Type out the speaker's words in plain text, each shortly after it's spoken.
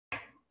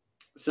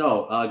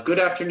So, good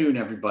afternoon,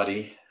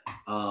 everybody.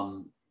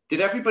 Did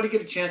everybody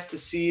get a chance to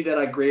see that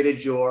I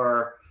graded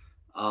your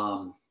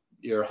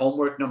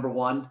homework number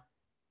one?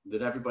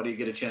 Did everybody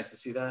get a chance to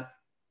see that?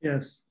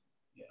 Yes.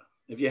 Yeah.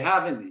 If you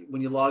haven't,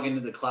 when you log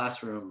into the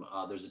classroom,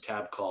 there's a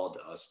tab called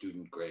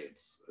Student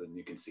Grades, and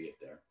you can see it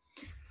there.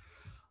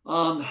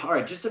 All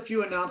right, just a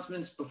few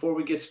announcements before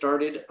we get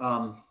started.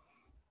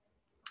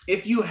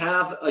 If you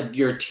have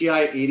your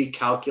TI-80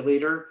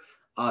 calculator,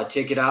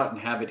 take it out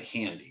and have it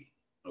handy.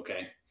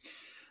 Okay.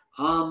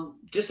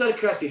 Just out of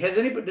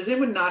curiosity, does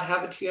anyone not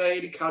have a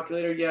TI-80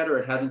 calculator yet, or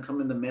it hasn't come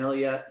in the mail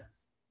yet?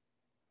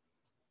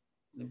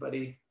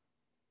 Anybody?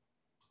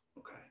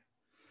 Okay.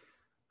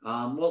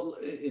 Well,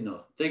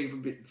 thank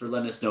you for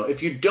letting us know.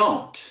 If you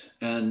don't,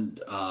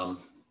 all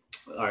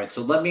right,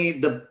 so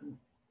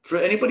for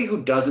anybody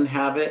who doesn't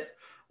have it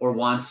or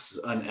wants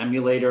an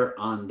emulator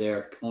on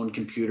their own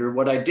computer,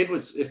 what I did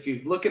was, if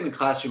you look in the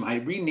classroom, I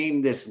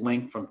renamed this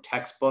link from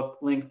textbook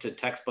link to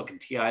textbook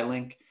and TI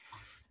link.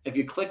 If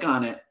you click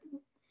on it,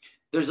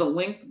 there's a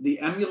link, the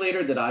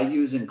emulator that I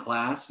use in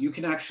class, you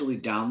can actually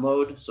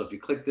download. So if you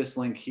click this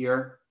link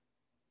here,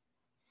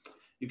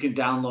 you can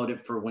download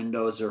it for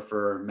Windows or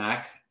for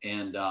Mac,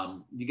 and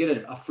you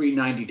get a free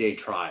 90-day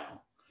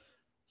trial.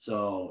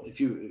 So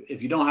if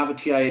you don't have a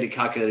TI-80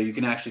 calculator, you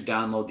can actually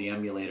download the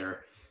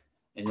emulator,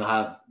 and you'll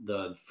have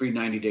the free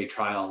 90-day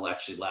trial will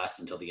actually last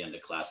until the end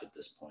of class at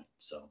this point.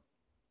 So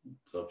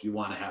if you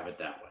want to have it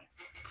that way.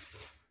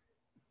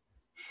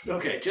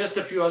 Okay, just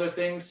a few other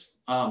things.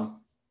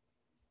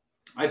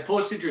 I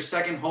posted your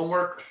second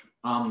homework.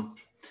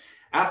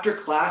 After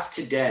class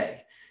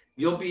today,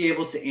 you'll be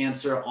able to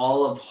answer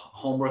all of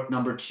homework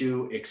number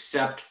 2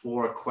 except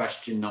for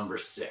question number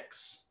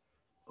 6.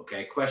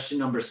 Okay, question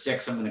number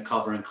 6 I'm going to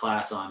cover in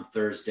class on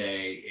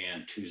Thursday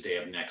and Tuesday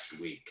of next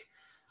week.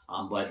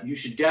 But you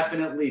should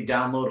definitely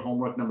download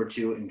homework number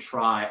 2 and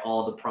try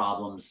all the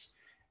problems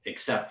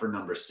except for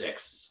number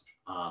 6.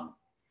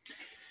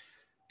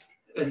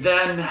 And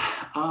then,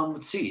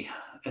 let's see.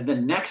 And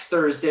then next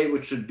Thursday,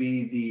 which would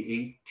be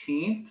the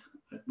 18th,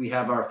 we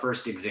have our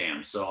first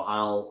exam. So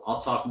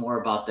I'll talk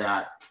more about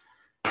that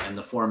and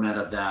the format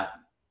of that,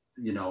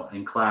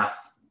 in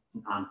class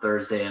on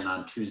Thursday and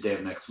on Tuesday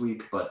of next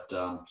week. But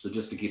so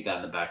just to keep that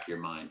in the back of your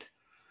mind.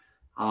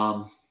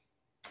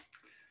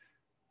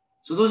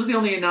 So those are the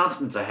only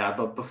announcements I have.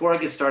 But before I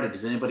get started,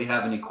 does anybody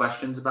have any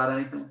questions about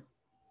anything?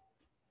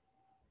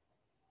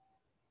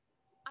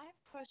 I have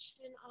a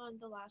question on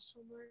the last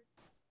homework.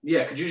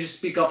 Yeah, could you just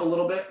speak up a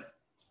little bit?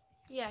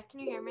 Yeah, can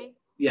you hear me?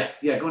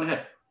 Yes, yeah, go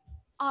ahead.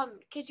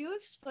 Could you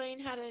explain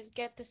how to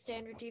get the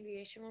standard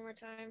deviation one more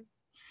time?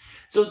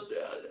 So,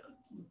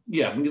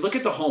 yeah, when you look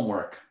at the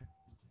homework,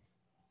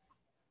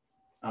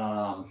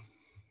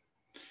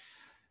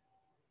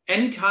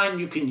 anytime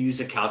you can use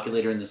a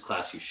calculator in this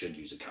class, you should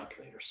use a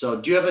calculator. So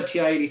do you have a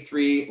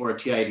TI-83 or a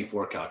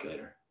TI-84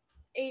 calculator?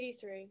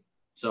 83.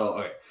 So, all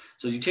right.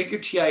 So you take your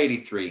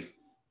TI-83,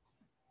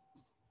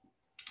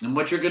 and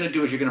what you're going to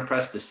do is you're going to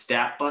press the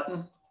stat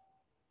button.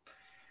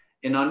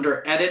 And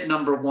under edit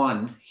number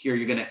 1 here,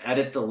 you're going to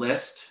edit the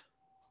list.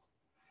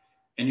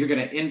 And you're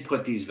going to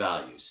input these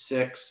values,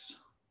 6,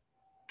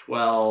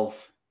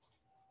 12,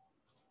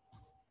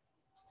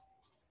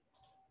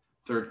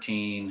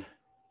 13,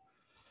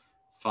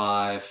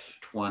 5,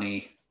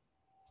 20,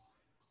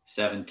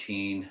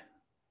 17,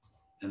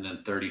 and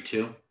then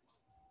 32.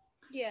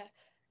 Yeah,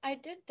 I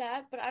did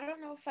that, but I don't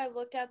know if I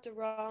looked at the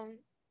wrong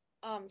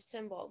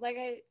symbol. Like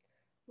I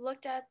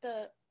looked at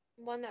the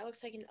one that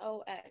looks like an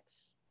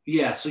OX.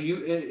 Yeah, so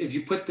if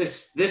you put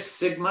this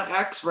sigma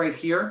x right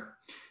here,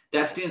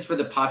 that stands for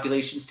the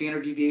population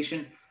standard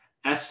deviation.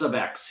 S sub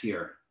x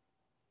here,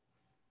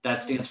 that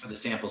stands for the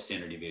sample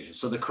standard deviation.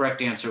 So the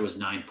correct answer was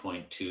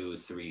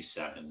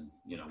 9.237,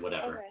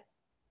 whatever.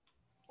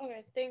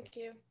 Okay, thank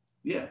you.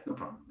 Yeah, no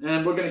problem.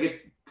 And we're going to get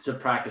to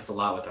practice a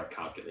lot with our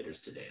calculators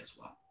today as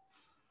well.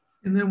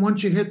 And then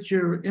once you hit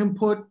your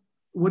input,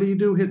 what do you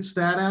do? Hit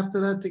stat after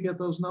that to get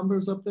those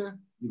numbers up there?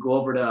 You go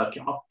over to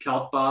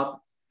CalcBob,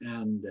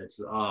 and it's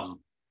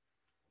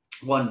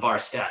one var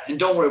stat. And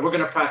don't worry, we're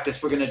going to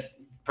practice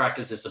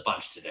this a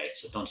bunch today,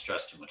 so don't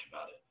stress too much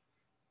about it.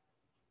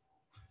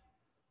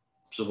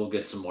 So we'll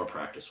get some more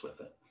practice with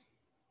it.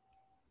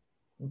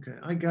 Okay,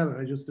 I got it.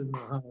 I just didn't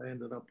know how I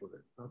ended up with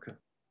it. Okay.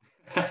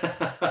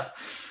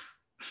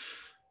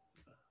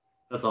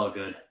 That's all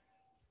good.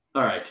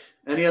 All right.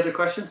 Any other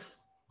questions?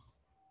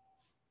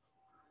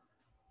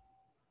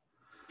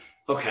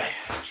 Okay.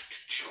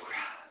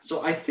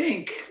 So I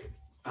think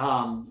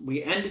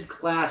we ended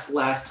class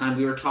last time.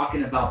 We were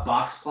talking about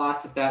box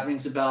plots, if that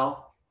rings a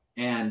bell.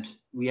 And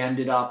we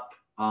ended up,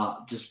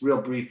 just real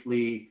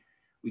briefly,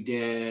 we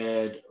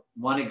did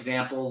one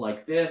example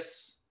like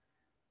this.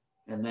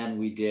 And then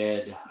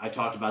I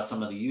talked about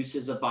some of the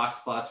uses of box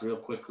plots real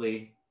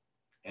quickly.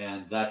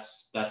 And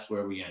that's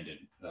where we ended.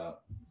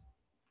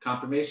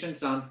 Confirmation,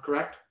 sound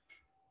correct?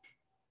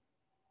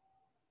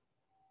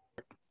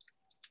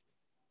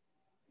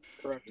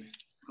 Correct.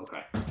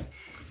 Okay.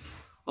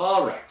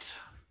 All right.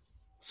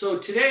 So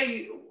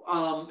today,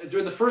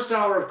 during the first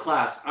hour of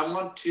class, I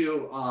want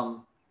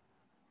to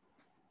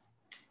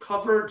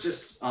cover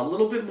just a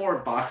little bit more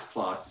box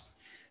plots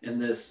in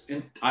this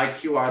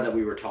IQR that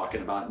we were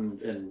talking about,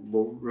 and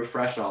we'll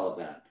refresh all of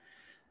that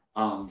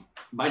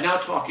by now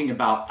talking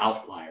about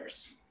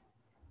outliers.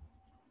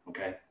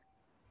 Okay.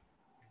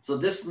 So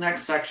this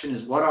next section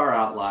is what are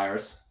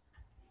outliers?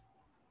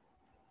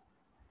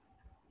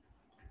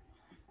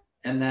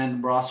 And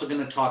then we're also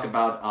going to talk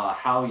about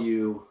how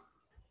you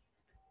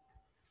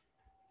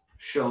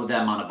show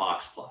them on a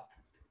box plot.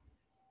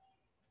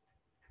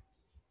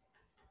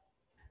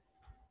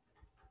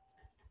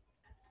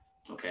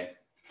 Okay.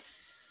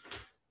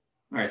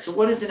 All right. So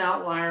what is an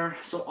outlier?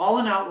 So all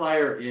an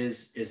outlier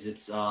is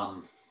it's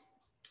an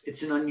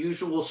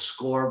unusual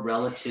score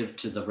relative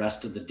to the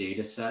rest of the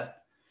data set.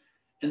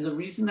 And the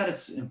reason that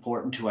it's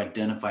important to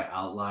identify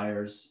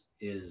outliers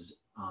is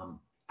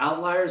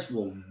outliers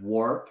will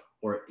warp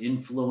or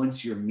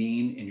influence your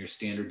mean and your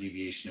standard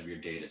deviation of your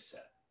data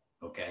set.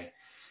 Okay.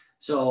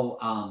 So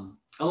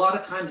a lot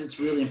of times it's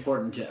really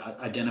important to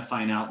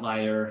identify an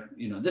outlier.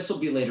 You know, this will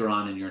be later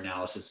on in your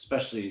analysis,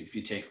 especially if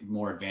you take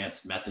more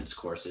advanced methods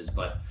courses,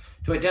 but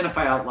to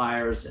identify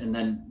outliers and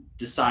then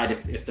decide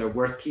if they're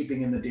worth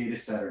keeping in the data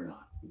set or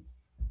not.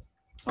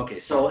 Okay,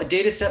 so a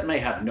data set may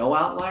have no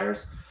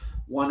outliers,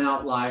 one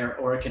outlier,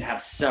 or it can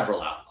have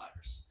several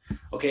outliers.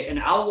 Okay, and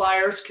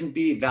outliers can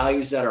be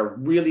values that are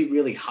really,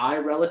 really high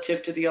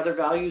relative to the other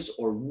values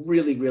or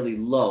really, really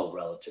low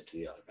relative to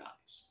the other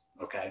values.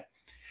 Okay.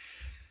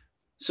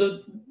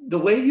 So the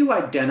way you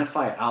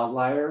identify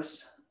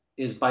outliers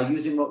is by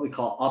using what we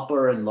call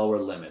upper and lower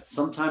limits.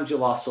 Sometimes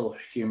you'll also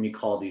hear me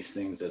call these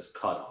things as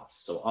cutoffs.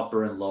 So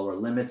upper and lower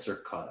limits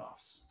or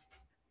cutoffs.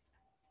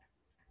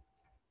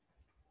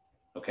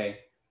 Okay.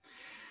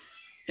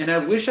 And I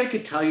wish I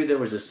could tell you there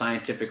was a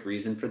scientific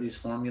reason for these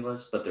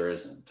formulas, but there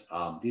isn't.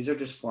 These are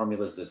just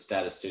formulas that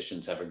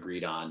statisticians have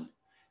agreed on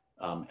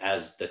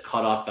as the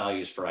cutoff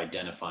values for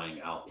identifying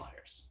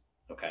outliers.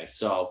 Okay,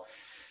 so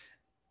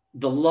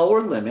the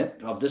lower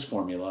limit of this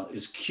formula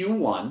is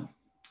Q1.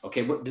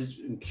 Okay, what does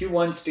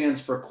Q1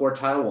 stands for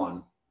quartile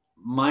 1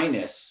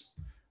 minus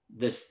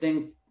this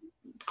thing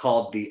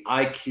called the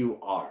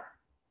IQR.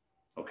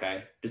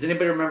 Okay, does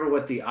anybody remember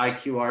what the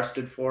IQR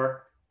stood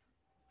for?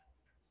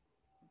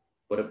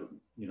 What,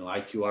 you know,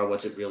 IQR,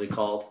 what's it really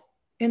called?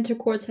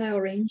 Interquartile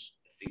range.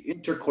 It's the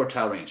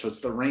interquartile range. So it's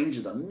the range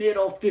of the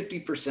middle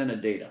 50% of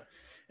data.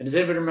 And does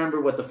anybody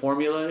remember what the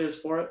formula is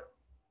for it?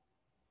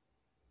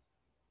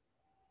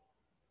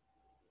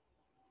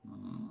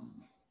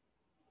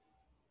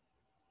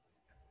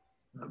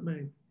 Not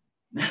me.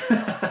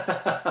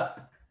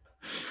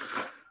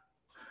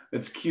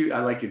 It's Q. I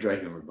like your dry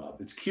humor, Bob.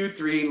 It's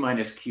Q3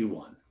 minus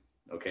Q1.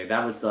 Okay,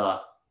 that was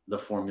the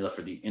formula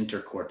for the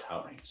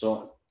interquartile range.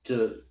 So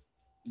to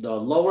the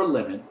lower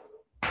limit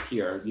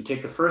here, you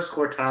take the first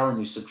quartile and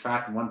you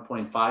subtract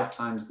 1.5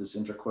 times this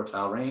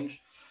interquartile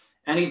range.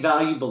 Any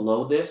value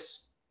below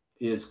this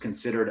is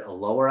considered a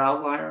lower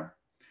outlier.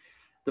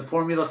 The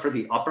formula for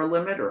the upper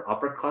limit or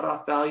upper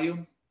cutoff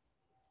value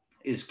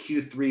is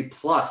Q3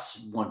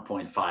 plus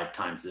 1.5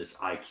 times this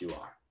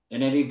IQR.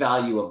 And any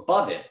value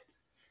above it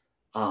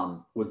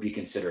would be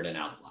considered an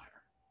outlier.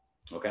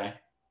 Okay.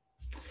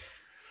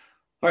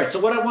 All right,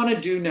 so what I want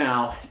to do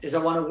now is I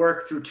want to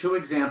work through two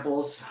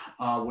examples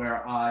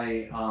where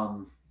I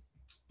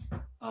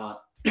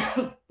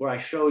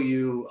show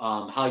you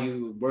how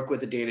you work with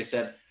the data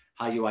set,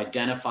 how you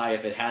identify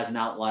if it has an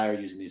outlier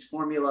using these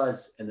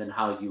formulas, and then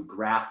how you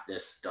graph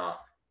this stuff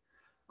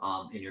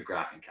in your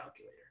graphing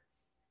calculator.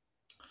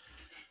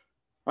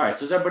 All right,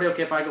 so is everybody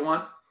okay if I go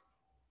on?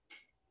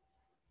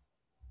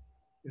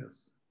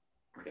 Yes.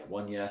 I got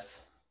one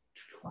yes.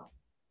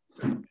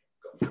 All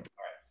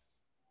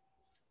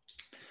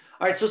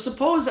right, so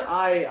suppose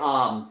I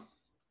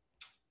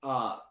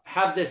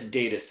have this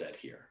data set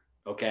here,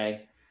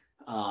 okay?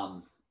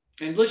 And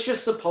let's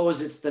just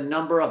suppose it's the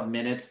number of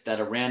minutes that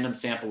a random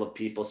sample of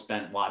people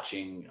spent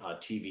watching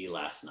TV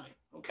last night,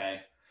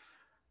 okay?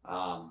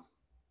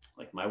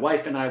 Like my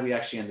wife and I, we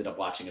actually ended up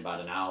watching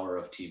about an hour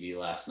of TV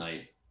last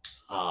night.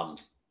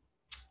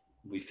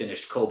 We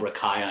finished Cobra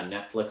Kai on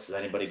Netflix. Has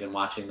anybody been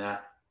watching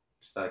that?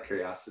 Just out of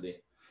curiosity.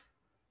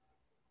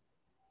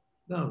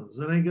 No, is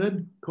that any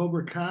good?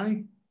 Cobra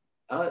Kai?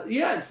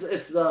 Yeah, it's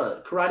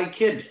the Karate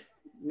Kid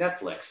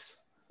Netflix.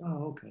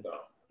 Oh, okay. So,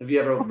 have you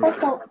ever?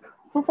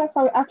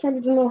 Professor, we actually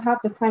do not have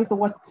the time to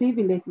watch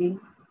TV lately.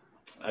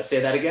 I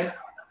say that again.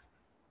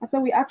 I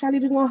said we actually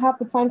do not have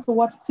the time to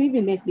watch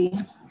TV lately.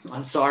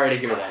 I'm sorry to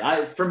hear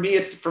that. For me,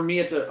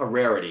 it's a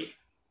rarity.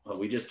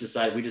 We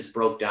just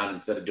broke down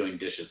instead of doing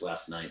dishes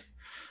last night.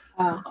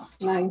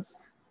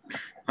 Nice.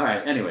 All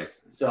right.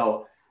 Anyways,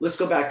 so let's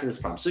go back to this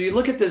problem. So you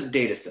look at this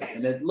data set,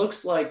 and it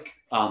looks like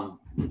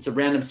it's a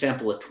random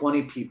sample of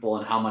 20 people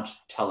and how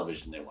much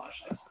television they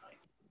watched last night.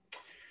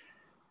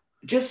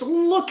 Just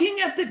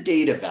looking at the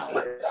data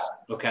values,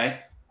 okay?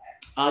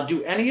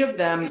 Do any of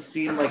them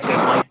seem like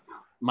they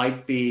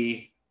might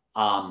be?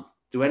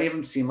 Do any of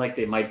them seem like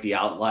they might be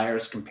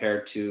outliers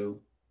compared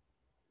to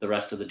the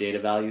rest of the data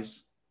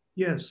values?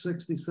 Yes,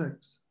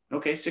 66.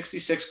 Okay,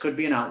 66 could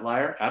be an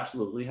outlier.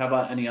 Absolutely. How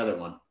about any other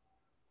one?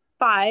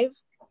 5.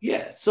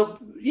 Yeah, so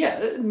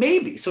yeah,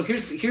 maybe. So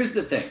here's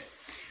the thing.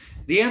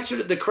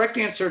 The correct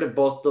answer to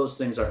both those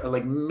things are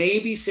like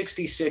maybe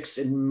 66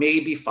 and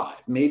maybe 5.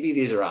 Maybe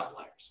these are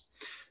outliers.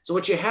 So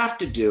what you have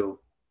to do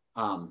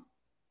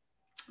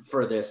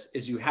for this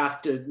is you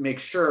have to make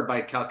sure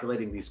by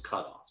calculating these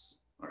cutoffs.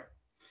 All right.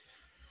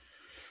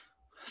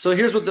 So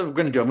here's what we're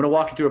going to do. I'm going to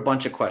walk you through a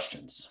bunch of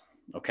questions.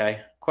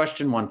 Okay.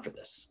 Question 1 for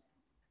this.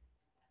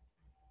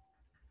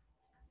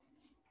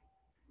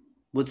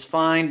 Let's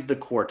find the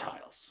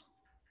quartiles.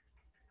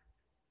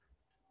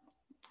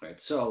 All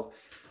right. So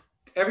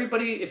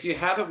everybody, if you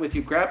have it with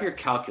you, grab your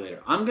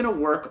calculator. I'm going to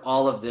work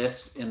all of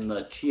this in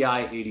the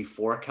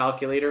TI-84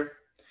 calculator,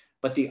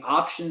 but the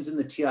options in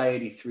the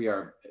TI-83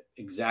 are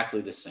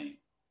exactly the same.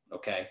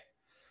 Okay.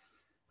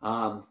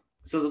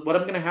 So what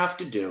I'm going to have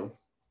to do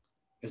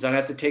is I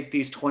have to take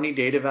these 20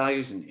 data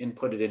values and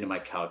input it into my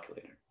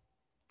calculator.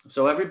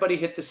 So everybody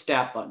hit the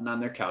stat button on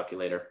their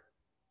calculator.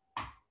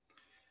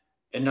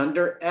 And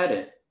under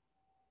edit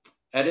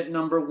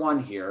number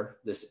 1 here,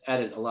 this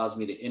edit allows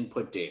me to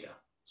input data.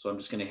 So I'm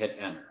just going to hit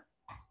enter.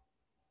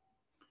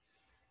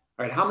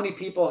 All right, how many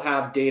people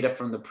have data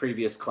from the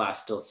previous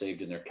class still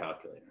saved in their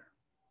calculator?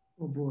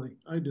 Oh boy,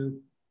 I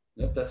do.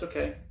 Yep, that's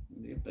okay.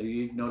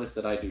 You notice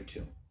that I do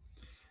too.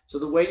 So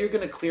the way you're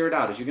going to clear it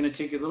out is you're going to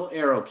take your little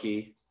arrow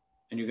key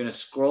and you're going to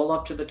scroll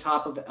up to the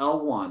top of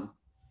L1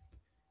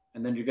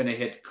 and then you're going to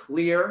hit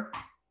clear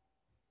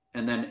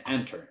and then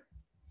enter.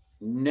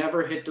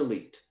 Never hit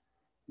delete.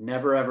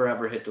 Never, ever,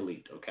 ever hit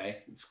delete, okay?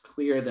 It's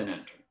clear, then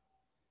enter.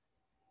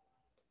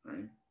 All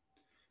right.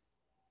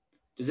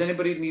 Does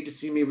anybody need to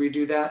see me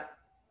redo that?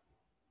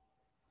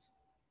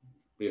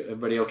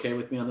 Everybody okay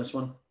with me on this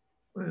one?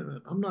 Wait a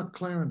minute, I'm not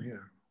clearing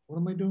here. What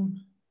am I doing?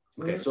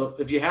 Okay, so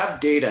if you have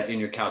data in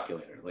your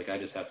calculator, like I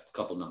just have a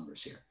couple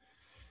numbers here,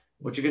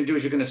 what you're gonna do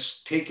is you're gonna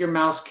take your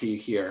mouse key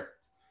here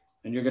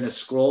and you're gonna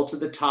scroll to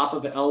the top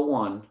of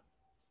L1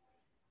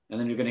 and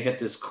then you're gonna hit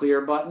this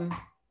clear button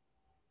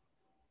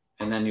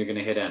and then you're gonna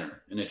hit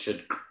enter and it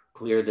should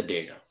clear the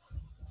data.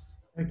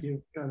 Thank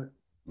you, got it.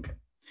 Okay.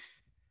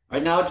 All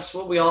right, now just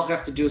what we all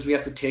have to do is we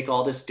have to take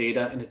all this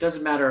data and it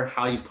doesn't matter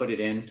how you put it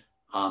in,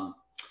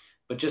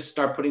 but just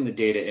start putting the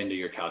data into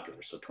your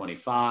calculator. So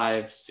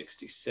 25,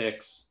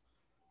 66,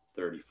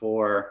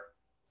 34,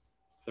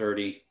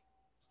 30,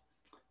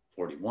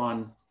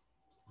 41,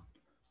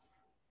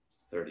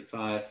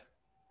 35.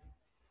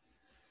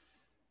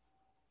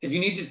 If you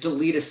need to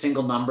delete a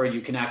single number,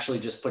 you can actually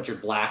just put your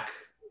black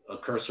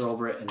cursor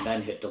over it and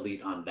then hit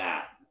delete on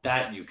that.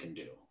 That you can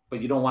do,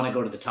 but you don't want to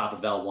go to the top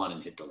of L1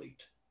 and hit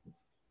delete.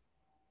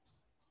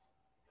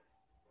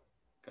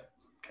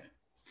 Okay.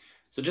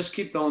 So just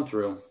keep going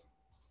through.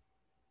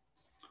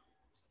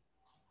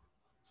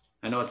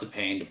 I know it's a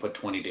pain to put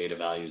 20 data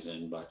values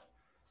in, but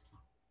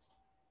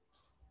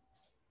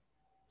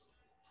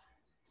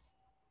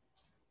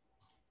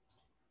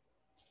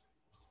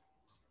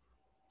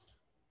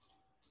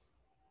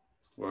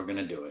we're going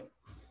to do it.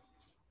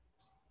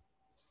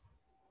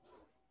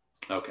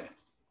 Okay.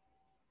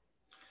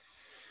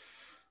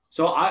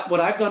 So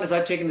what I've done is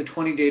I've taken the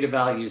 20 data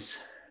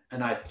values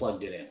and I've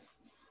plugged it in.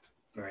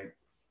 All right.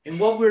 And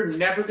what we're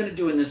never going to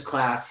do in this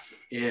class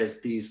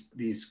is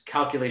these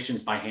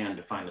calculations by hand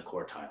to find the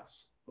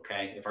quartiles.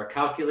 Okay. If our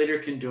calculator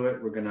can do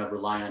it, we're going to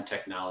rely on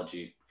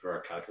technology for our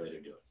calculator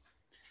to do it.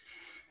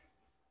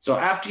 So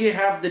after you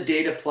have the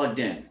data plugged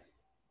in,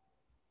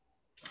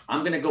 I'm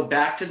going to go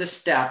back to the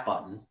stat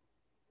button.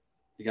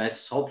 You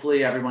guys,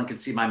 hopefully everyone can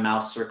see my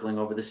mouse circling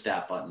over the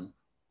stat button.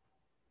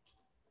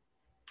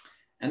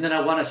 And then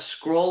I want to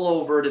scroll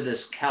over to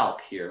this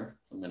calc here.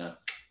 So I'm going to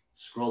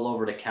scroll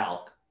over to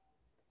calc.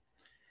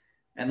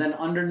 And then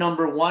under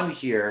number 1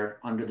 here,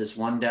 under this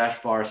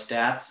 1-var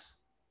stats,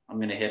 I'm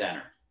going to hit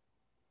enter.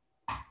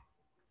 All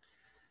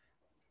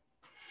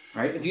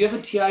right. If you have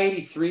a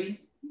TI-83,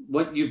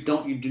 you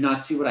do not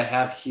see what I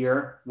have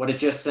here. What it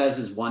just says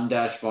is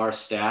 1-var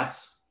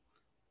stats.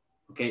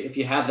 Okay. If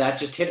you have that,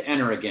 just hit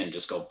enter again.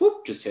 Just go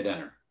boop, just hit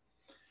enter.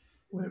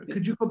 Wait,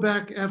 could you go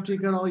back after you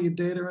got all your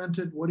data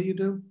entered? What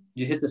do?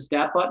 You hit the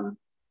stat button.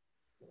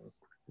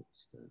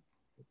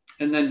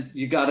 And then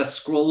you got to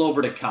scroll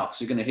over to calc.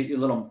 So you're going to hit your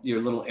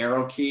little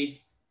arrow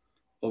key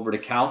over to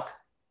calc.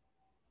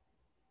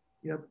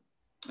 Yep.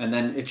 And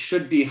then it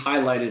should be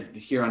highlighted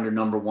here under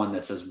number 1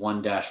 that says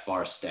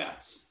 1-var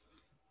stats.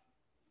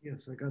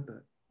 Yes, I got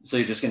that. So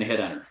you're just going to hit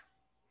enter.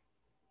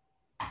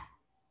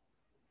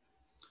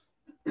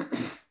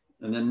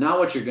 And then now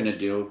what you're going to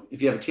do,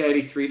 if you have a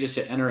TI-83, just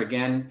hit enter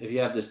again. If you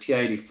have this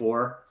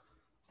TI-84,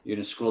 you're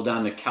going to scroll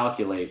down to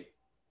calculate.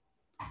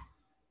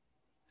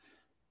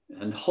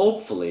 And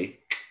hopefully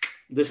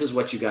this is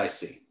what you guys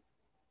see.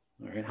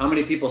 All right. How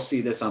many people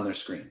see this on their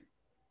screen?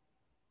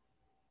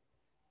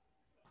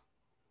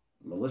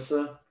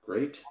 Melissa,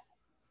 great.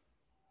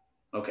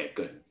 Okay,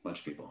 good. Bunch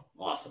of people.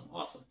 Awesome,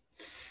 awesome.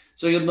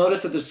 So you'll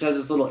notice that this has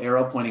this little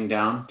arrow pointing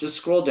down. Just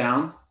scroll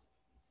down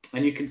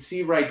and you can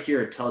see right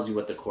here, it tells you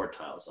what the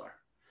quartiles are.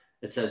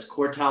 It says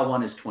quartile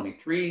 1 is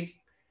 23,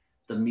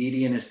 the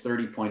median is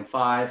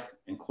 30.5,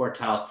 and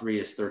quartile 3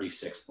 is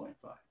 36.5.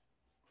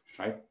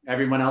 Right?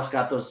 Everyone else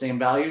got those same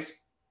values?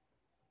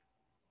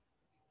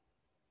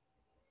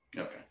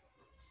 Okay.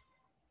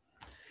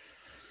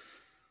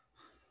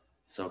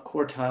 So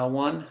quartile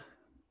 1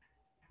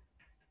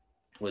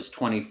 was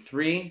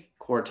 23,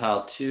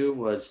 quartile 2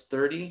 was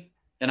 30,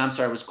 and I'm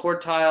sorry, was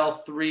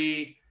quartile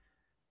 3,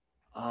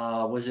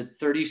 was it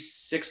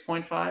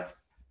 36.5?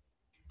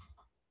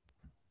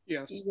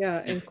 Yes.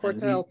 Yeah, and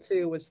quartile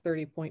 2 was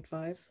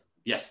 30.5.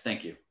 Yes,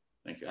 thank you.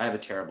 Thank you. I have a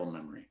terrible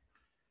memory.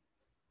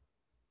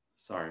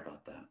 Sorry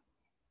about that.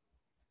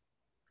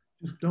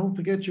 Just don't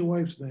forget your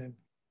wife's name.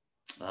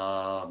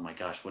 Oh my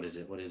gosh, what is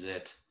it? What is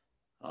it?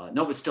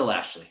 No, it's still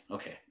Ashley.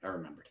 Okay, I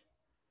remembered.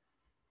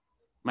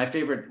 My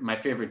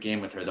favorite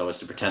game with her though is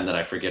to pretend that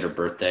I forget her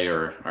birthday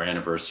or our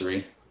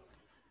anniversary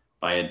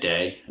by a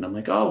day, and I'm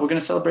like, oh, we're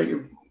gonna celebrate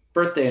your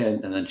birthday,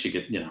 and then she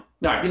get, all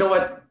right, you know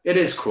what? It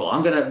is cruel.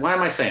 Why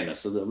am I saying this?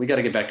 So we got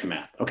to get back to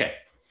math. Okay.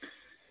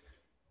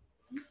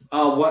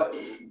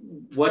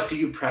 What do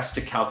you press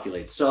to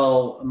calculate?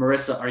 So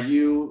Marissa, are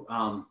you,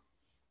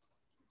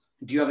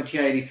 do you have a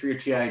TI-83 or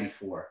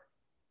TI-84?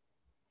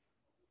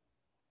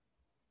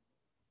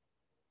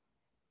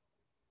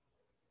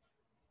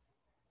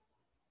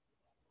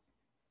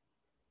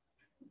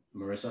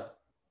 Marissa?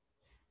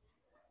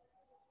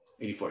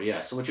 84,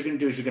 yeah. So what you're gonna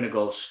do is you're gonna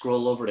go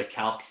scroll over to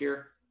calc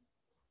here,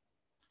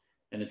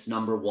 and it's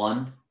number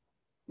 1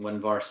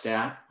 var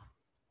stat.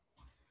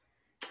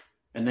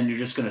 And then you're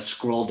just gonna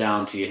scroll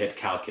down till you hit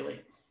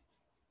calculate.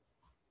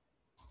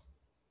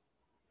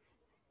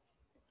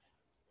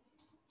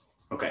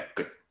 Okay,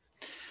 good.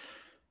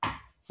 All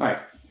right,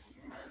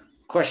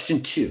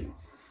 question 2.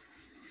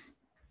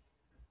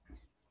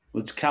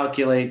 Let's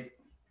calculate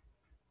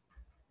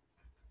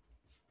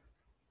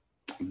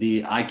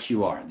the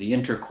IQR, the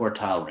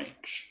interquartile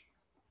range,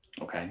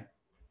 okay?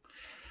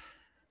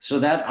 So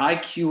that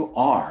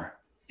IQR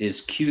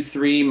is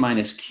Q3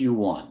 minus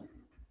Q1,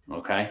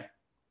 okay?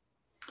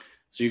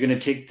 So you're gonna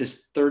take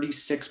this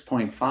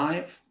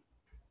 36.5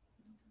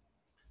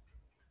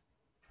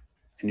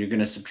 and you're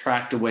gonna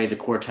subtract away the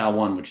quartile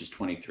 1, which is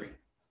 23.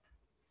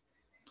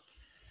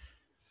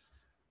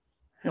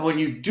 And when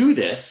you do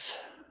this,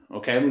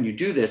 okay,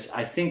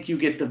 I think you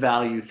get the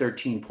value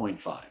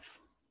 13.5.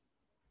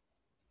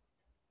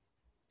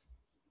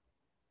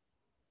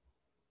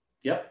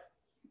 Yep.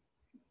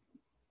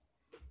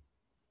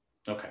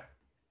 Okay.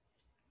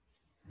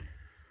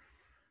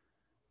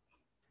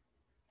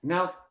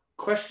 Now,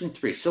 question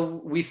 3. So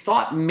we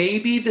thought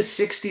maybe the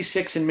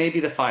 66 and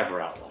maybe the 5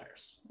 are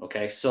outliers.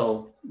 Okay,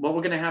 so what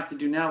we're going to have to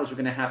do now is we're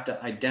going to have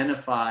to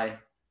identify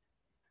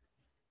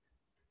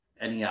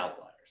any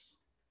outliers.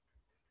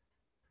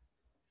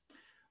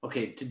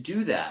 Okay, to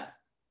do that,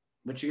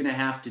 what you're going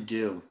to have to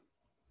do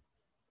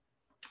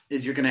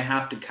is you're going to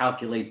have to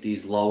calculate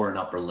these lower and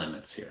upper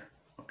limits here.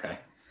 Okay.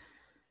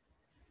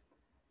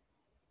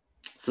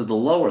 So the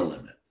lower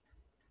limit.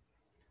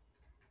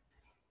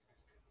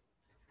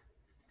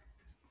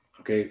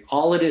 Okay,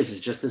 all it is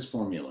just this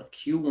formula,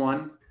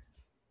 Q1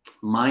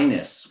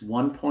 minus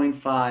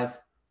 1.5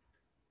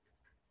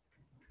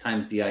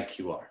 times the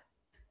IQR.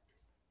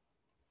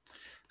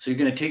 So you're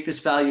going to take this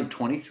value of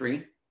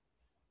 23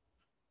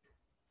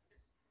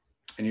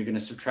 and you're going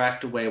to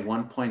subtract away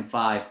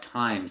 1.5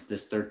 times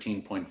this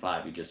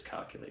 13.5 you just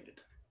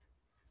calculated.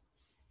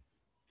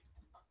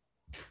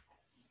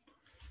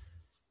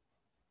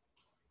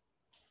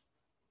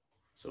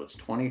 So it's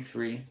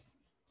 23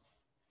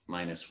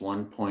 minus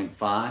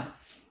 1.5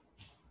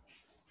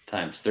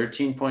 times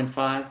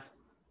 13.5.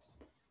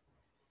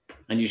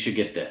 And you should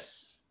get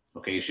this.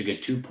 Okay, you should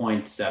get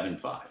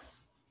 2.75.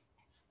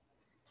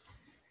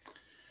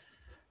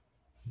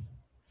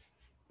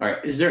 All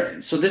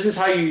right, so this is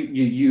how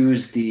you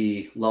use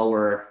the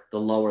lower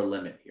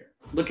limit here.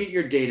 Look at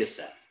your data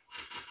set.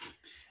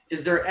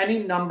 Is there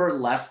any number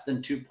less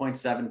than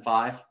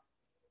 2.75?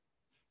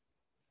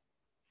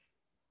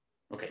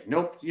 Okay,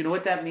 nope. You know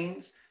what that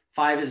means?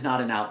 5 is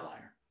not an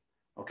outlier.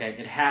 Okay,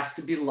 it has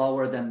to be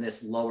lower than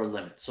this lower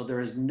limit. So there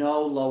is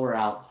no lower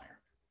outlier.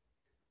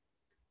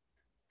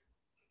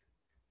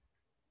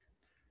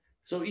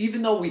 So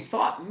even though we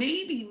thought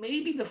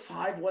maybe the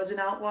 5 was an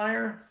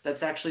outlier,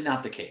 that's actually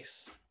not the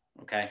case.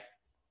 Okay.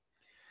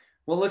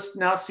 Well, let's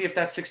now see if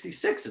that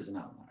 66 is an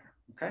outlier.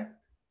 Okay.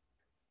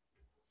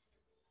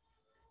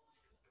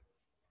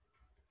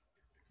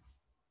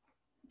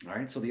 All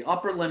right, so the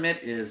upper limit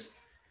is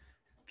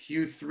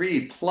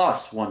Q3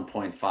 plus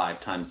 1.5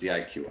 times the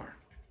IQR.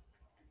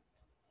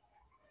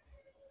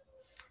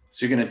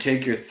 So you're going to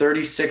take your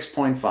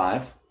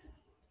 36.5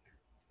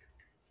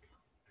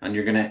 and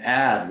you're going to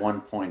add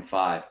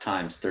 1.5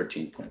 times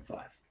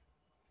 13.5.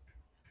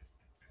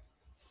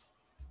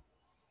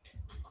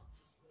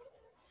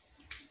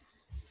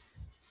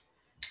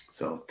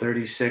 So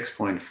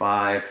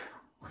 36.5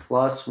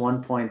 plus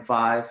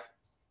 1.5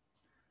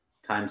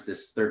 times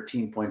this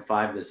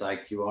 13.5, this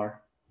IQR.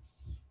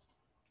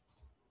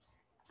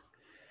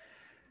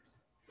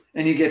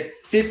 and you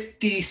get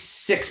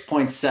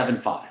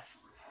 56.75.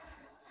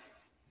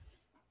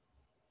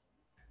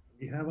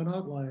 You have an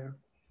outlier.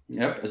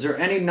 Yep. Is there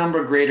any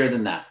number greater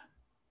than that?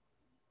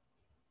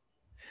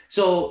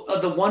 So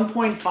the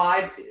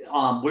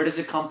 1.5, where does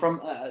it come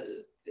from?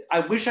 I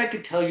wish I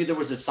could tell you there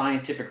was a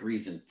scientific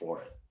reason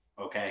for it,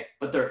 okay?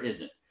 But there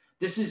isn't.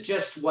 This is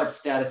just what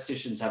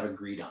statisticians have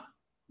agreed on.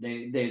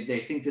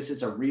 They think this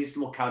is a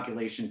reasonable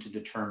calculation to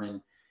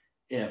determine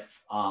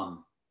if a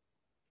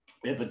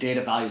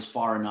data value is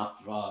far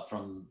enough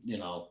from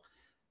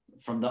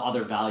the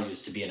other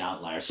values to be an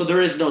outlier. So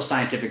there is no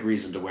scientific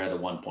reason to where the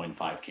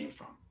 1.5 came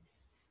from.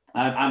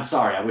 I'm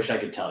sorry. I wish I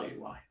could tell you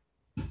why.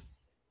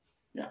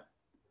 Yeah.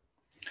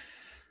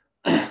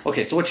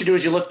 Okay. So what you do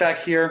is you look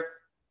back here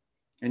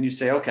and you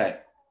say, okay,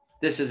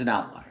 this is an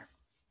outlier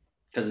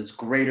because it's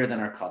greater than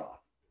our cutoff.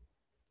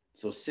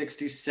 So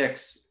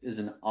 66 is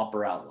an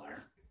upper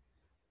outlier.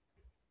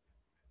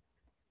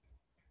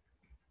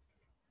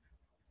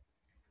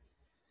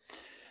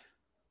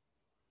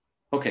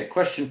 Okay,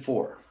 question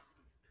 4.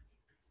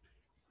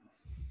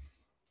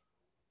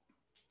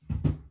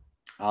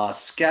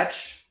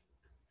 Sketch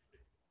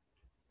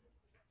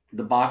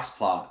the box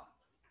plot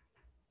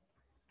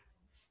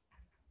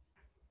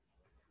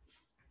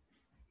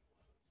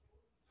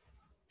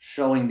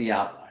showing the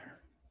outlier.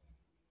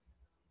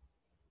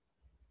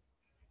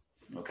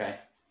 Okay.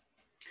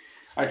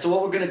 All right, so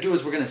what we're going to do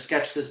is we're going to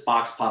sketch this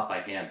box plot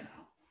by hand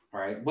now. All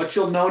right, what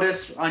you'll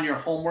notice on your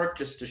homework,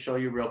 just to show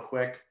you real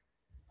quick,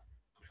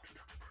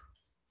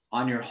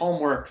 on your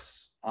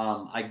homeworks,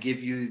 I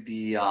give you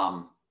the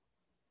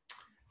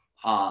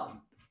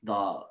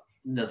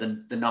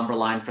number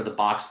line for the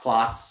box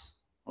plots.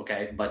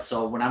 Okay, but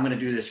so when I'm going to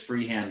do this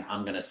freehand,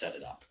 I'm going to set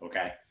it up.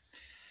 Okay.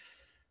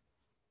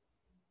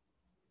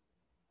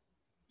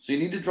 So you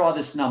need to draw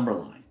this number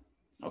line.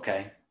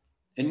 Okay.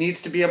 It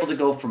needs to be able to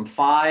go from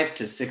 5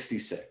 to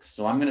 66.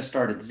 So I'm going to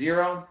start at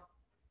 0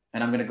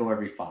 and I'm going to go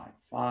every 5.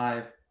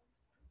 5,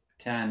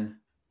 10,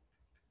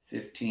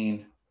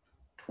 15,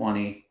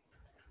 20,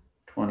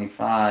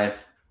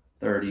 25,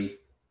 30,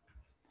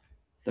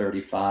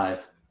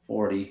 35,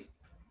 40,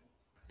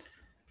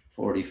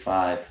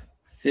 45,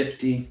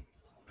 50,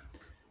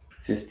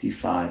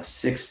 55,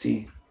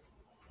 60,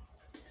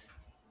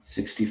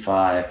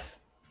 65,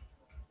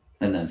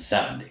 and then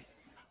 70.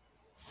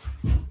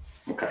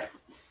 Okay.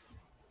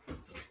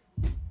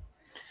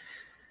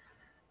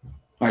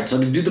 All right, so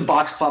to do the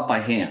box plot by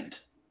hand,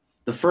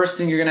 the first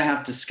thing you're going to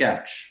have to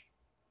sketch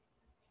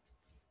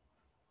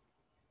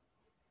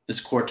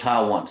is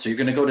quartile 1. So you're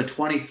going to go to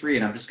 23,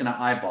 and I'm just going to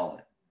eyeball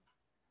it.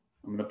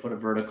 I'm going to put a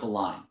vertical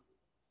line.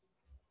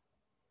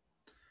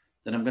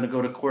 Then I'm going to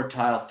go to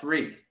quartile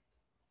 3,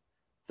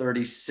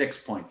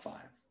 36.5.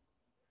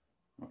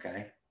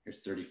 Okay,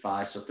 here's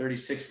 35. So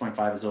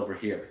 36.5 is over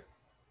here.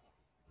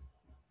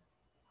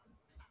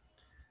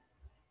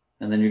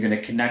 And then you're going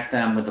to connect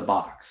them with the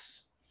box.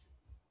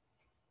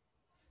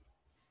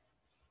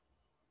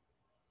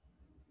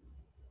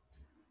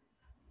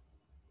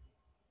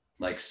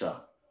 Like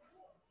so.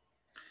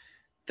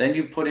 Then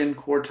you put in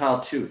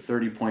quartile 2,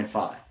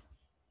 30.5.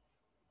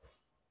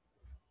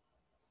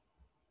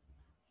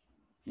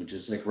 Which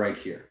is like right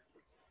here.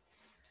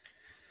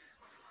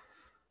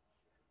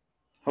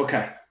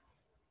 Okay.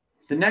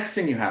 The next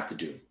thing you have to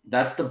do,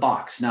 that's the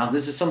box. Now,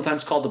 this is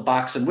sometimes called the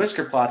box and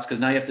whisker plots because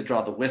now you have to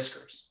draw the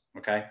whiskers.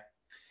 Okay.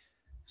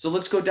 So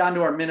let's go down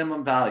to our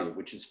minimum value,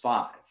 which is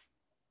 5.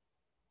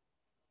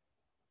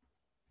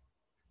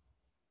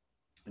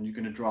 And you're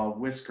going to draw a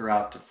whisker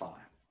out to 5.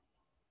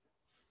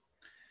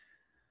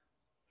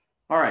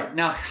 All right.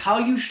 Now, how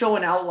you show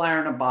an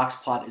outlier in a box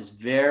plot is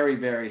very,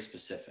 very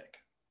specific.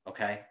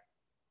 Okay.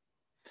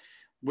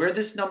 Where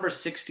this number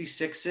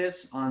 66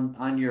 is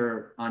on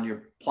your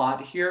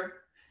plot here,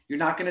 you're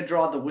not going to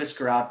draw the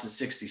whisker out to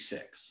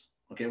 66.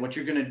 Okay. What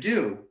you're going to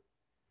do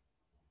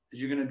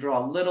is you're going to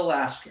draw a little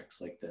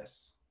asterisk like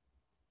this.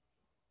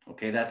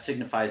 Okay. That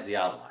signifies the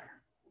outlier.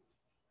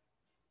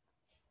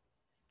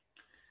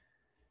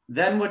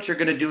 Then what you're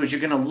going to do is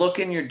you're going to look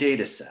in your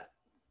data set.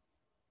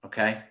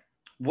 Okay.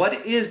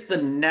 What is the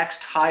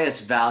next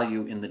highest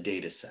value in the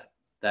data set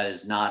that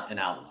is not an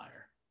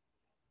outlier?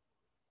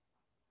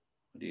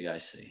 What do you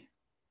guys see?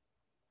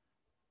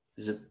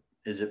 Is it,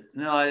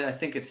 no, I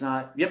think it's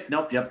not. Yep.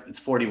 Nope. Yep. It's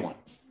 41.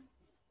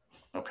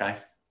 Okay.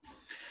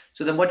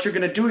 So then what you're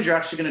going to do is you're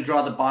actually going to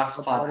draw the box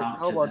plot out.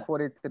 How about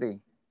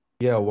 43?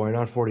 Yeah, why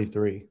not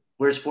 43?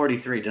 Where's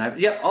 43? Did I?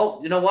 Yeah.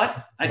 Oh, you know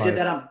what? I did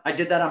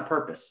that on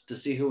purpose to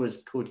see who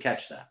would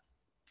catch that.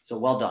 So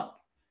well done.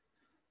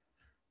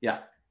 Yeah.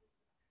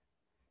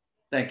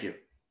 Thank you.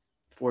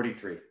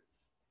 43.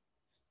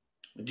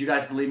 Do you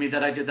guys believe me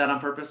that I did that on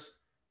purpose?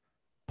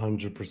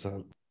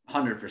 100%.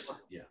 100%.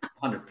 Yeah.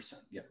 100%.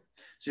 Yeah.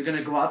 So you're going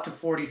to go out to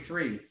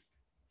 43.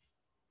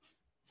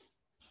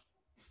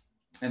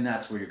 And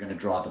that's where you're going to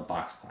draw the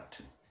box plot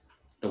to,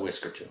 the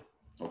whisker to.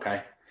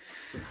 Okay.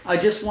 I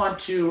just want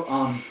to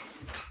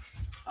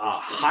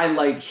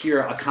highlight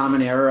here a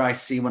common error I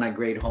see when I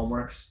grade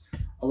homeworks.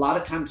 a lot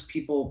of times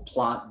people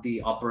plot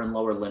the upper and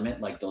lower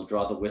limit, like they'll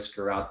draw the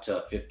whisker out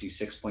to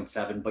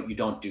 56.7, but you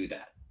don't do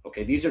that.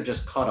 Okay, these are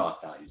just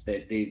cutoff values.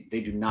 They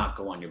do not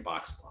go on your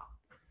box plot.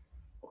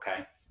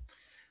 Okay,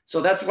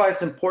 so that's why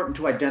it's important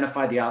to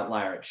identify the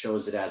outlier. It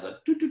shows it as a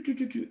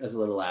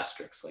little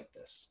asterisk like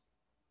this.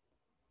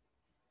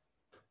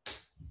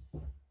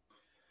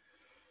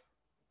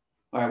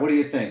 All right, what do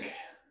you think?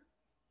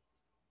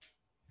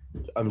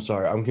 I'm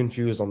sorry, I'm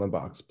confused on the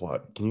box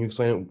plot. Can you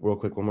explain it real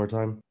quick one more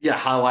time? Yeah,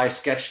 how I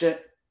sketched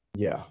it.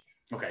 Yeah.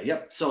 Okay,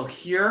 yep. So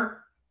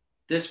here,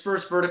 this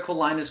first vertical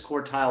line is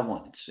quartile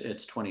 1.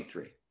 It's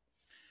 23.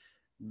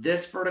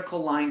 This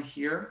vertical line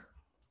here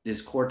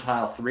is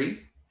quartile 3.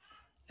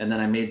 And then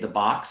I made the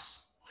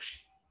box.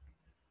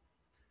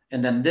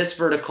 And then this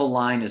vertical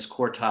line is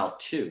quartile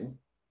 2,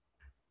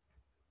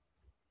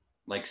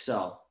 like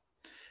so.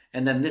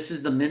 And then this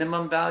is the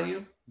minimum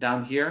value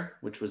down here,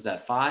 which was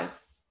that 5.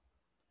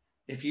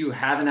 If you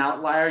have an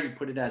outlier, you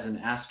put it as an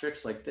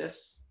asterisk like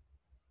this.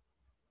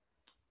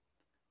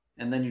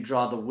 And then you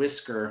draw the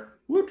whisker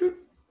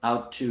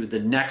out to the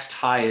next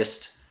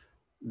highest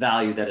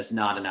value that is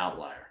not an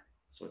outlier.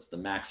 So it's the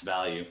max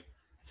value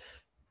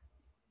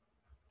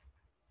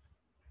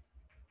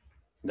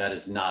that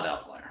is not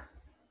outlier.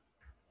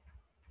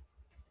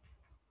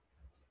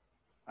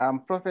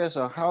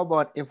 Professor, how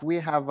about if we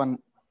have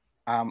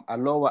a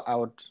lower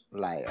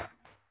outlier?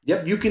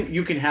 Yep, you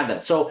can have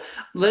that. So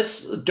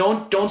let's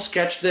don't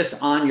sketch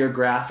this on your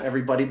graph,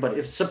 everybody. But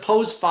if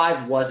suppose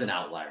 5 was an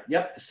outlier.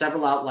 Yep,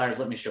 several outliers.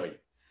 Let me show you.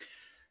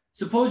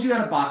 Suppose you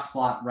had a box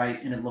plot,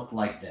 right, and it looked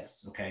like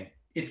this. Okay,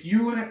 if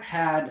you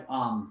had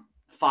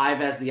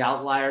 5 as the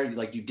outlier,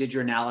 like you did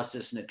your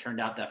analysis and it turned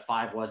out that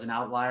 5 was an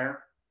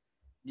outlier,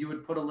 you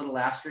would put a little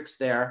asterisk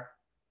there,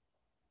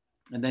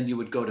 and then you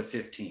would go to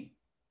 15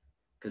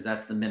 because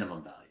that's the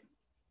minimum value.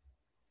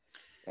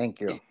 Thank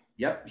you.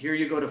 Yep, here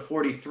you go to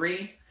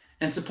 43.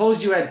 And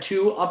suppose you had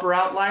 2 upper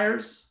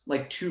outliers,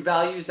 like 2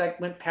 values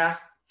that went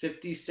past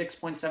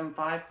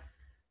 56.75,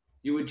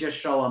 you would just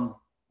show them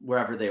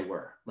wherever they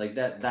were. Like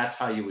that's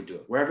how you would do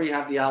it. Wherever you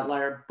have the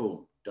outlier,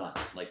 boom, done,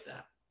 like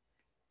that.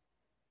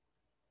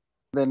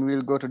 Then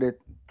we'll go to the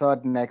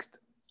third next.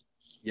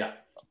 Yeah.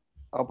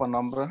 Upper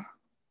number.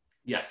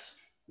 Yes.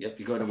 Yep,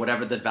 you go to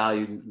whatever the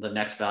value, the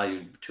next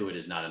value to it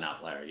is not an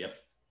outlier. Yep.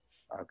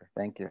 Okay,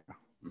 thank you.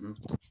 Mm-hmm.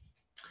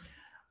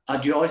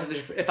 Do you always have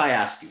to, if I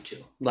ask you to,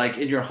 like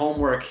in your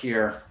homework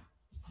here,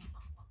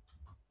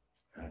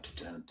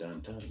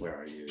 where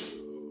are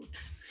you?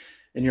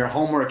 In your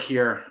homework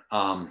here,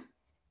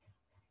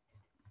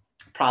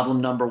 problem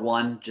number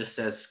 1 just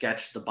says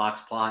sketch the box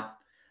plot.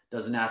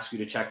 Doesn't ask you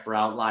to check for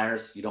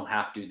outliers. You don't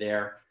have to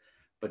there.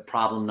 But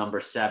problem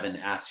number 7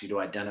 asks you to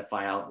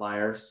identify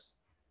outliers.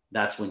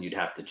 That's when you'd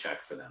have to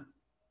check for them.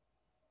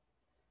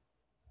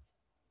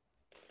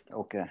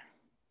 Okay.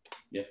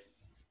 Yep.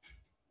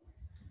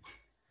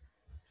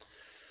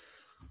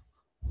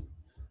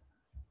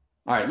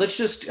 All right, let's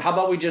just, how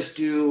about we just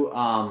do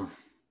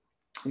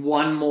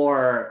one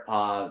more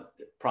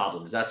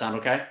problem. Does that sound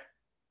okay?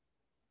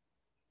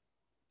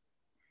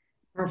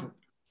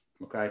 Perfect.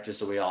 Okay, just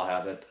so we all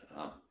have it.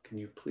 Can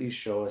you please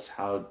show us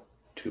how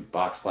to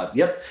box plot?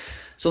 Yep.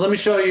 So let me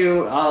show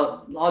you,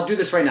 I'll do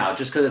this right now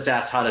just because it's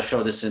asked how to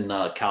show this in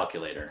the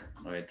calculator.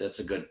 All right, that's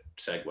a good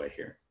segue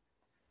here.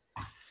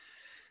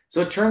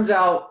 So it turns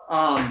out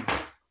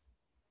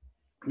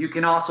you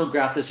can also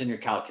graph this in your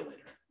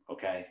calculator,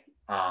 okay?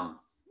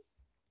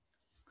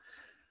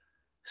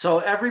 So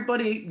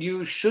everybody,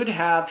 you should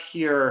have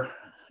here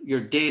your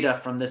data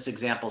from this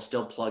example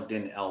still plugged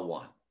in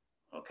L1,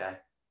 okay?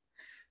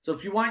 So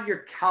if you want your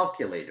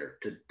calculator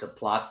to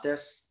plot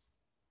this,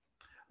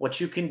 what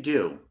you can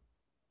do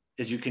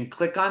is you can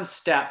click on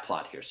stat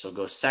plot here. So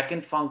go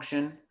second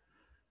function,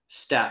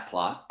 stat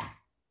plot.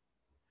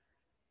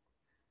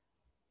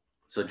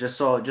 So just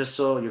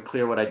so you're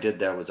clear, what I did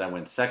there was I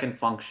went second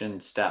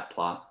function, stat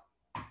plot.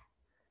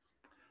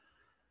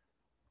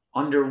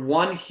 Under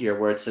 1 here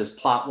where it says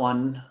plot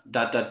 1 ...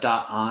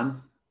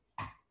 on.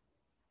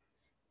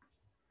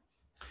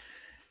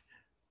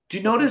 Do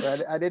you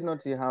notice? I did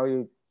not see how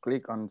you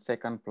click on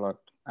second plot.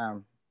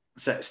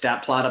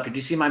 Stat plot up here. Do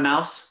you see my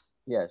mouse?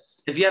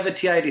 Yes. If you have a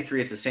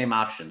TI-83, it's the same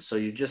option. So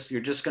you're just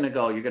going to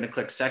go, you're going to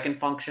click second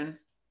function.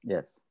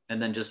 Yes.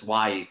 And then just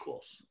Y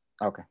equals.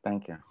 Okay,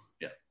 thank you.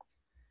 Yeah.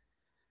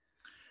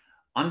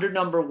 Under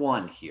number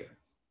 1 here.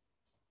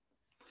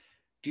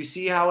 Do you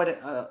see how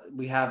it,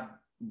 we have,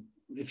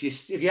 if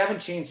you haven't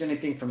changed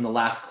anything from the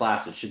last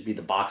class, it should be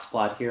the box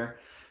plot here.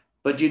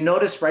 But do you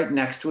notice right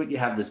next to it, you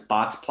have this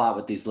box plot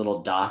with these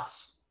little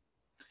dots?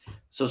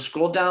 So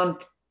scroll down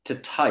to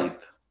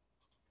type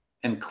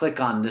and click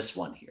on this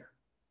one here.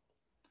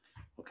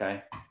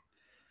 Okay.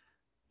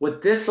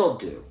 What this will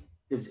do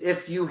is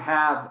if you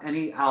have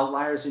any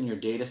outliers in your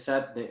data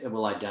set, it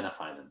will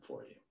identify them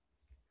for you.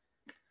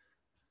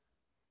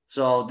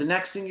 So the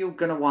next thing you're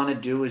going to want to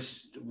do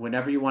is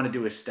whenever you want to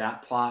do a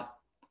stat plot,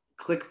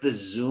 click the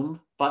zoom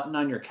button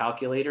on your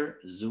calculator,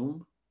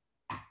 zoom.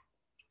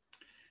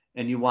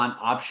 And you want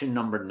option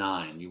number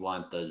 9. You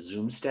want the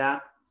zoom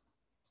stat.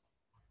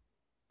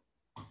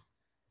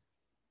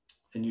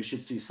 and you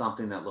should see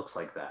something that looks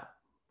like that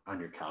on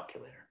your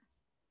calculator.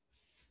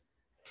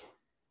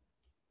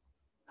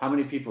 How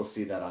many people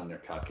see that on their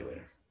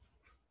calculator?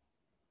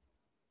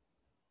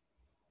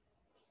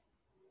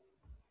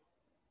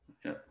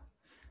 Yep.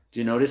 Do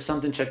you notice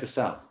something? Check this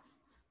out.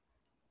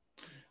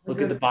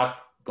 Look at the box.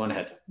 Go on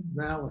ahead.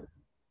 Valid.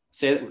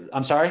 Say it.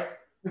 I'm sorry?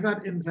 I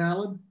got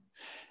invalid.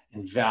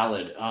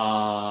 Invalid.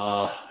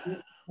 Number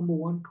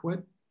one,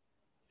 quit.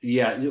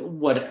 Yeah,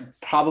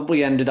 what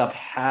probably ended up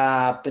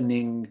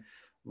happening,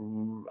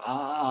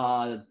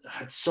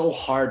 it's so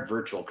hard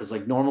virtual, because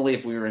like normally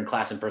if we were in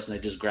class in person,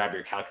 they just grab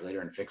your calculator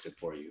and fix it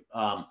for you.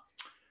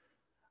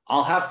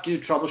 I'll have to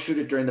troubleshoot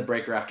it during the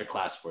break or after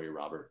class for you,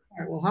 Robert. All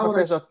right, well, how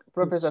would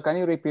Professor, can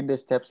you repeat the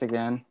steps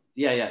again?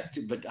 Yeah,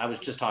 but I was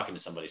just talking to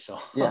somebody, so.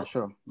 Yeah,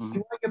 sure.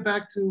 Can I get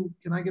back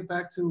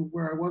to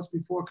where I was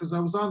before? Because I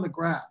was on the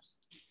graphs.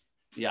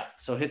 Yeah,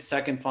 so hit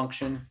second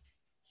function.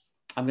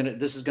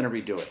 This is gonna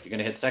redo it. You're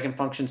gonna hit second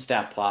function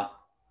stat plot.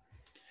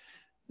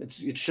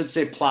 It should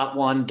say plot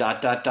one ...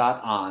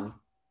 on.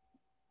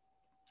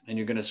 And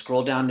you're gonna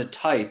scroll down to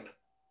type,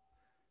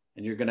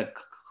 and you're gonna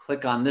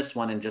click on this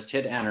one and just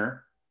hit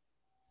enter.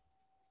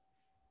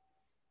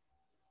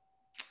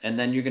 And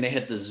then you're gonna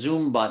hit the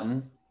zoom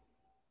button.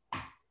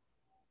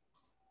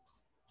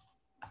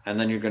 And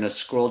then you're gonna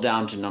scroll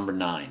down to number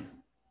 9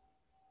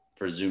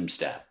 for zoom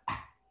stat.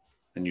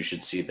 And you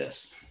should see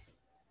this.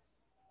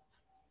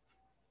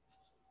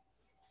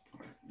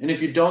 And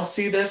if you don't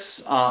see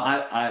this,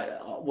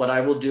 what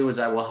I will do is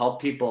I will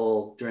help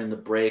people during the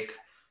break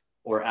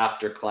or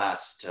after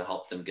class to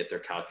help them get their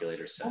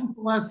calculator set. What was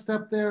the last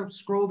step there?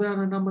 Scroll down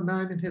to number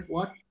 9 and hit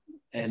what?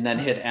 And then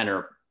hit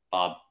enter,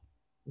 Bob.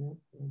 Yeah,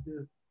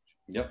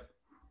 Yep.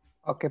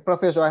 Okay,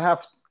 Professor, I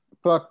have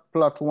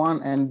plot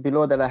 1, and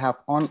below that I have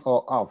on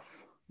or off.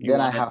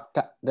 Then I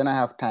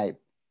have type.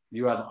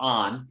 You have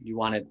on. You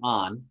want it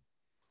on.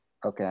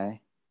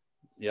 Okay.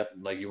 Yep,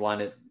 like you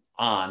want it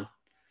on.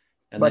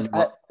 And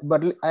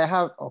but I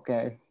have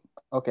okay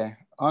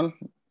on.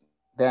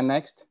 Then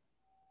next.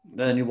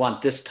 Then you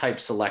want this type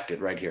selected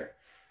right here.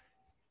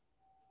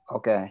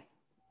 Okay.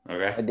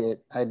 Okay.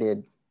 I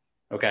did.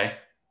 Okay.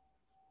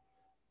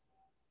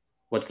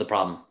 What's the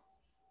problem?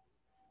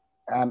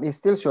 It's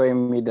still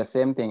showing me the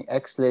same thing.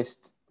 X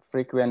list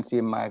frequency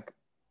mark.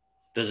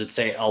 Does it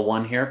say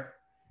L1 here?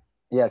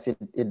 Yes,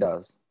 it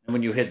does. And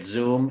when you hit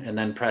zoom and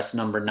then press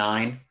number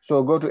 9.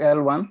 So go to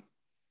L1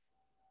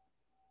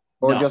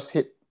 or No. just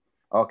hit.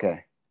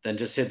 Okay. Then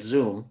just hit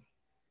zoom.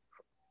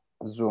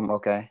 Zoom.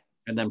 Okay.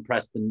 And then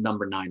press the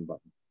number 9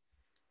 button.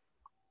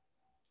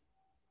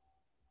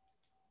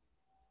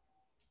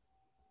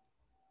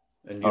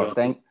 And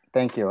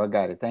thank you. I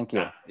got it. Thank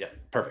you. Yeah,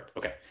 perfect.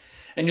 Okay.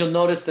 And you'll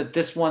notice that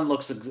this one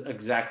looks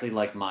exactly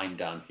like mine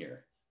down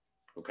here.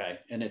 Okay.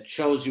 And it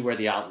shows you where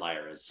the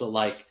outlier is. So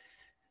like,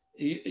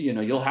 you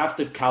know, you'll have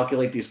to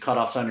calculate these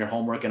cutoffs on your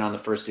homework and on the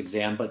first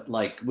exam, but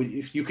like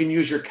if you can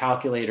use your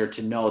calculator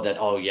to know that,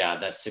 oh yeah,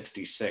 that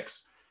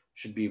 66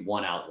 should be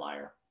one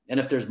outlier. And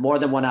if there's more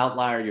than one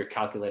outlier, your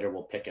calculator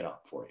will pick it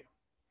up for you.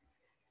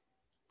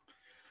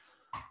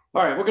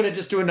 All right, we're gonna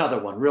just do another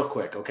one real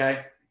quick,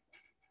 okay?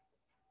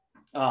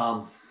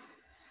 So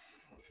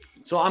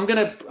I'm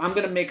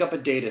gonna make up a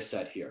data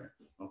set here,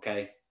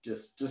 okay?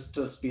 Just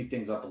to speed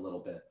things up a little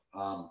bit.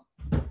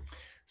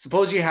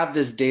 Suppose you have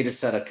this data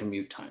set of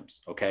commute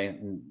times, okay?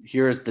 And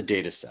here's the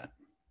data set.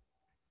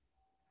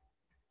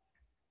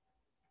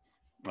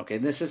 Okay,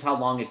 this is how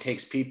long it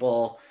takes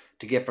people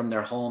to get from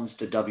their homes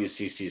to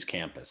WCC's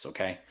campus,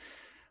 okay?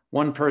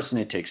 One person,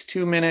 it takes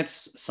 2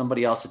 minutes.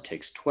 Somebody else, it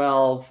takes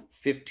 12,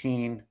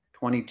 15,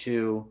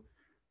 22,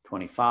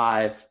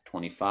 25,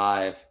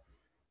 25,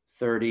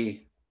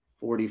 30,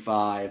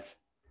 45,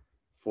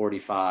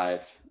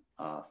 45,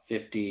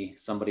 50.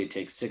 Somebody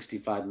takes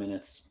 65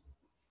 minutes.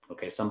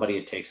 Okay, somebody,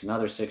 it takes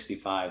another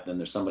 65. Then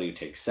there's somebody who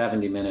takes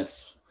 70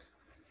 minutes.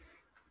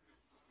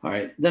 All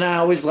right, then I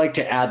always like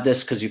to add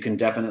this because you can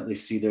definitely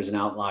see there's an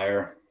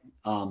outlier.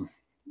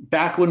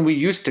 Back when we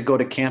used to go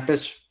to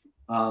campus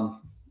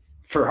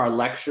for our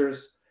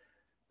lectures,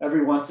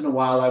 every once in a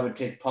while I would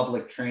take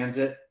public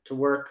transit to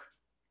work.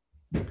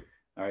 All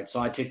right, so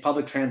I take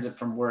public transit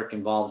from work,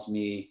 involves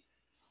me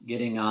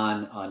getting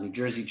on a New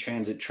Jersey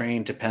Transit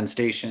train to Penn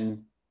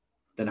Station,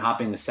 then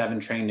hopping the 7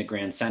 train to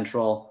Grand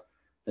Central,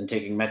 then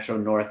taking Metro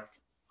North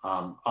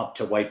up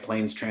to White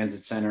Plains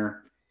Transit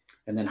Center,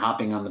 and then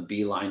hopping on the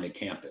B line to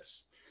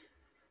campus.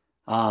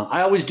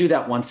 I always do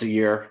that once a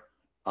year.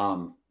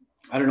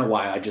 I don't know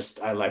why,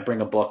 I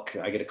bring a book,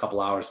 I get a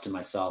couple hours to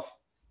myself,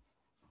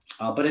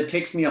 but it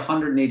takes me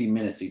 180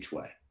 minutes each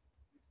way,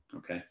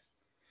 okay?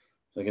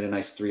 So I get a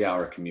nice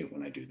 3-hour commute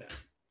when I do that.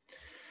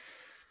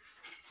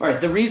 All right,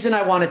 the reason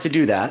I wanted to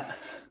do that,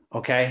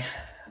 okay,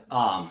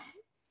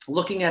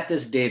 looking at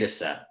this data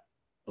set,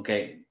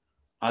 okay,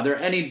 are there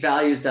any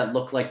values that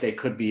look like they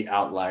could be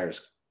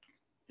outliers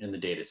in the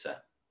data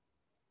set?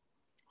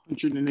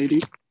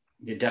 180.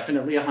 Yeah,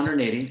 definitely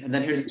 180. And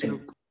then here's the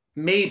thing,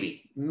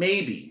 maybe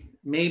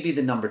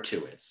the number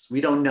 2 is.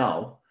 We don't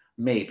know,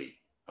 maybe.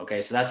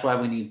 Okay, so that's why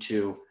we need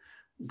to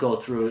go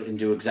through and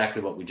do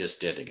exactly what we just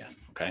did again,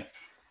 okay?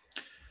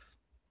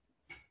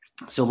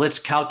 So let's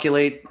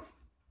calculate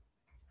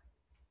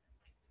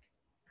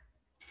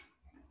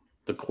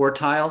the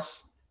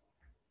quartiles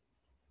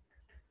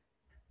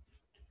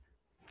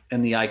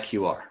and the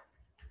IQR.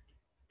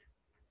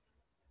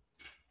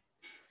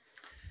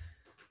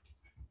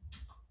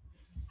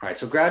 All right,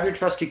 so grab your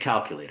trusty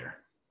calculator,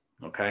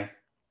 okay?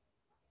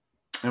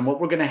 And what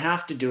we're gonna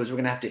have to do is we're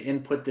gonna have to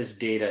input this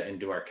data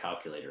into our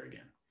calculator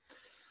again.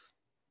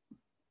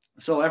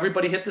 So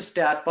everybody hit the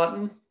stat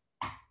button.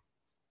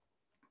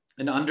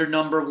 And under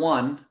number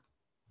 1,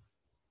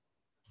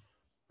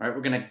 all right,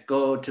 we're gonna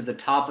go to the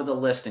top of the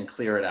list and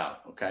clear it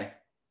out, okay?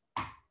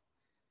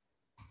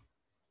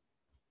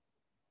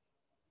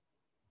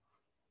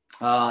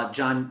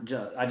 John,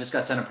 I just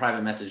got sent a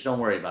private message. Don't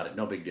worry about it,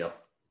 no big deal.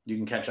 You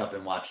can catch up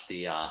and watch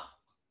the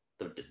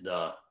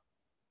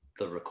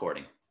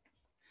recording.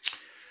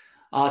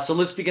 So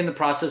let's begin the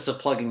process of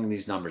plugging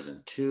these numbers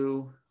in.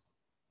 2,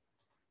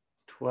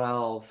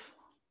 12,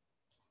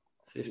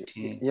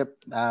 15. Yep.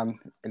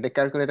 The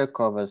calculator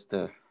covers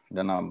the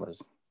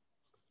numbers.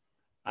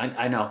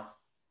 I know.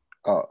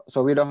 Oh,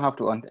 so we don't have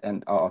to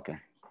oh, okay.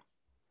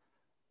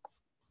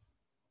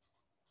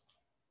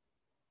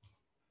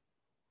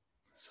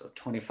 So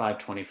 25,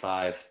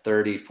 25,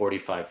 30,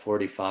 45,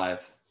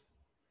 45.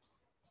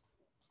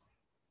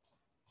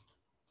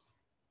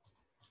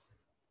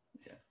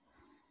 Yeah.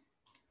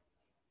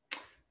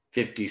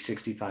 50,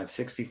 65,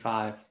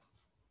 65.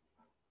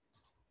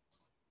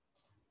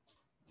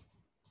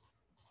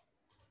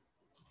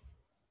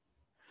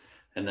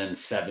 And then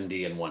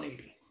 70 and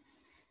 180.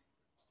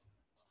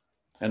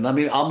 And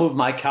I'll move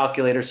my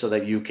calculator so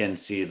that you can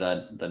see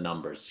the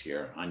numbers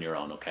here on your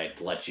own, okay?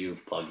 To let you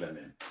plug them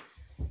in.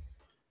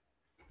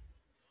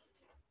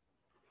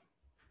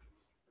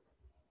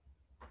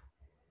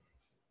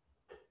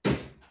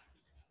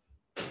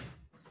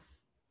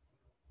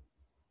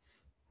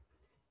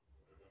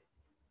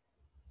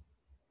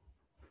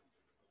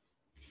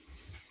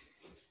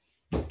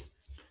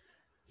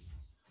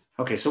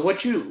 Okay, so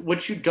what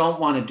you don't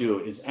want to do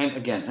is, and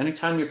again,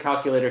 anytime your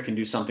calculator can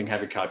do something,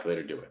 have your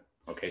calculator do it.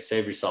 Okay,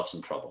 save yourself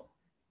some trouble.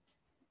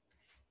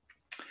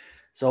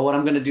 So what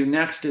I'm going to do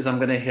next is I'm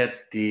going to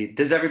hit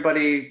does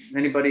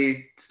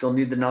anybody still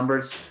need the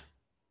numbers?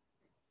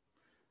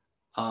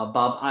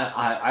 Bob,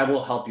 I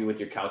will help you with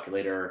your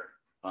calculator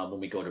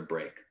when we go to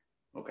break,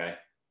 okay?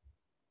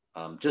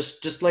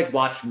 Just like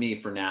watch me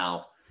for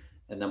now,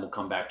 and then we'll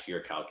come back to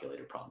your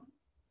calculator problem.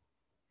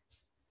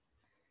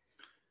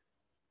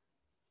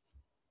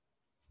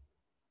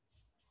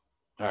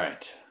 All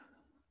right.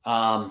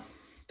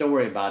 Don't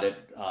worry about it.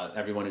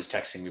 Everyone who's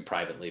texting me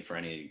privately for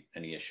any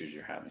issues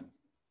you're having.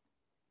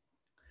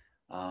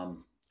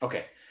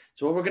 Okay,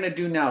 so what we're gonna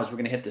do now is we're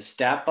gonna hit the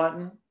stat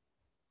button.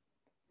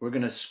 We're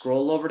gonna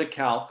scroll over to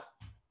calc,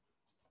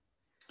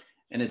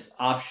 and it's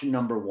option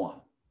number 1,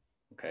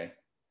 okay?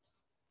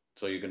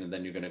 So you're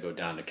gonna go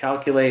down to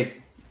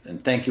calculate,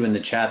 and thank you in the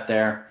chat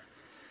there.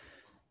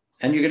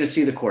 And you're gonna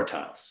see the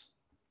quartiles.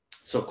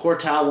 So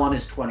quartile 1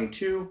 is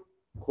 22,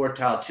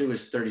 quartile 2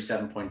 is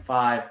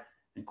 37.5,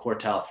 and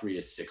quartile 3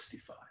 is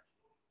 65.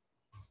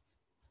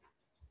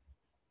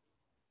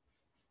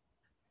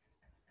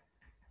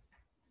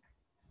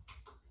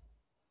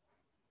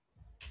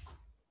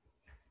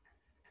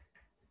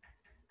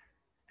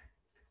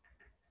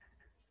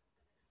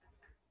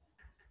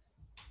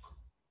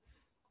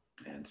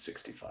 And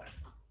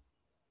 65.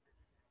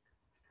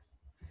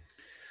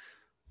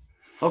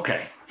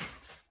 Okay.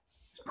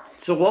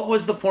 So what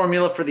was the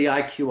formula for the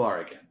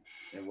IQR again?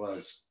 It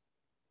was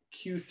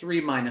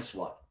Q3 minus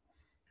what?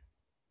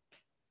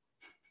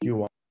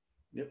 Q1.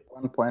 Yep.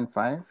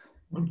 1.5.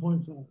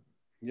 1.5.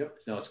 Yep.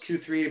 No, it's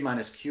Q3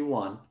 minus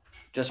Q1,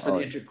 just for the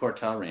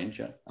interquartile range.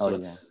 Yeah.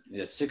 So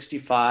it's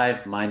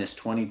 65 minus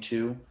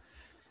 22.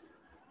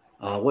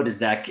 What does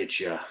that get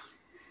you?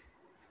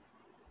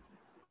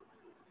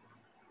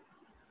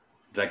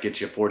 Does that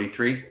get you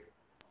 43?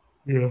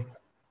 Yeah.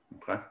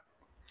 Okay. All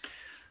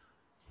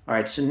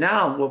right. So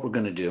now what we're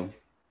going to do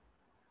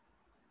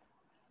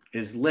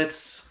is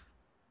let's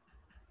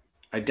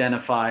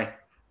identify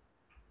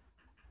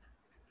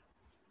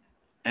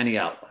any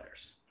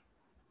outliers.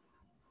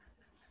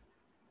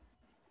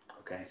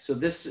 Okay. So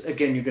this,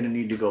 again, you're going to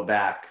need to go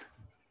back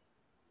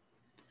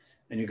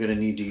and you're going to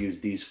need to use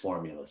these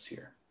formulas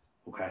here.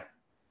 Okay.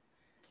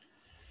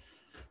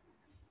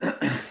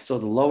 So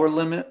the lower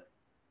limit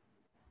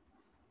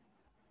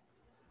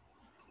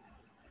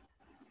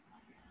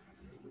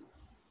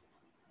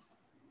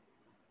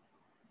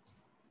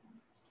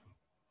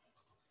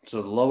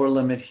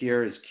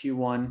here is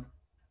Q1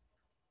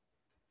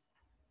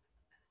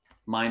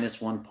 minus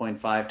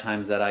 1.5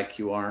 times that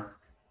IQR.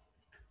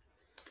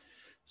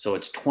 So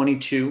it's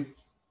 22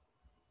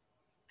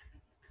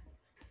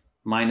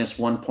 minus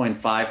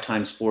 1.5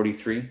 times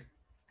 43.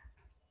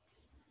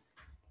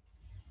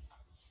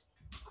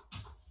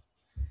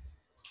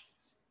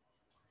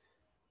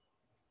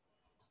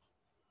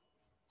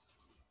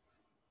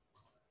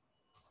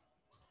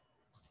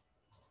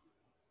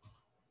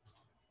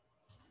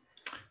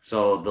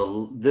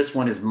 So this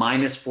one is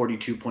minus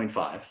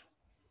 42.5.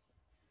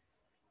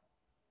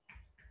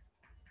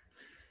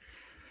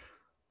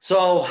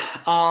 So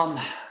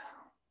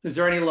is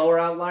there any lower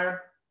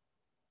outlier?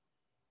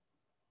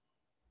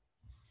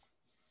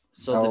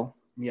 So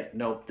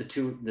No. the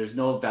two, there's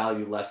no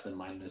value less than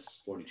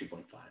minus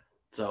 42.5.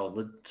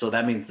 So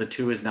that means the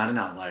 2 is not an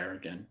outlier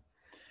again.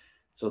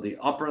 So the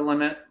upper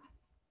limit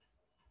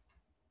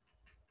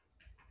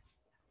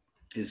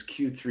is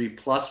Q3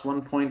 plus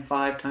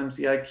 1.5 times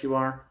the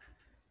IQR.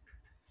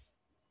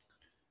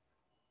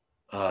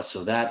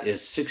 So that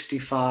is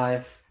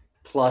 65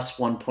 plus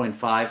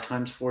 1.5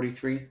 times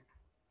 43.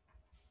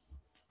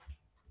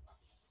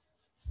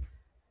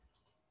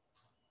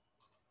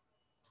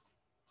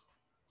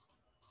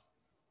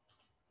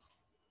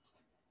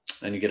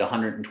 And you get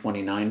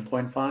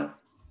 129.5.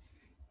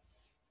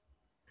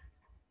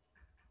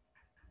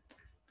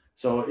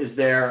 So is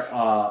there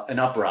an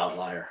upper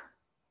outlier?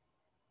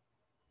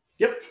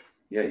 Yep.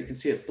 Yeah, you can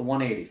see it's the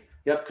 180.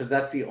 Yep, because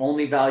that's the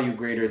only value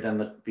greater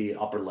than the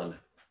upper limit.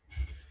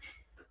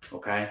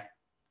 Okay.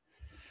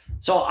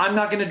 So I'm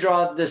not going to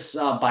draw this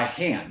by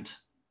hand.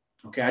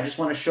 Okay. I just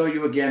want to show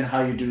you again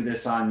how you do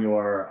this on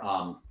your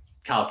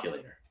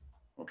calculator.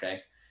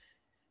 Okay.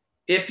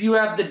 If you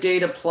have the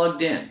data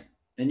plugged in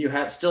and you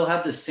still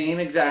have the same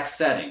exact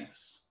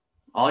settings,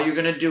 all you're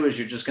going to do is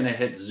you're just going to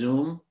hit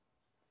zoom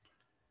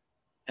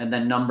and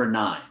then number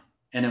 9,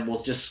 and it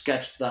will just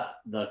sketch the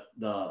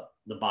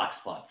box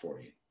plot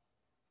for you.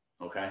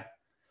 Okay.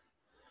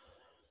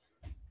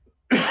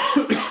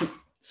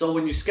 So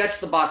when you sketch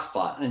the box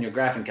plot on your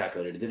graphing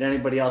calculator, did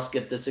anybody else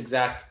get this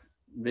exact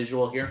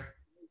visual here?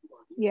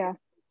 Yeah.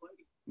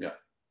 Yeah.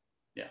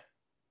 Yeah.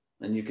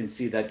 And you can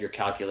see that your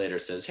calculator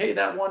says, hey,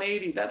 that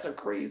 180, that's a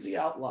crazy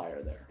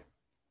outlier there.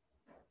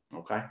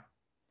 Okay.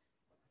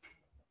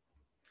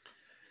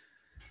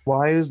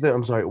 Why is there,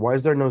 I'm sorry, why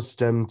is there no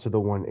stem to the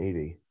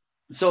 180?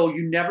 So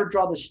you never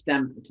draw the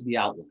stem to the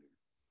outlier.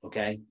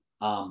 Okay.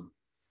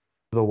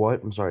 The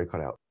what? I'm sorry,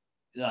 cut out.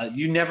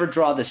 You never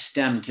draw the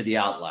stem to the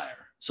outlier.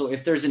 So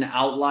if there's an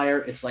outlier,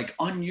 it's like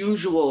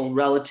unusual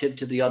relative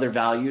to the other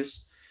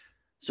values.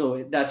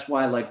 So that's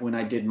why, like when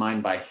I did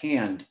mine by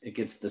hand, it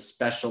gets the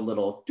special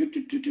little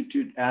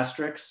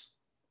asterisks.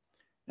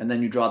 And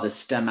then you draw the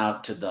stem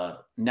out to the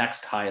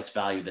next highest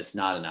value that's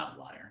not an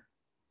outlier,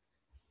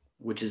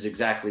 which is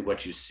exactly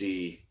what you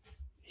see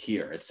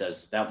here. It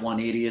says that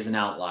 180 is an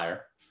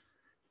outlier.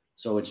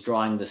 So it's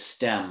drawing the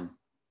stem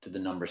to the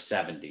number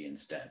 70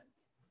 instead.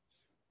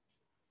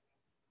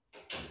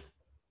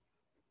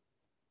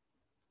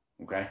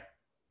 Okay.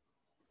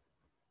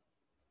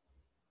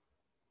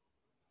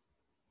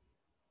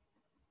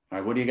 All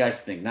right, what do you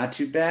guys think? Not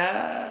too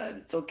bad.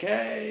 It's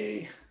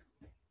okay.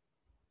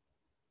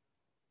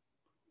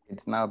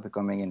 It's now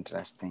becoming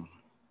interesting.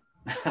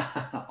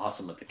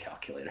 Awesome with the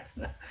calculator.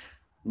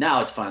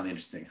 Now it's finally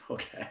interesting.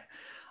 Okay.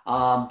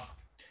 I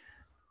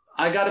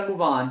got to move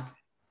on.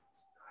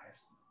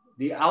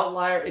 The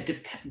outlier, it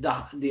depends.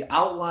 The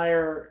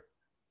outlier,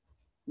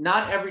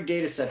 not every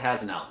data set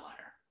has an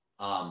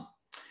outlier.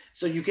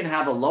 So you can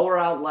have a lower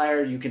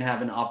outlier, you can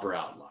have an upper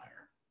outlier.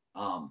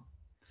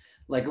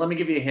 Like, let me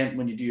give you a hint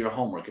when you do your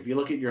homework. If you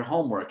look at your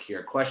homework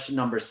here, question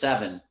number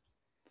 7,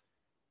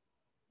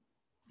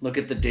 look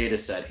at the data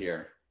set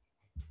here.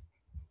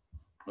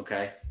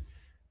 Okay.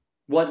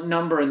 What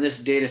number in this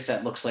data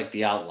set looks like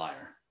the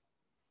outlier?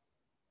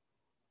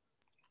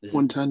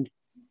 110.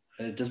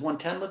 Does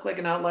 110 look like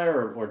an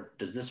outlier, or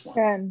does this one?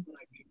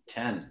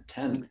 10.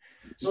 10.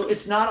 So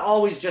it's not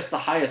always just the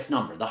highest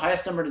number. The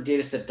highest number in a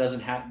data set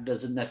doesn't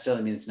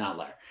necessarily mean it's an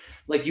outlier.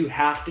 Like, you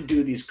have to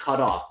do these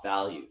cutoff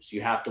values.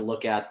 You have to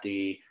look at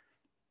the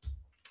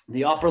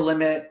upper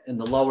limit and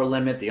the lower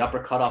limit, the upper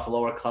cutoff,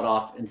 lower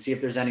cutoff, and see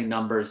if there's any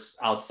numbers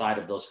outside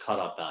of those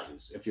cutoff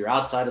values. If you're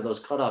outside of those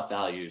cutoff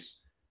values,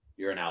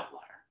 you're an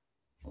outlier.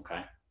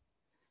 Okay.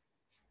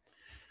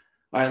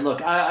 All right,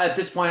 look, at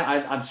this point,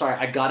 I'm sorry,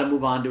 I got to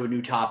move on to a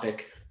new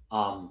topic.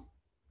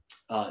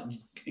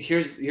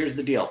 Here's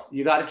the deal.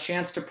 You got a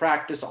chance to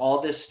practice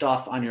all this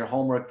stuff on your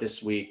homework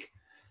this week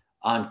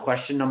on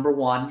question number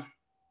 1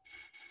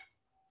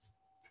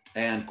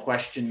 and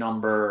question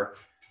number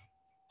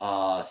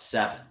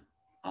 7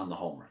 on the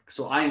homework.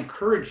 So I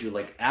encourage you,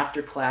 like,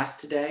 after class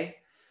today,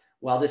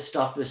 while this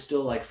stuff is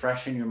still like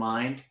fresh in your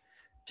mind,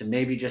 to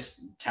maybe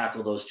just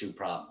tackle those 2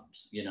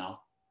 problems, you know?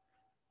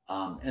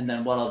 And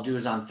then what I'll do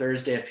is on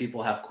Thursday, if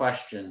people have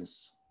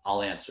questions,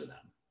 I'll answer them.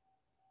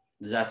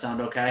 Does that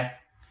sound okay?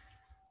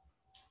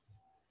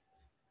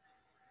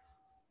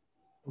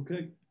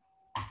 Okay.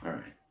 All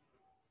right.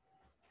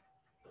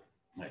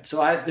 All right. So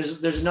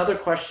there's another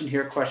question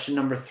here, question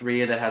number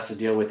 3, that has to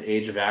deal with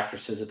age of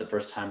actresses at the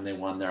first time they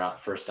won their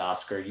first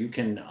Oscar. You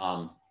can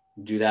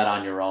do that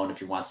on your own if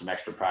you want some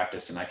extra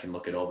practice, and I can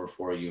look it over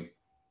for you.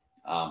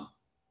 But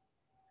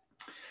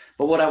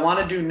what I want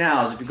to do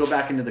now is, if you go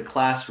back into the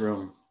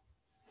classroom,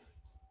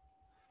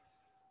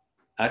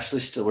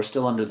 actually we're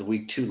still under the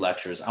week 2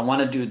 lectures. I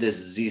want to do this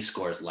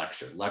Z-scores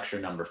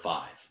lecture number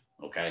 5.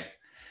 Okay.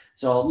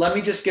 So let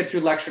me just get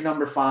through lecture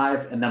number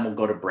 5 and then we'll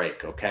go to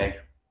break. Okay.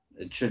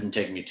 It shouldn't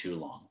take me too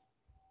long.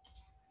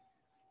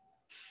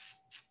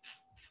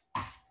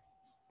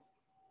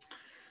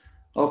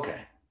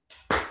 Okay.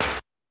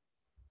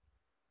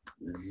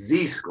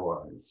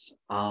 Z-scores.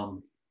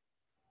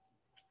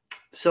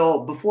 So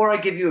before I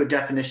give you a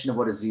definition of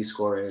what a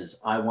z-score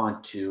is, I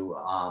want to,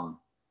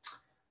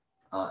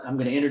 I'm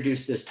going to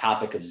introduce this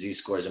topic of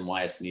z-scores and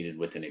why it's needed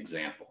with an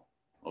example,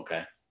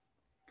 okay?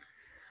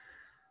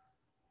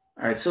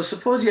 All right, so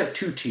suppose you have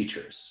two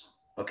teachers,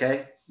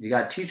 okay? You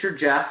got teacher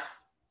Jeff,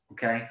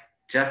 okay?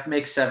 Jeff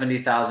makes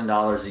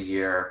 $70,000 a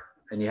year,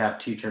 and you have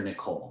teacher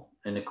Nicole,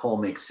 and Nicole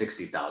makes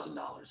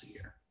 $60,000 a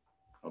year,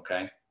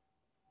 okay?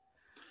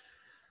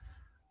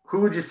 Who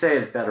would you say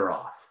is better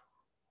off?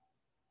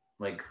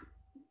 Like,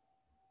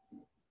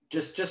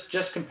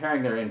 just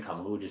comparing their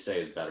income, who would you say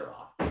is better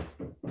off?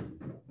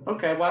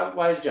 Okay,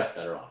 why is Jeff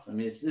better off? I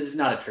mean, this is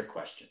not a trick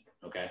question,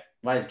 okay?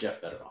 Why is Jeff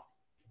better off?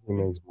 He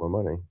makes more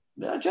money.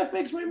 No, Jeff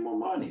makes way more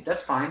money.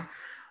 That's fine.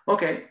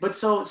 Okay, but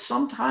so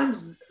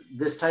sometimes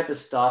this type of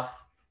stuff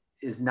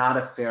is not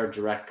a fair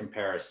direct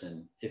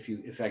comparison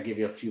if I give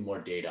you a few more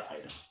data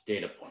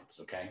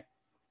points, okay?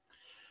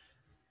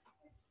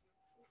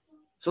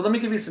 So let me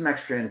give you some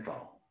extra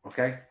info,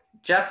 okay?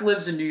 Jeff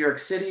lives in New York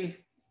City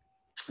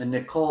and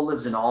Nicole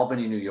lives in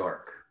Albany, New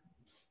York.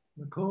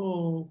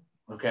 Nicole.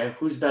 Okay,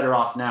 who's better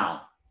off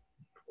now?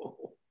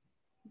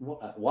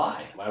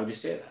 Why? Why would you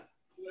say that?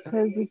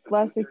 Because it's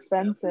less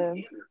expensive.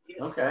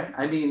 Okay,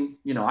 I mean,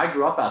 you know, I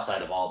grew up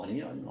outside of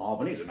Albany.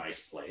 Albany's a nice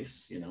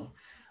place, you know.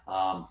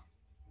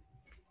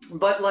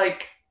 But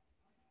like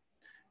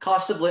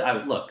cost of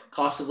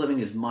living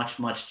is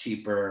much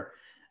cheaper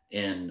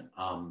in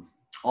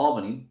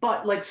Albany.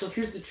 But like, so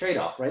here's the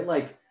trade-off, right?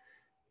 Like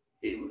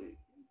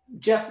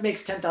Jeff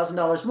makes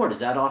 $10,000 more. Does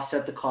that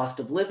offset the cost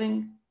of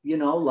living? You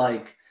know,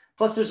 like,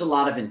 plus there's a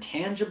lot of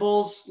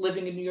intangibles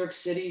living in New York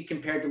City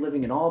compared to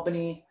living in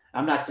Albany.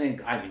 I'm not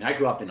saying, I mean, I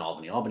grew up in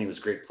Albany. Albany was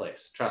a great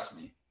place, trust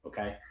me,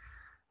 okay?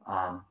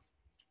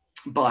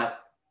 But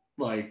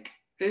like,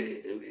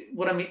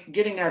 what I'm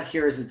getting at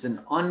here is it's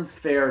an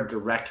unfair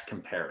direct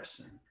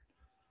comparison.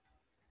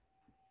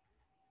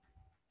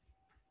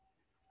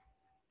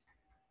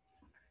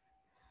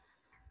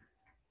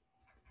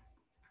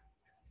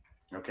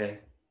 Okay.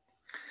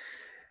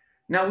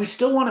 Now we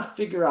still want to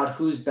figure out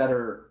who's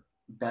better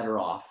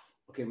off.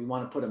 Okay, we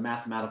want to put a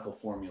mathematical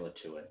formula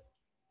to it.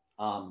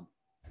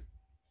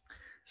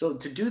 So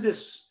to do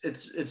this,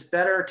 it's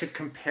better to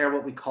compare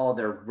what we call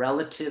their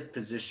relative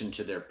position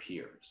to their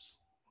peers.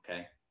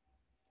 Okay,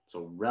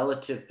 so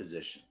relative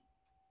position.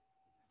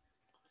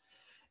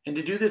 And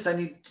to do this,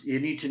 you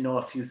need to know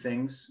a few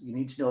things. You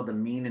need to know the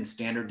mean and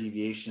standard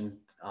deviation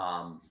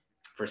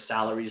for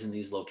salaries in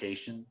these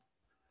locations.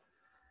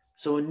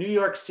 So in New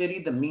York City,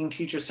 the mean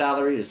teacher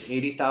salary is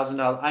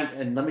 $80,000.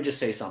 And let me just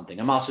say something.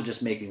 I'm also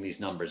just making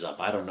these numbers up.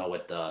 I don't know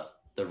what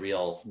the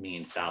real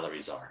mean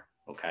salaries are,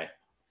 okay?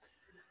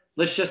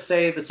 Let's just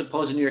say that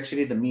suppose in New York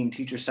City, the mean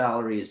teacher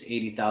salary is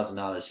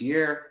 $80,000 a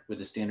year with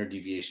a standard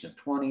deviation of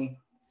 20.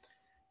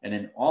 And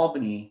in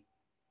Albany,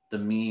 the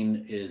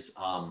mean is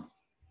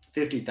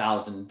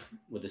 50,000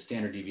 with a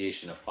standard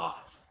deviation of 5,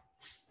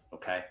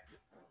 okay?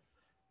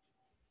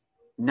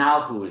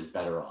 Now who is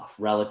better off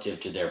relative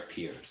to their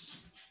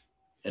peers?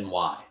 And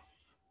why?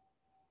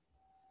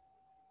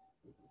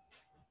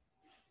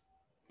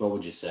 What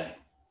would you say?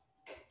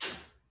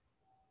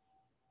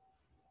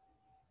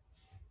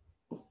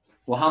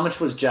 Well, how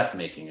much was Jeff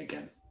making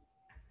again?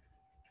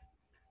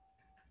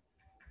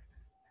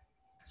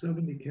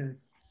 $70K.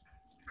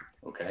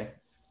 Okay.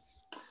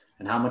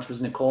 And how much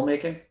was Nicole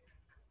making?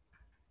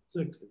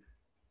 60.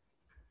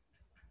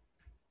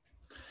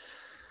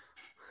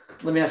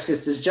 Let me ask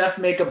this. Does Jeff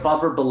make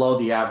above or below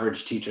the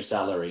average teacher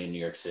salary in New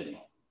York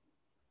City?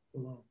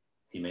 Below.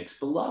 He makes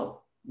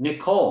below.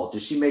 Nicole,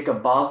 does she make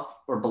above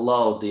or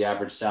below the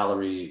average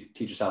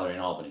teacher salary in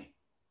Albany?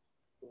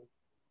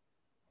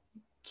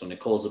 So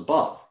Nicole's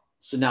above.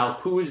 So now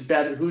who's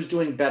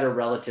doing better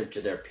relative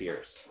to their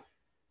peers?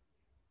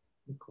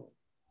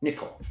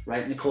 Nicole,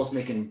 right? Nicole's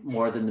making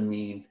more than the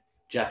mean.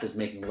 Jeff is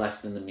making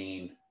less than the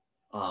mean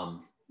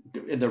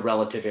in the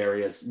relative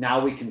areas. Now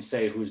we can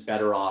say who's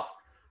better off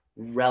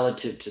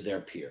relative to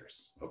their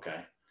peers,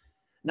 okay?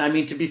 Now, I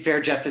mean, to be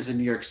fair, Jeff is in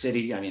New York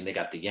City. I mean, they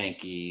got the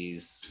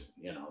Yankees,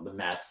 you know, the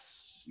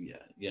Mets, yeah,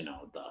 you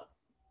know, the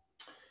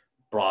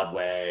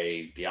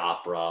Broadway, the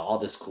opera, all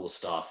this cool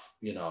stuff,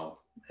 you know,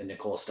 and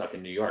Nicole's stuck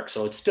in New York.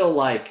 So it's still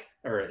like,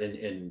 or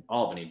in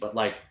Albany, but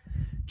like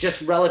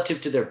just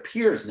relative to their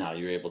peers now,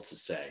 you're able to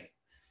say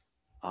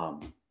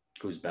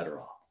who's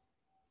better off.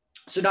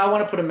 So now I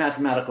want to put a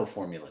mathematical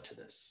formula to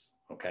this,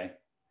 okay?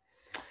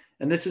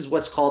 And this is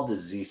what's called the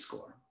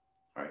z-score,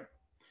 all right?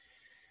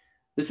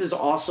 This is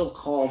also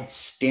called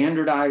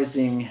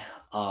standardizing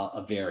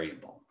a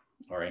variable,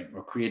 all right?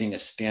 Or creating a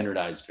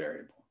standardized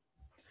variable.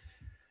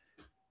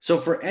 So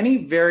for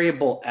any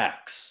variable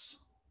x,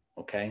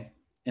 okay?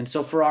 And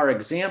so for our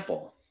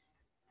example,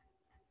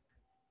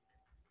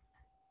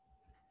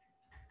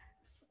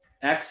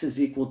 x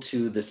is equal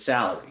to the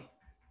salary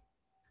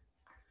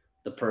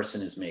the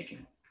person is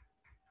making.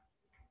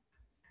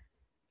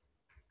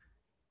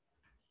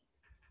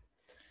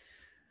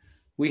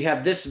 we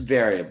have this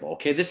variable.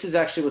 Okay, this is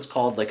actually what's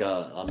called like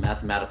a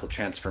mathematical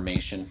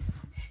transformation.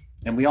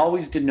 And we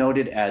always denote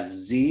it as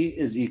z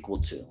is equal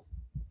to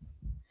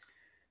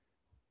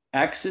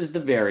x is the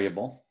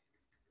variable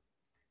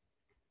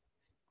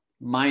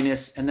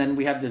minus, and then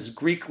we have this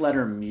Greek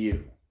letter mu.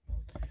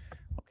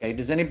 Okay,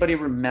 does anybody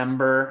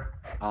remember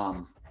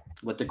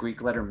what the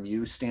Greek letter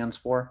mu stands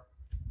for?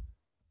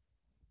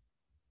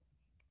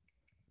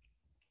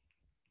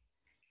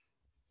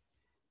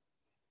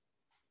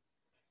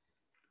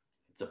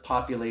 It's a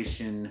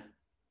population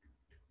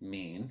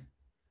mean.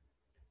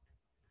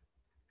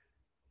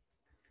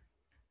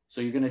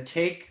 So you're going to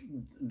take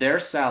their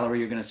salary,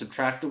 you're going to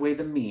subtract away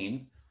the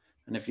mean.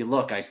 And if you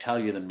look, I tell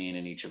you the mean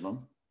in each of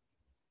them.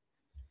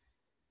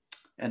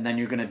 And then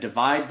you're going to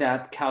divide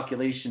that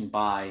calculation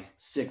by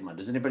sigma.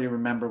 Does anybody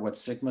remember what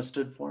sigma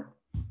stood for?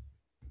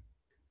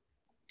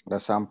 The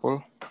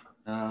sample.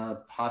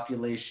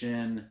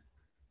 Population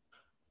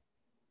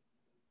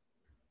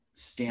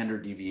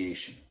standard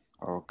deviation.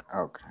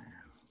 Okay.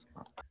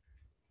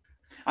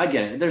 I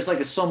get it. There's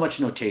like so much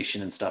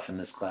notation and stuff in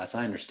this class.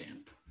 I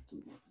understand. It's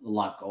a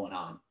lot going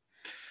on.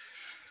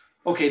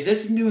 Okay,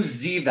 this new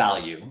z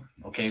value,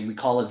 okay, we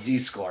call a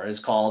z-score,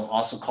 is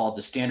also called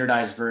the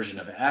standardized version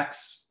of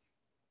x,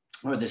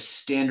 or the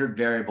standard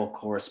variable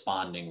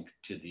corresponding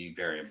to the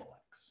variable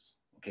x.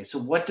 Okay, so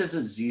what does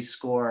a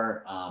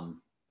z-score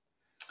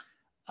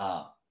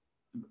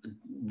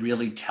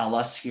really tell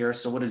us here?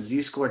 So what a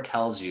z-score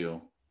tells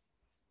you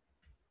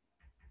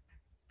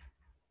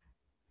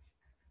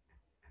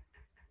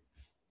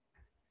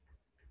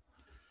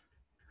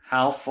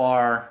how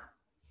far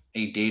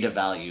a data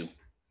value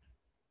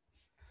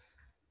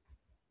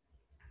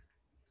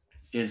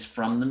is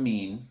from the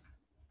mean.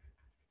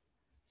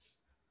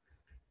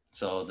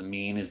 So the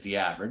mean is the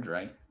average,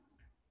 right?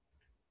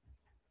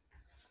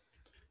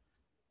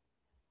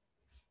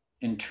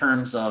 In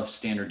terms of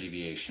standard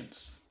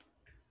deviations.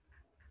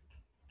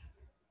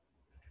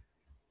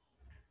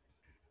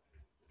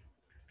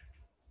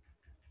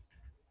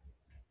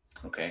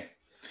 Okay.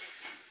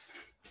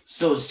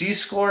 So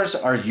z-scores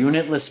are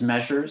unitless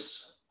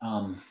measures,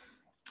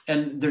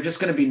 and they're just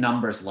going to be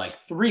numbers like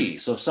 3.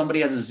 So if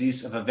somebody has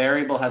if a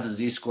variable has a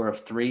z-score of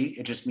 3,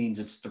 it just means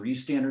it's 3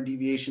 standard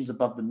deviations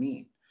above the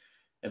mean.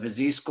 If a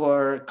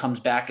z-score comes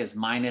back as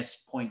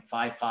minus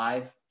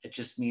 0.55, it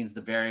just means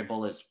the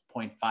variable is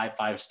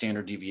 0.55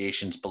 standard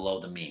deviations below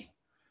the mean.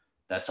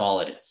 That's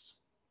all it is.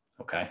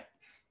 Okay.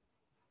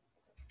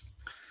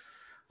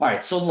 All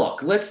right. So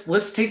look,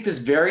 let's take this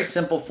very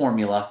simple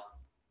formula.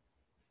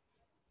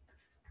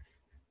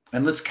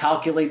 And let's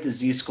calculate the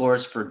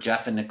z-scores for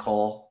Jeff and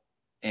Nicole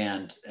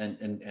and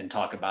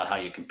talk about how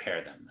you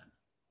compare them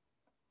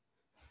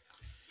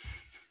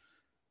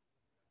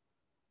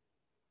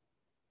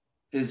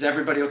then. Is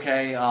everybody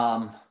okay?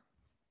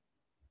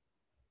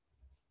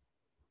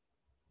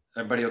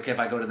 Everybody okay if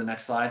I go to the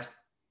next slide?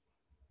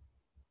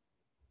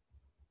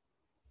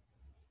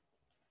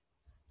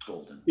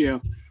 Golden. Yeah.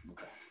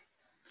 Okay.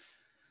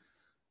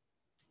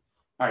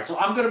 All right, so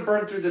I'm going to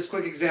burn through this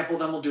quick example,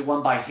 then we'll do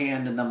one by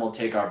hand, and then we'll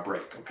take our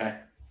break, okay?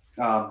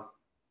 All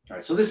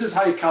right, so this is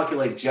how you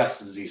calculate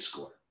Jeff's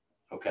z-score,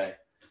 okay?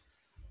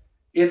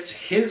 It's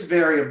his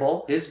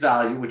variable, his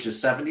value, which is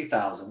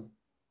 70,000,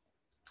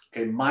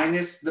 okay,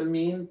 minus the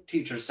mean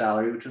teacher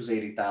salary, which was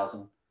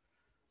 80,000,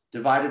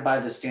 divided by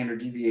the standard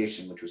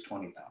deviation, which was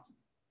 20,000.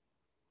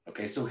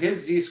 Okay, so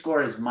his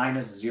z-score is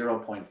minus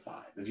 0.5,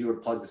 if you were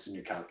to plug this in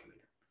your calculator.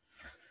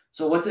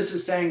 So what this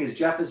is saying is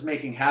Jeff is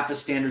making half a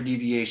standard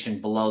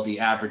deviation below the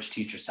average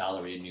teacher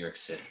salary in New York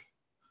City.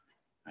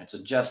 All right, so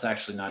Jeff's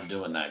actually not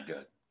doing that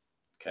good,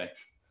 okay?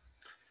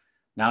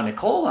 Now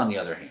Nicole, on the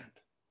other hand,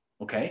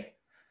 okay?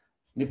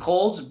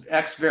 Nicole's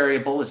X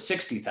variable is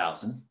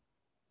 60,000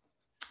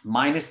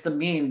 minus the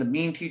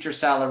mean teacher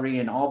salary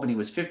in Albany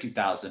was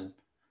 50,000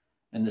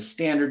 and the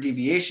standard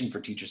deviation for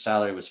teacher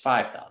salary was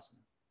 5,000.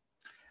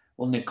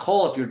 Well,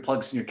 Nicole, if you would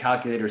plug this in your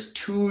calculator, is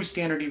 2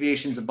 standard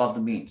deviations above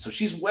the mean. So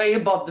she's way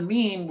above the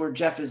mean where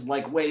Jeff is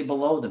like way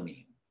below the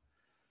mean.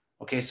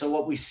 Okay, so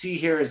what we see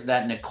here is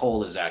that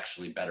Nicole is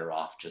actually better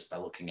off just by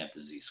looking at the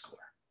z-score.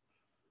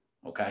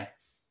 Okay.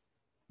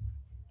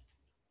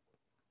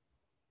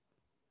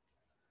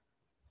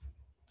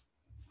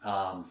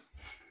 What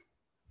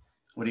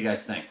do you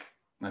guys think?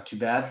 Not too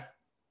bad?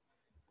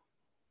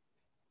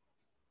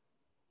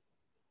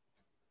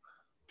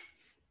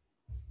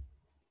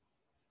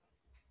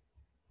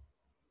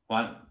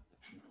 What?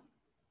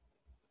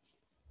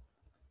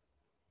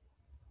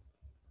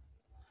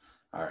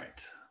 All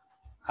right.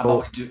 How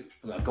about we do,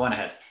 go on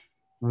ahead.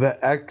 The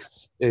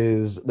X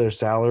is their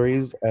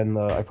salaries, and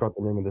I forgot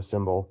the name of the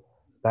symbol.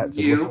 That's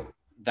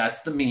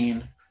the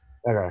mean.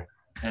 Okay.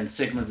 And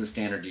sigma is the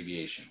standard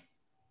deviation.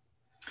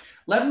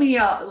 Let me,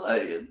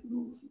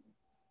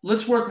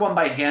 let's work one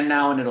by hand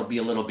now, and it'll be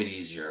a little bit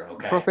easier,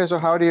 okay? Professor,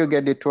 how do you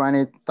get the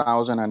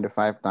 20,000 and the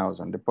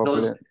 5,000?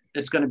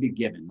 It's going to be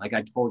given. Like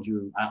I told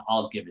you,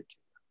 I'll give it to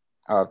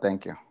you. Oh,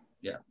 thank you.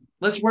 Yeah.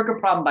 Let's work a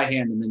problem by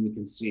hand, and then you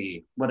can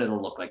see what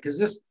it'll look like. Because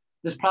this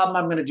problem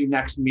I'm going to do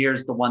next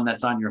mirrors the one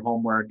that's on your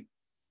homework.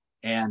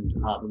 and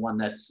the one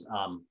that's,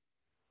 oh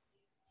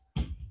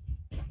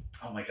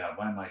my God,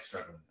 why am I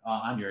struggling?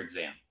 On your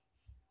exam.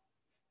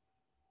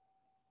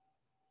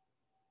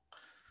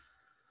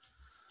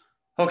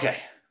 Okay.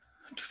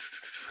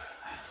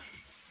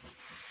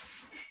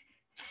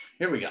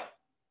 Here we go.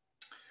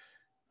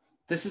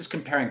 This is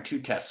comparing two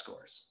test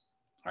scores.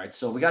 All right,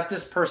 so we got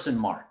this person,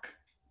 Mark,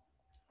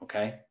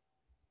 okay?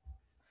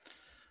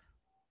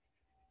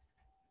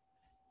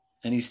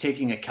 And he's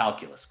taking a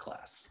calculus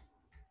class,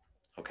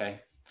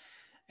 okay?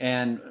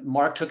 And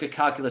Mark took a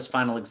calculus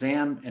final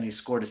exam and he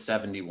scored a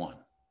 71,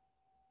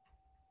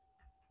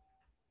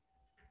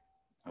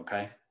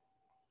 okay?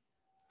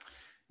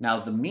 Now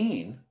the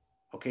mean,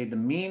 okay, the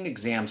mean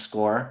exam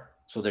score,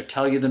 so they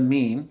tell you the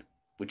mean,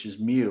 which is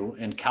mu,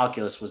 and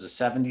calculus was a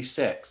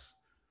 76,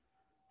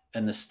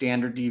 and the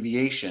standard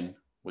deviation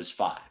was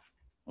 5.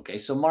 Okay,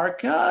 so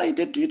Mark, he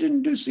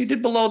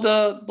did below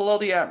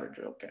the average.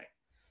 Okay.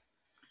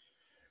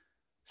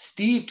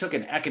 Steve took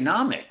an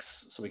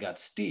economics, so we got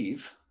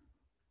Steve.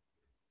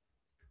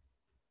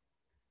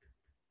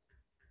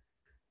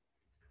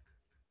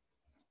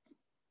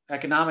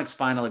 Economics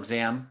final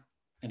exam,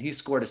 and he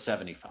scored a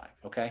 75.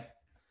 Okay.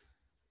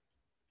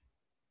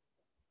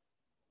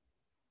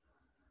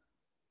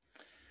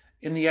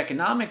 In the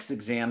economics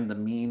exam, the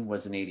mean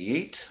was an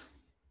 88.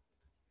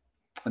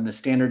 And the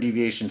standard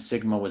deviation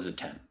sigma was a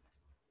 10.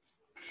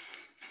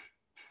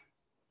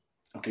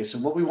 Okay, so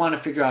what we want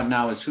to figure out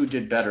now is who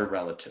did better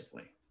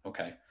relatively,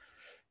 okay?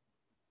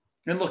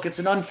 And look, it's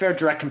an unfair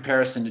direct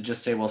comparison to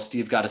just say, well,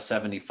 Steve got a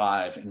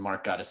 75 and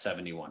Mark got a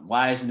 71.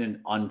 Why isn't it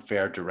an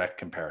unfair direct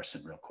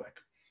comparison real quick?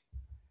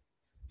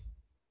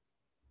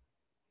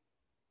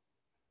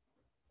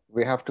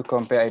 We have to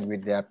compare it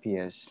with their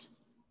peers.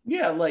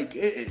 Yeah, like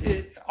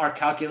our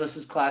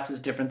calculus class is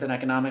different than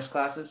economics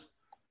classes.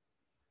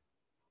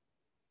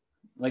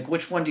 Like,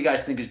 which one do you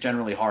guys think is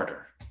generally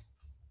harder?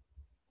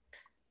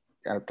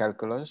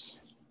 Calculus.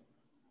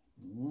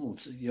 Ooh,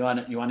 so you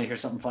want to hear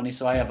something funny?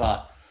 So I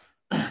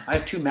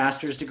have 2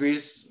 master's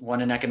degrees,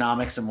 one in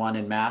economics and one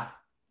in math.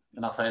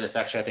 And I'll tell you this,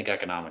 actually, I think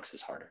economics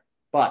is harder,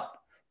 but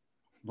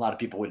a lot of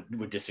people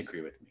would disagree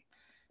with me.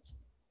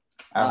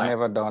 I've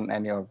never done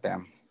any of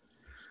them.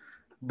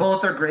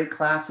 Both are great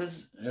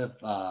classes. If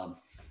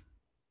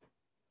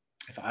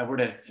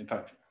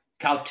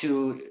Calc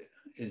 2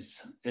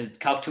 is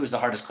the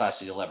hardest class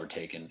that you'll ever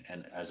take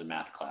and as a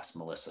math class,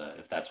 Melissa,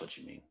 if that's what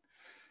you mean.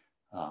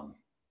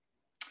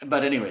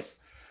 But anyways,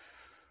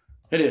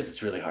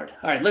 it's really hard.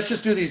 All right, let's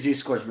just do these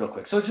Z-scores real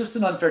quick. So just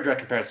an unfair direct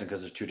comparison because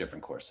there's 2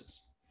 different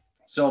courses.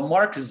 So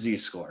Mark's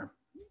Z-score.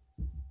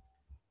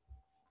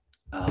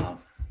 You're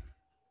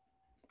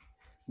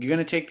going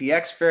to take the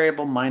X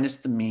variable minus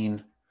the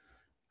mean,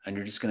 and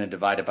you're just going to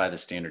divide it by the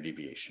standard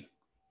deviation.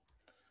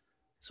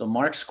 So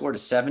Mark scored a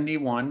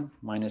 71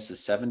 minus a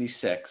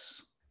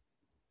 76,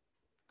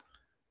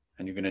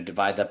 and you're going to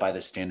divide that by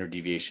the standard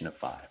deviation of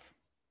 5.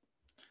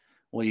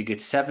 Well, you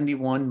get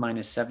 71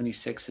 minus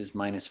 76 is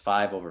minus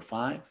 5 over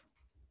 5.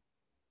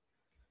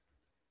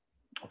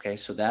 Okay,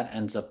 so that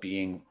ends up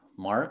being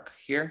Mark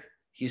here.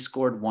 He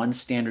scored 1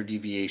 standard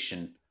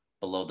deviation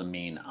below the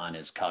mean on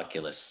his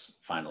calculus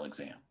final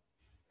exam.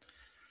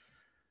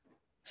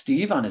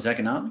 Steve on his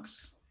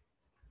economics.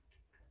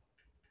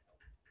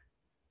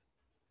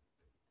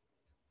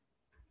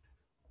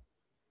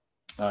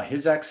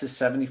 His X is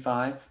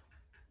 75.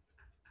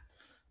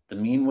 The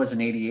mean was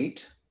an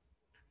 88.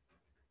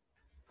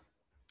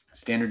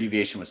 Standard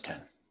deviation was 10.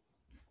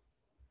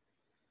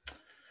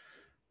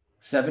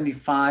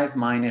 75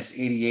 minus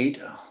 88.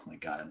 Oh my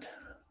God.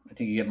 I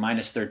think you get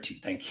minus 13.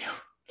 Thank you.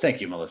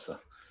 Thank you, Melissa.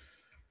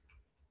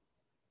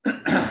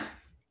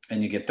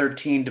 And you get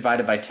 13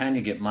 divided by 10,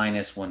 you get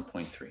minus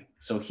 1.3.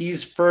 So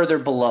he's further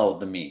below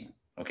the mean.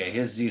 Okay,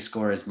 his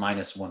Z-score is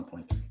minus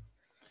 1.3.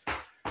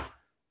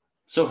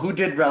 So who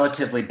did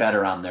relatively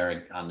better on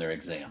their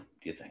exam,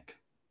 do you think?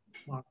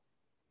 Mark.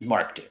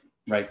 Mark did,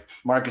 right?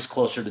 Mark is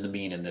closer to the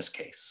mean in this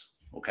case,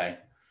 okay?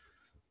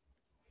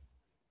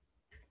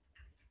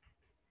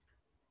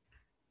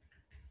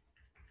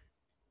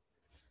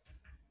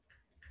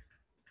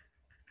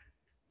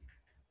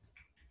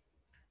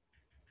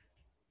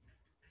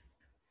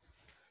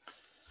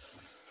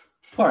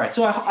 All right,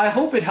 so I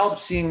hope it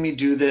helps seeing me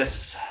do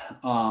this.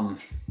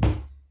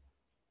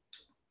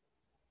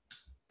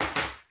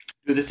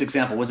 Do this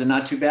example. Was it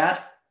not too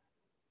bad?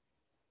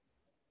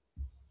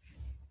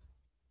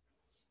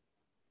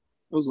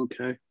 It was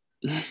okay.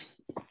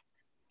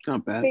 It's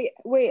not bad.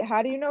 Wait,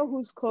 how do you know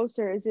who's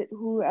closer? Is it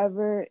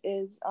whoever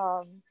is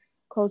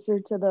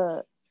closer to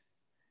the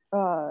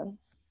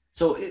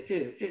So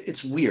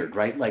it's weird,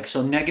 right? Like,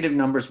 so negative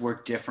numbers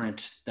work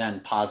different than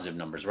positive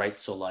numbers, right?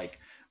 So like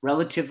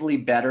relatively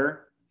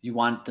better, you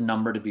want the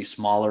number to be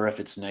smaller if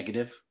it's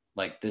negative.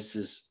 Like this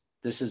is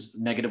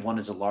 -1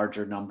 is a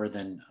larger number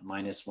than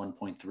minus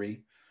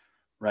 1.3,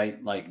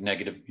 right? Like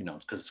negative,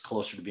 because it's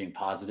closer to being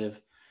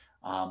positive.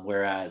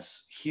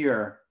 Whereas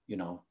here,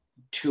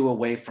 2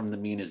 away from the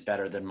mean is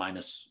better than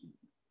minus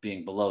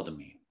being below the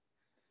mean.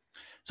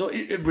 So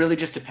it really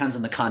just depends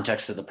on the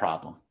context of the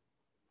problem.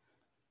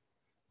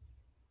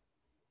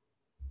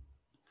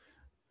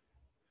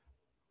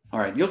 All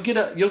right, you'll get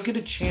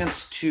a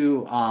chance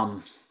to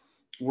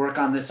work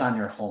on this on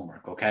your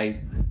homework,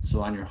 okay?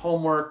 So on your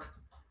homework,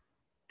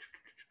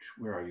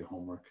 where are you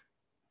homework?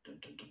 Dun,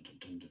 dun, dun, dun,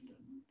 dun, dun, dun.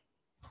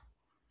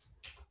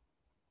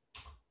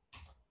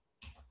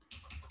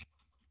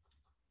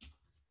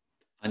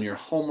 On your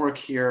homework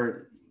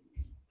here,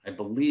 I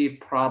believe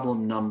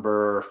problem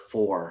number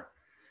 4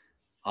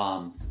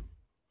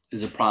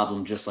 is a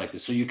problem just like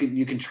this. So you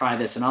can try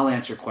this, and I'll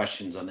answer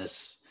questions on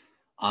this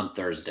on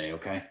Thursday,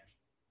 okay?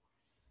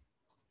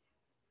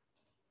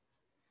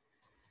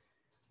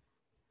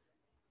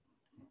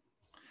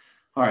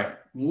 All right,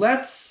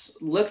 let's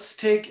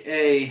take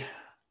a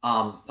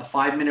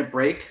 5-minute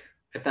break,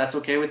 if that's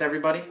okay with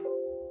everybody.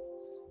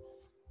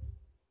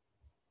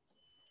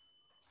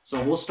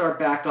 So we'll start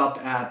back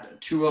up at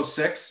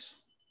 2:06.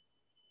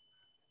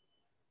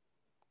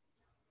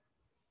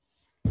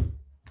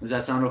 Does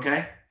that sound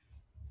okay?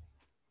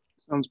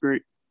 Sounds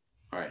great.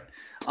 All right.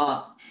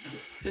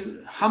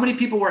 How many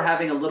people were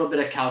having a little bit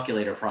of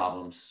calculator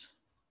problems?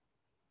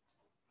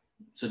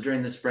 So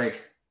during this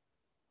break?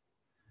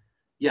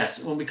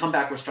 Yes, when we come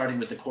back, we're starting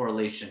with the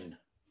correlation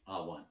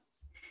one.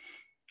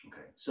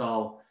 Okay,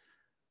 so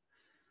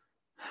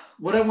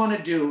what I want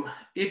to do,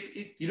 if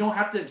you don't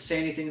have to say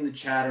anything in the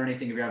chat or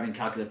anything if you're having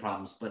calculator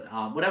problems, but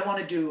what I want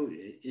to do,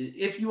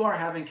 if you are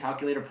having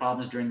calculator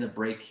problems during the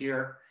break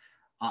here,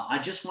 I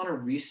just want to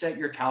reset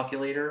your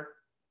calculator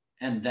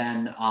and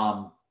then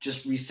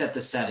just reset the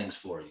settings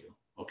for you,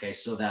 okay?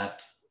 So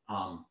that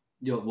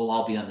we'll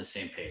all be on the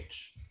same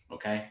page,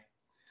 okay?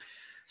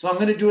 So I'm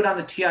gonna do it on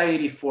the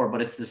TI-84,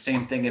 but it's the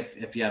same thing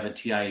if you have a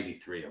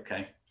TI-83,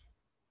 okay?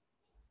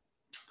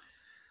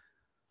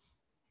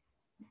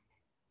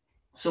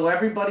 So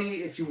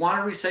everybody, if you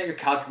wanna reset your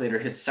calculator,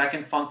 hit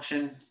second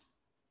function,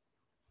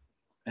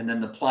 and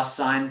then the plus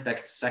sign,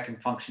 that's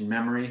second function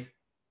memory.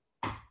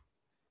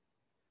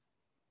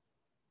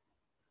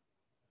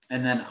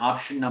 And then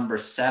option number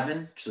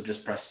 7, so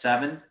just press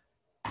 7.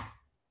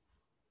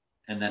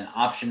 And then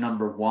option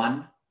number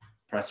 1,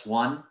 press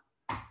 1.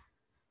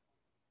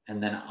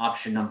 And then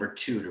option number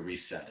 2 to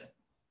reset it.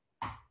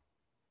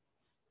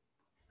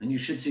 And you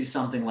should see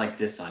something like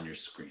this on your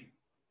screen.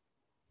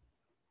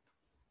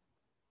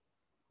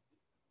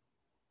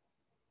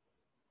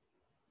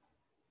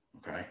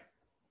 Okay.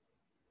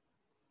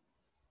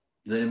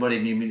 Does anybody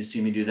need me to see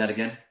me do that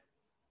again?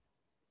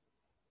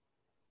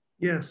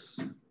 Yes.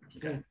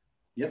 Okay.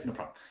 Yep, no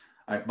problem.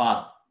 All right,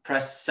 Bob,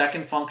 press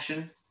second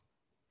function,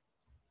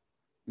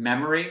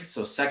 memory.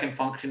 So second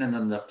function and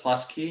then the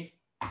plus key.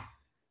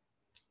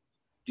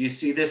 Do you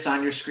see this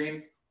on your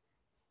screen?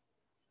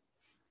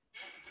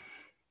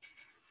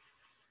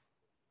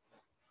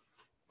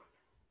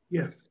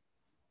 Yes.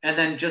 And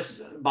then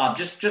just, Bob,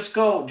 just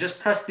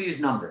press these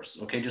numbers.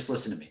 Okay, just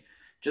listen to me.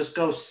 Just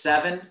go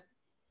 7,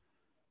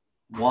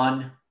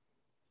 1,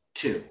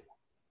 2.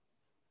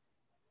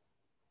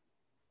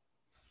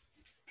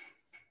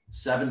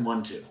 7,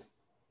 1, 2.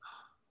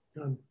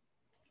 Done.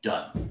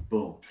 Done.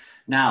 Boom.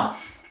 Now,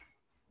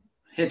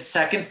 hit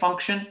second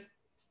function.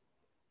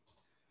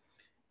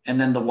 And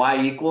then the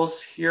y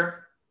equals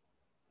here.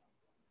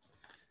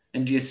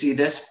 And do you see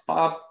this,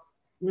 Bob?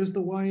 Where's the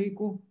y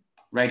equal?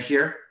 Right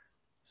here.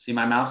 See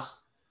my mouse?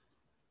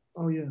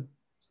 Oh, yeah.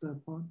 Is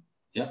that one?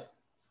 Yep.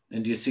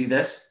 And do you see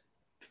this?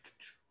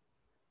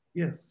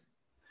 Yes.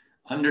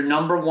 Under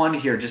number 1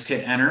 here, just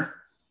hit enter.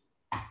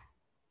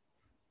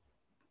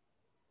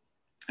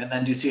 And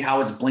then do you see how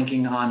it's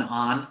blinking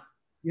on?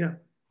 Yeah.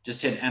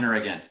 Just hit enter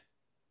again.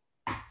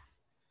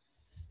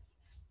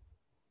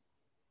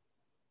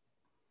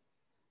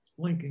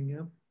 Blinking,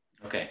 yeah.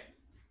 Okay.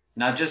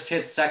 Now just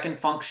hit second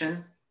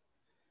function.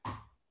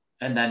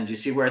 And then do you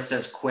see where it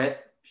says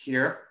quit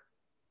here?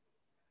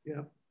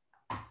 Yeah.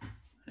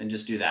 And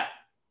just do that.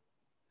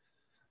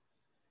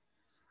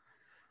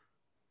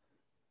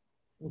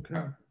 Okay.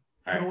 All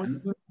right.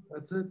 No,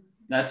 that's it.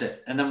 That's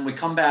it. And then when we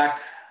come back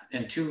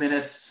in 2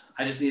 minutes,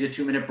 I just need a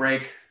 2-minute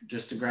break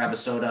just to grab a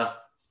soda,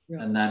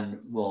 Yeah. and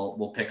then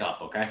we'll pick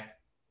up, okay?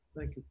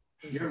 Thank you.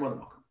 You're more than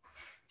welcome.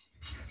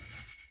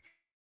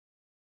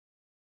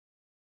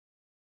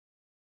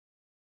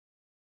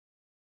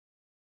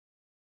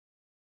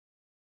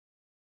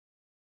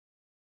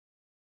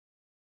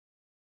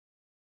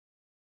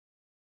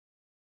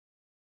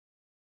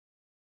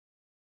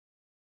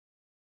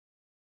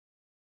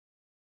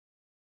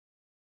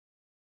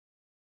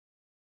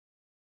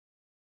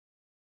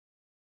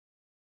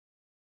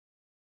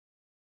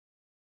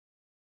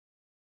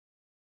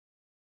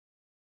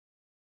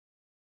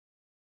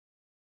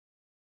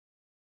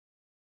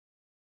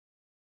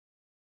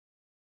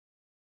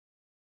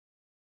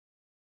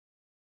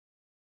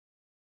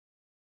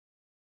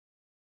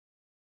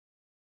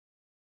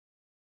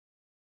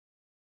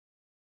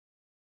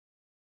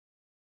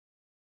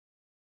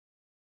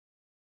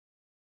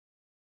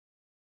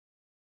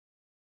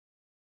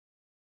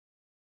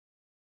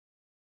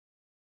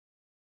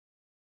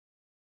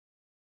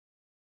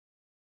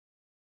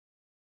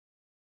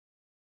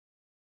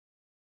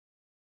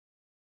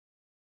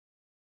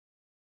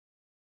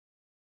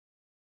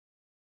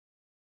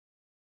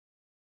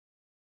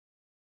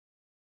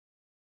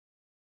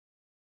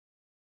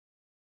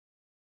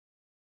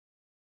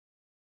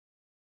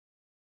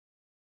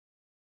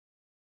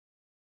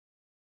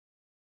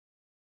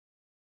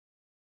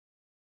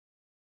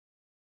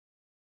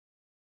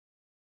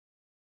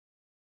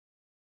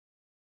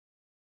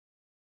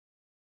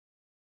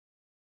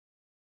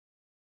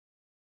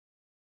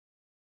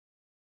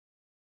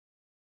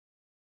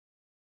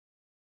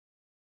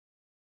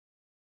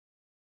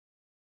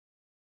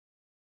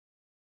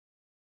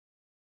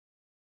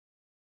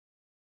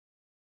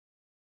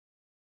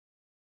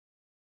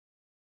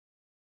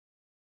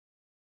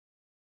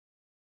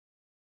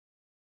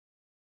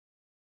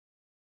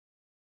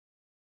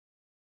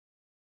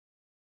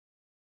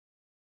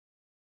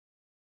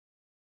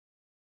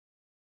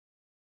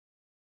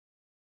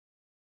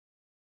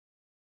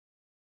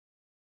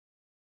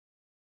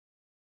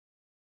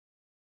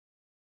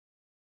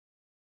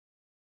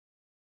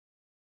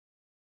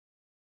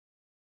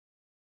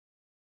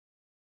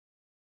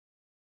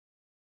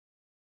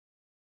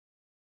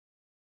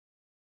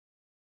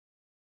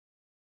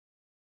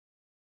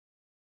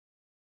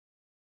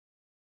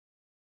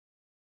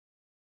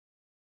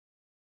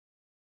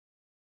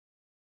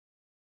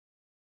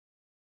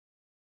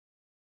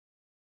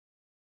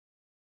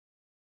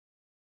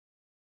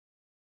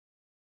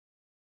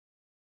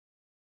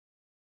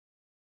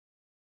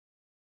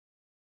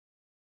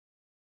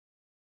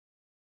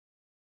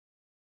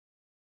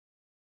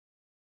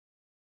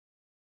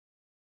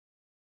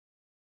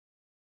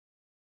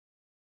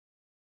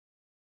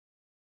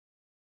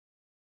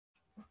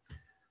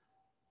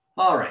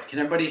 All right, can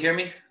everybody hear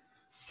me?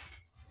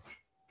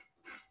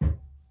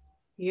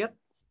 Yep.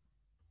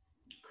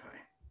 Okay.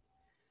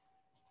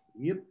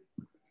 Yep.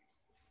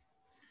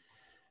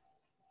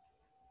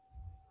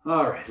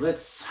 All right,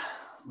 let's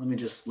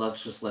just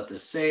let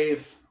this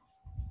save.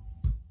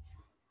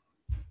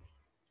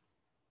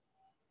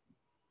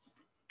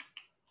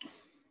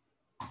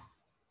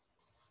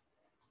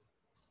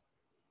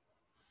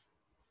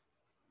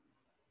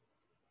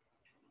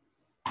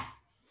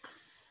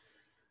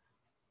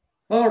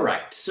 All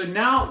right, so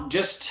now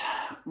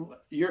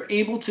you're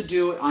able to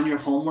do on your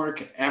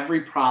homework every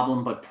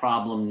problem but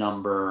problem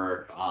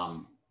number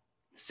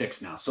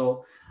 6 now.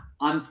 So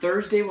on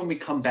Thursday when we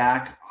come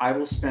back, I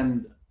will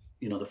spend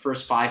the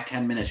first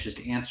 5-10 minutes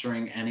just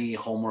answering any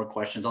homework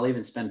questions. I'll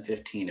even spend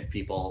 15 if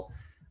people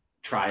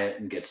try it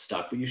and get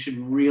stuck. But you should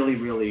really,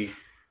 really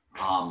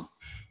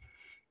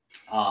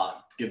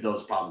give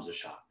those problems a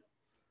shot.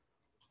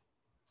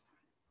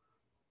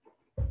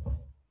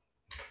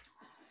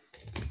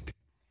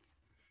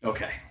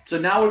 Okay, so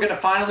now we're going to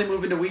finally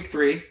move into week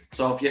 3.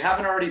 So if you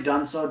haven't already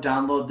done so,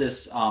 download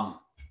this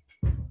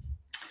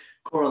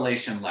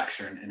correlation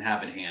lecture and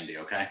have it handy,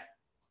 okay?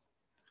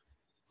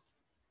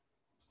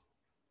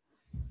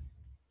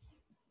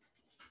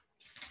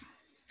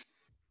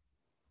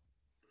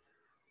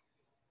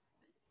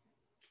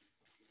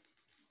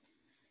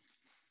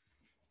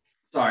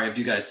 Sorry if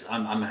you guys,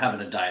 I'm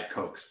having a Diet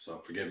Coke,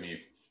 so forgive me.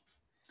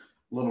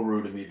 A little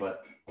rude of me,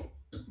 but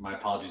my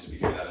apologies if you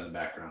hear that in the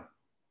background.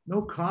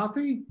 No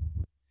coffee?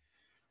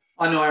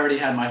 I know I already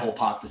had my whole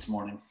pot this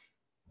morning.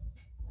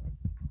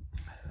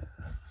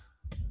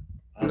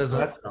 When does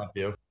that stop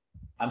you?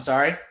 I'm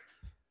sorry?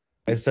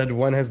 I said,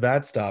 when has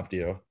that stopped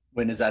you?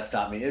 When does that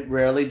stop me? It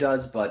rarely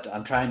does, but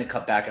I'm trying to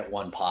cut back at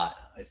one pot.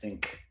 I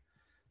think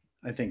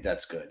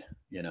that's good,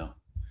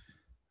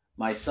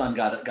 My son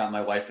got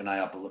my wife and I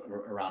up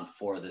around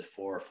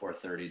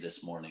 4:30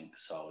 this morning,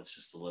 so it's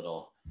just a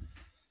little.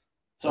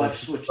 So I've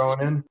switched.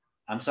 In?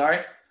 I'm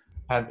sorry?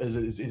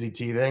 Is he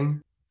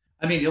teething?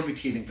 I mean, he'll be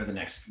teething for the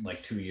next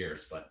 2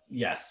 years, but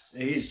yes,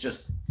 he's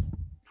just.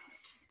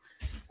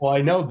 Well,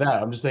 I know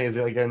that. I'm just saying, is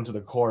it getting to the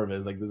core of it?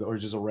 Is this, or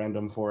just a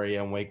random 4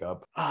 a.m. wake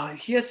up?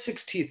 He has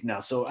 6 teeth now,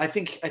 so I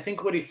think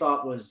what he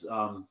thought was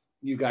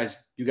you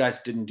guys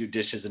didn't do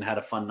dishes and had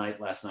a fun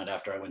night last night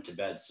after I went to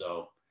bed,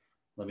 so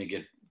let me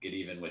get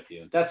even with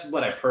you. That's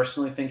what I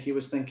personally think he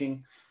was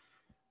thinking,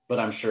 but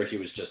I'm sure he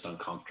was just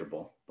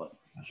uncomfortable. But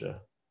gotcha.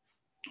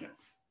 Yeah.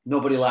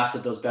 Nobody laughs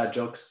at those bad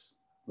jokes.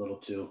 A little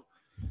too.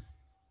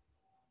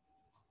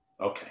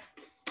 Okay.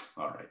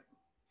 All right.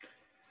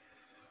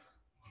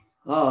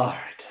 All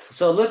right.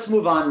 So let's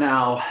move on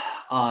now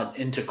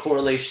into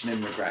correlation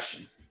and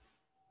regression.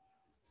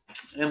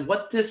 And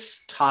what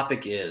this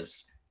topic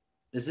is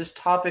this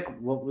topic,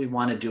 what we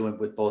want to do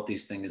with both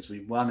these things is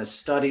we want to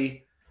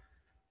study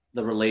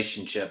the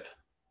relationship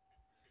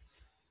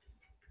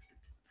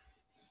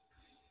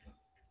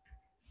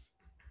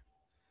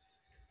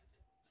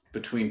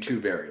between 2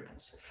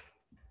 variables.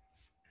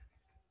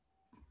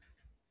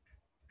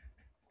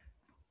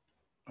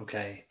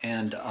 Okay,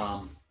 and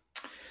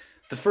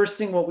the first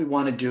thing what we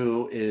want to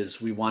do is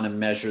we want to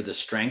measure the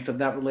strength of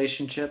that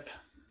relationship.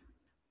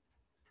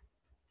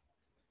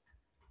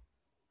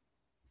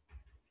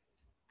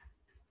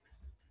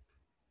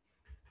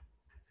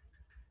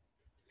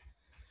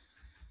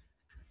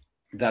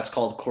 That's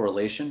called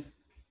correlation.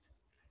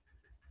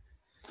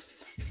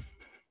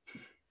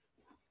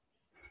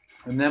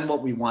 And then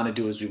what we want to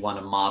do is we want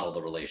to model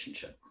the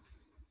relationship.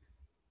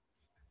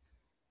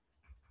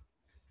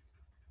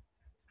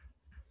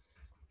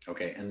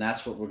 Okay, and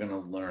that's what we're going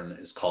to learn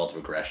is called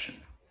regression.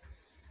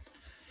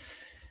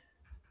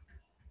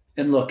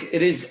 And look,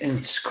 it is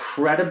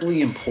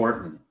incredibly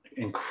important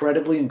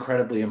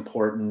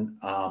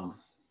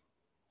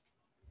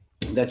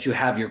that you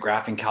have your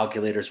graphing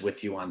calculators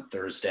with you on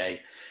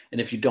Thursday. And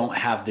if you don't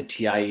have the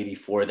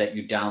TI-84, that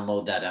you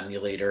download that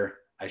emulator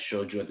I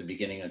showed you at the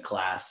beginning of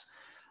class.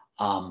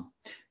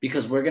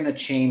 Because we're going to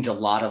change a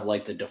lot of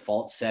the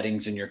default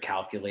settings in your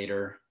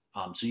calculator.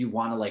 So you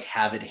want to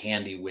have it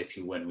handy with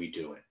you when we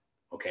do it.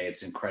 Okay,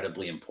 it's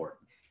incredibly important.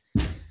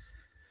 All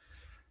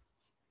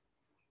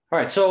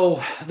right,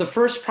 so the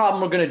first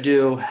problem we're going to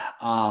do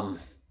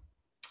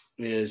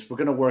is we're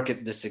going to work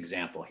at this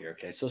example here.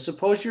 Okay, so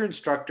suppose your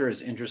instructor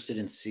is interested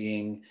in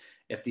seeing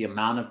if the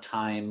amount of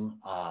time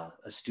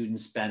a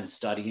student spends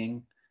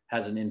studying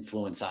has an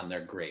influence on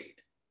their grade.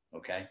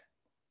 Okay.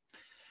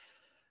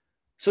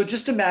 So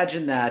just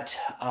imagine that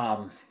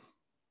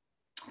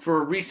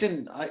for a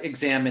recent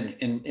exam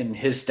in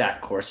his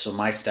stat course, so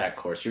my stat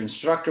course, your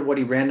instructor, what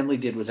he randomly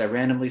did was I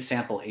randomly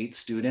sampled 8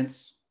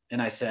 students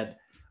and I said,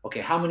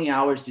 okay, how many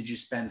hours did you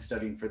spend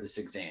studying for this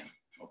exam?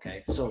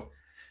 Okay, so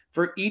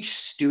for each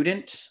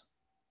student,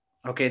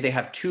 okay, they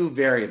have 2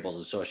 variables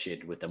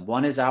associated with them.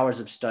 One is hours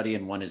of study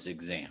and one is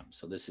exam.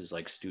 So this is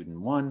student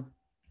 1.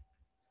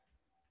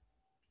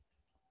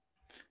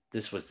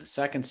 This was the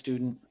second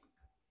student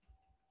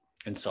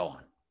and so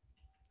on.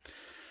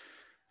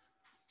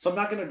 So I'm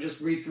not going to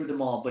just read through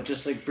them all, but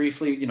just like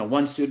briefly, you know,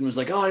 one student was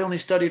like, oh, I only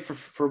studied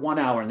for 1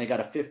 hour and they got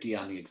a 50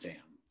 on the exam.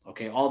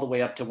 Okay. All the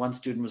way up to one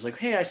student was like,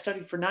 hey, I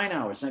studied for 9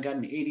 hours and I got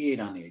an 88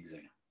 on the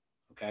exam.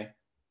 Okay.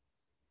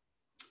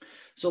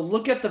 So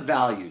look at the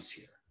values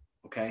here.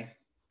 Okay.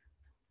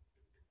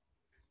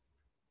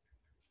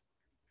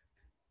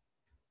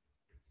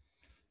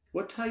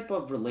 What type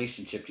of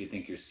relationship do you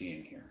think you're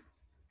seeing here?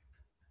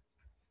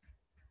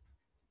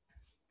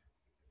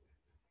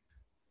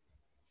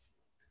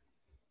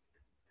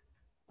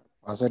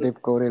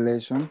 Positive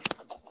correlation.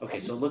 Okay,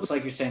 so it looks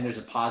like you're saying there's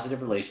a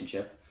positive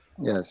relationship.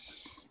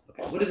 Yes.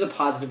 Okay, what is a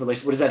positive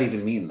relationship? What does that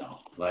even mean though?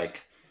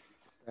 Like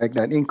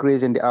that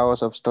increase in the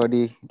hours of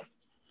study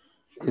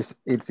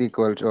it's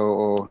equal to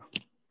or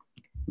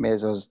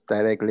measures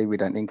directly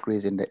with an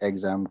increase in the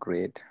exam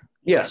grade.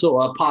 yeah,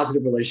 so a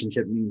positive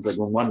relationship means like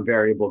when one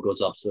variable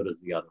goes up, so does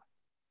the other.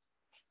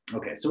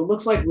 Okay, so it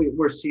looks like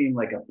we're seeing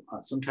like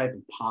some type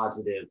of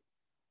positive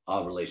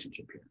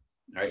relationship here.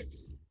 All right,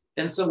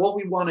 and so what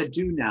we want to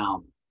do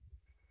now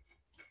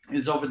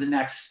is over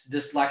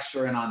this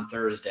lecture and on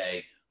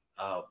Thursday,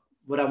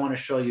 what I want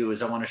to show you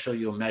is I want to show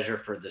you a measure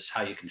for this,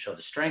 how you can show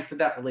the strength of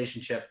that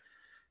relationship,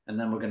 and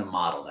then we're going to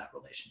model that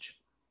relationship.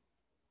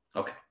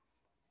 Okay.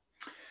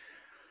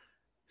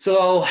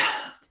 So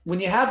when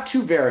you have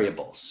two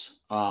variables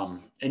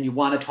and you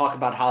want to talk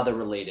about how they're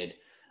related,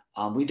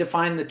 we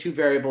define the two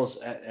variables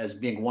as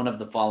being one of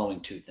the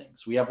following two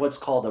things. We have what's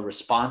called a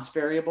response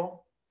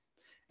variable,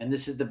 and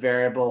this is the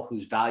variable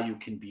whose value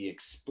can be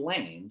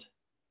explained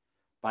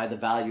by the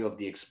value of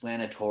the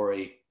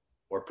explanatory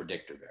or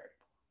predictor variable.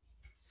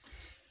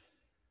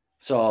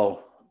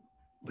 So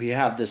we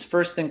have this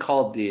first thing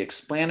called the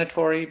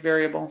explanatory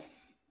variable.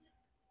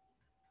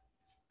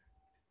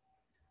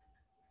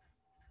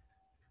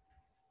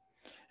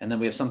 And then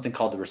we have something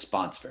called the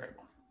response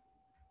variable.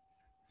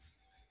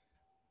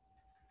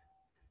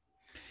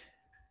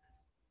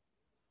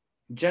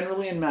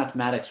 Generally in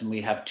mathematics, when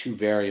we have two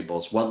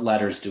variables, what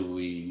letters do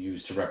we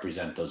use to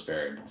represent those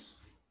variables?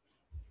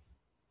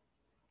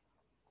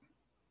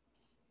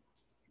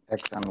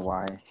 X and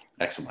Y.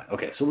 X and Y.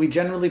 Okay, so we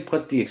generally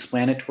put the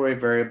explanatory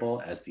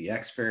variable as the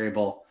X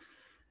variable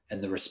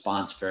and the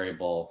response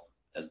variable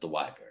as the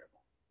Y variable.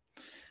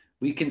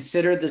 We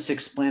consider this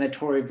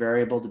explanatory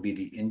variable to be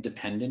the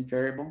independent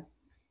variable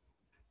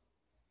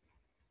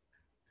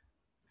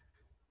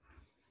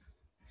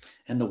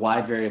and the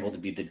Y variable to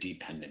be the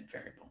dependent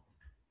variable.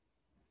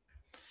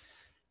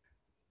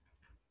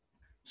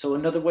 So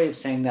another way of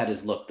saying that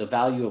is, look, the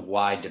value of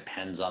Y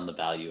depends on the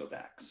value of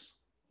X,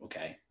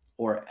 okay?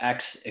 Or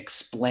X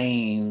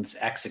explains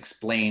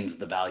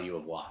the value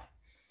of Y.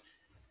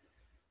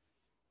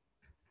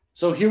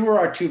 So here were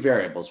our two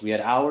variables. We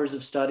had hours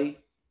of study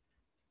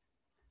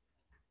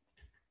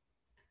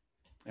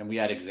and we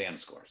had exam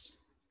scores.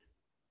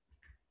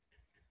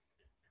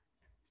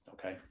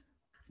 Okay.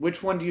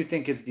 Which one do you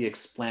think is the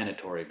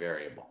explanatory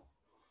variable?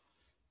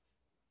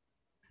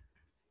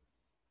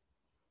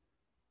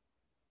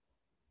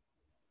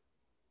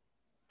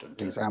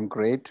 Exam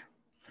grade.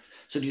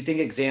 So do you think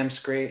exams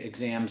grade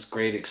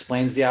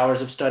explains the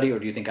hours of study, or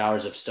do you think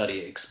hours of study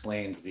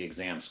explains the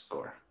exam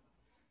score?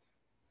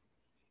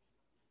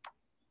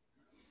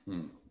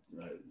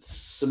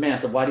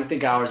 Samantha, why do you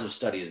think hours of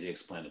study is the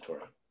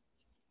explanatory?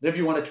 If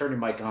you want to turn your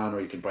mic on,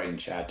 or you can write in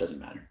chat, doesn't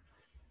matter.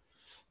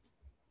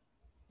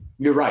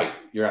 You're right.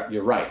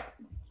 You're right.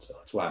 So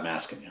that's why I'm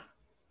asking you.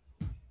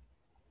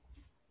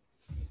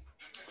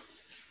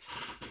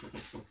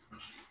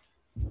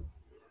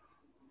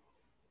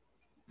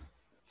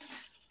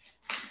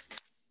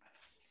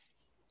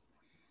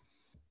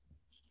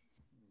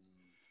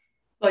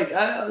 Like,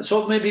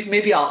 so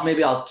maybe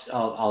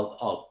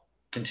I'll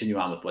continue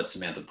on with what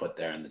Samantha put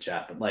there in the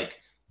chat. But like,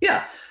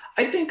 yeah,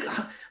 I think,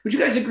 would you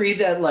guys agree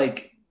that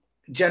like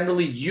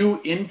generally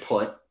you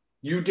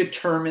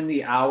determine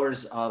the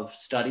hours of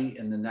study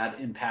and then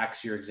that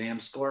impacts your exam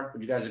score?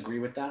 Would you guys agree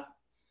with that?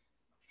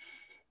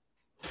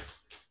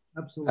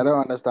 Absolutely. I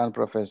don't understand,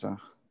 Professor.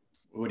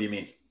 What do you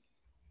mean?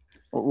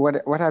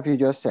 What have you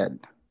just said?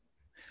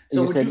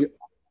 So you said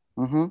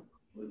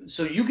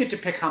so you get to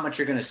pick how much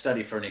you're going to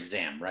study for an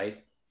exam,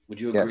 right? Would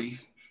you agree?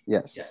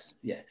 Yes.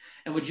 Yeah.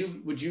 And would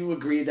you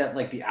agree that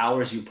like the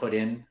hours you put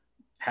in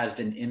has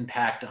an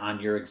impact on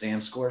your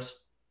exam scores?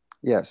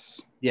 Yes.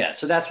 Yeah.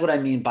 So that's what I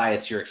mean by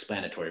it's your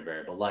explanatory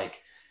variable.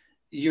 Like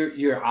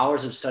your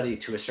hours of study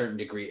to a certain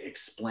degree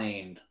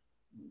explain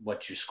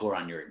what you score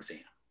on your exam.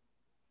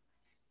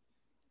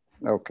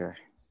 Okay.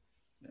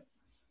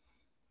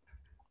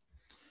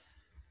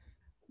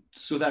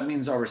 So that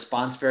means our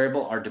response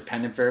variable, our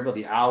dependent variable,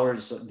 the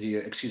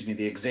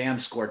exam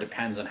score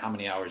depends on how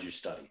many hours you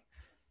study.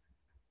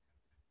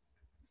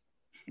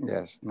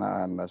 Yes, now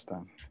I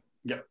understand.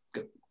 Yep,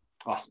 good,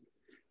 awesome.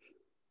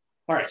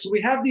 All right, so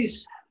we have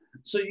these,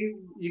 so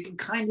you can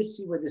kind of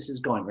see where this is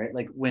going, right?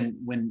 Like when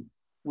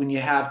you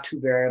have two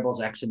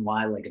variables, X and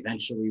Y, like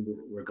eventually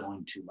we're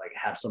going to like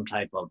have some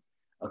type of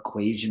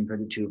equation for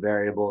the two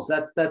variables.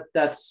 That's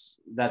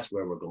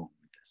where we're going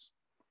with this.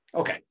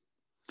 Okay.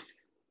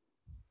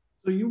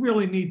 So you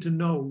really need to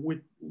know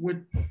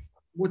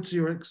what's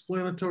your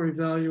explanatory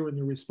value and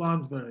your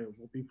response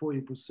variable before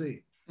you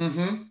proceed.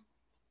 Mm-hmm.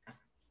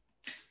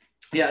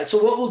 Yeah,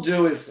 so what we'll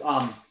do is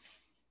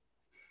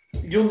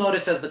you'll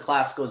notice as the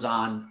class goes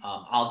on,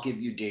 I'll give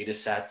you data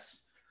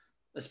sets,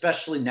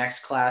 especially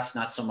next class,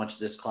 not so much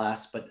this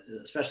class, but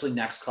especially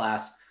next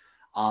class.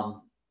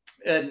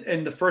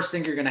 And the first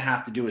thing you're going to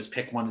have to do is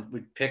pick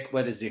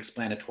what is the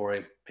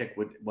explanatory, pick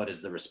what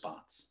is the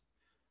response.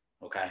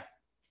 Okay.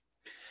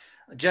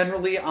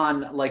 Generally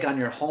on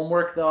your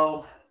homework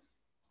though,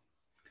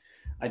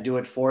 I do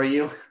it for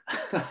you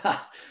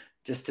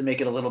just to make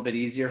it a little bit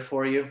easier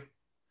for you.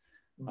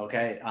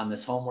 Okay, on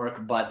this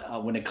homework.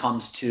 But when it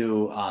comes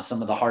to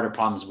some of the harder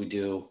problems we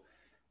do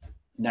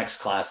next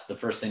class, the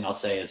first thing I'll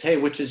say is, hey,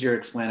 which is your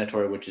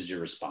explanatory, which is your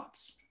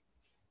response?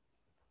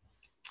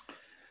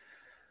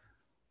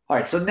 All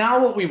right, so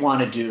now what we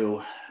want to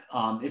do,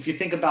 if you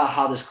think about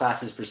how this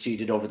class has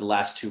proceeded over the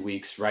last 2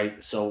 weeks,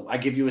 right? So I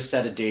give you a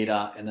set of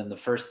data, and then the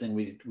first thing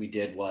we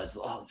did was,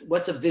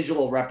 what's a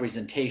visual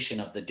representation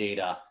of the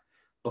data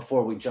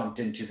before we jumped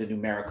into the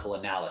numerical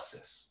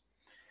analysis?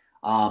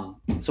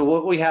 So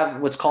what we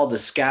have, what's called the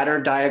scatter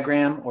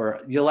diagram,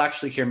 or you'll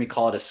actually hear me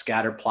call it a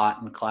scatter plot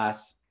in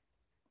class.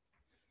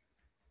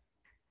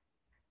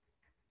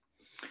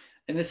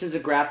 And this is a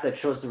graph that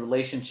shows the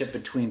relationship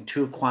between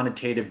two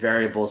quantitative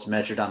variables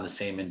measured on the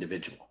same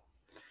individual.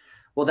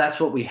 Well, that's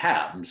what we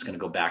have. I'm just going to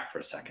go back for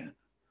a second.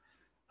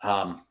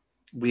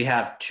 We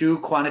have two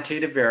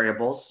quantitative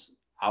variables,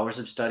 hours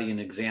of study and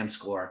exam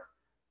score,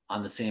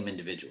 on the same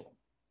individual.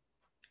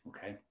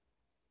 Okay.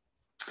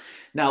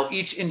 Now,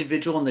 each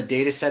individual in the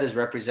data set is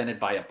represented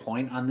by a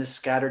point on this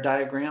scatter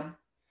diagram.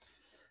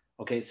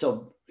 Okay,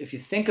 so if you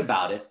think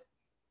about it,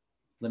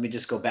 let me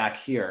just go back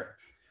here.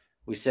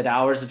 We said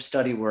hours of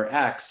study were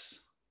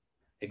X,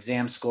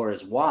 exam score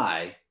is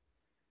Y.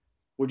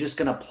 We're just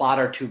going to plot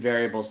our two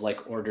variables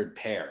like ordered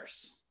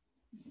pairs.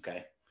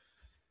 Okay.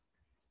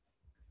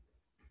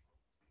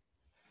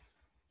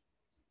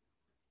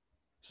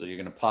 So you're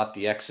going to plot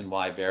the X and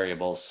Y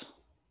variables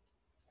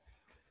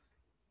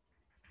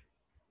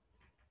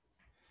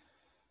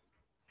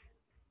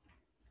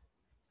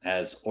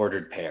as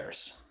ordered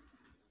pairs.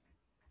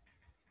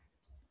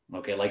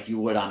 Okay, like you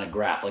would on a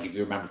graph, like if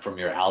you remember from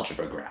your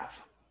algebra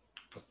graph,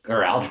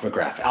 or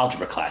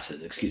algebra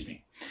classes, excuse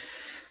me.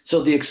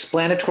 So the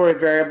explanatory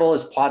variable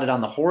is plotted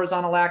on the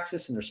horizontal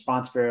axis and the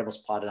response variable is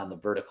plotted on the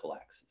vertical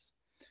axis.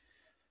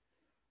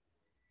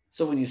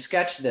 So when you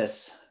sketch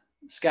this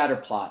scatter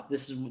plot,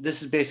 this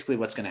is basically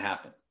what's going to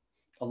happen.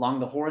 Along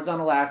the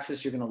horizontal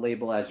axis, you're going to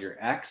label as your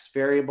X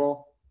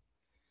variable,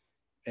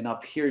 and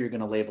up here, you're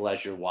going to label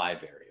as your Y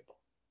variable.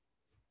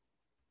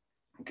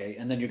 Okay,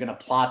 and then you're going to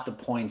plot the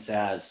points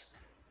as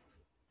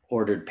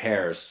ordered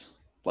pairs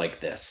like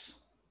this.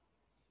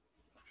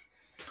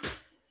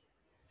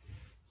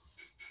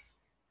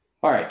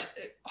 All right,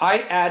 I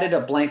added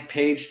a blank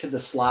page to the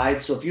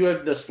slides. So if you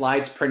have the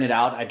slides printed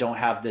out, I don't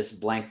have this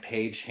blank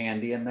page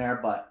handy in there,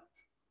 but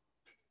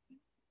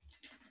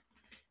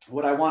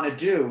what I want to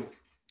do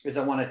is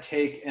I want to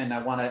take and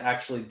I want to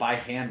actually by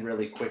hand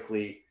really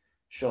quickly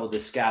show the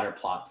scatter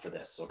plot for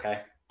this,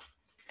 okay?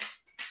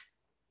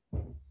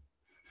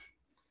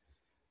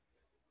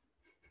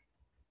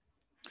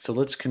 So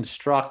let's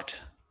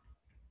construct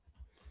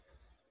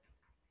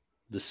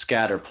the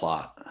scatter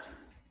plot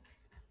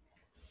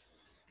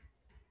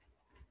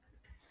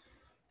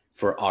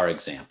for our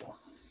example.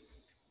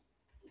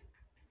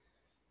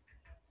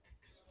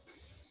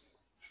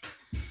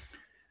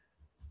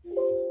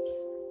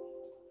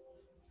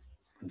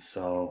 And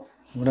so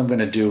what I'm going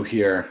to do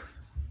here,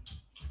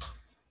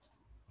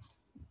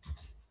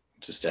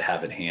 just to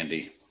have it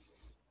handy.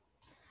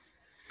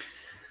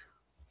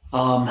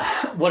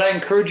 What I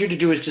encourage you to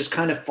do is just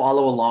kind of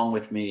follow along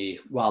with me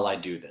while I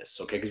do this,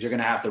 okay? Because you're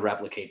going to have to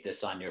replicate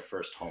this on your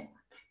first homework.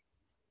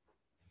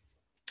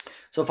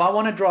 So if I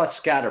want to draw a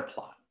scatter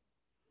plot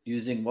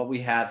using what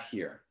we have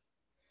here,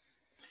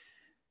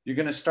 you're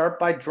going to start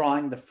by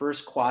drawing the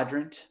first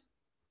quadrant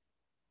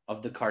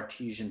of the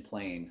Cartesian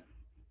plane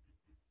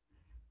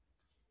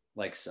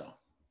like so.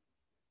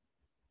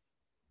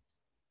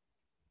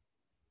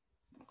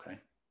 Okay.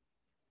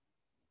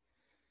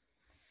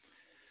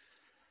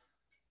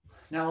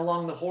 Now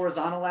along the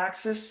horizontal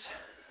axis,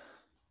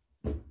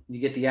 you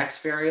get the X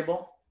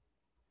variable.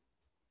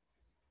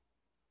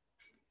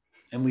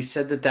 And we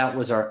said that that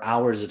was our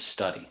hours of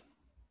study.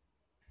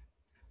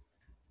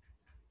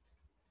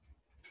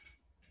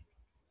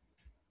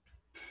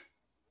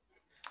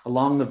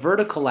 Along the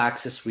vertical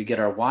axis, we get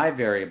our Y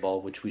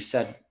variable, which we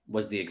said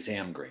was the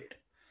exam grade.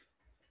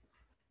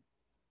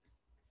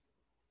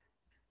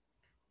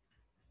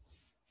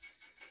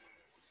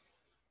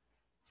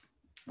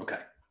 Okay.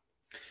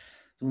 So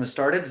I'm going to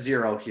start at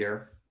 0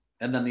 here.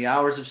 And then the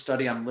hours of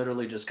study, I'm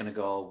literally just going to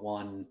go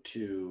 1,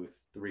 2,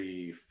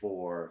 3,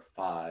 4,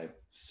 5,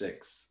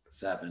 6,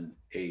 7,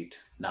 8,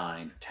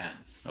 9, 10.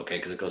 Okay,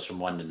 because it goes from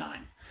 1 to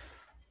 9.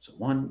 So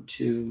 1,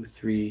 2,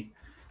 3,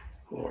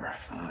 4,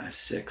 5,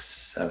 6,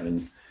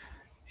 7,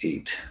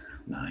 8,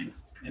 9,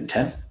 and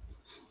 10.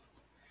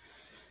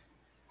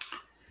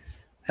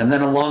 And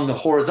then along the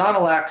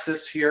horizontal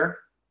axis here,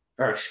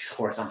 or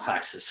horizontal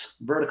axis,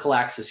 vertical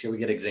axis here, we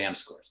get exam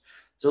scores.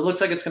 So it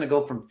looks like it's going to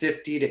go from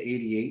 50 to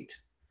 88.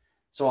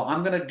 So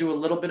I'm going to do a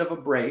little bit of a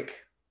break.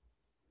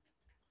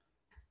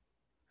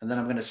 And then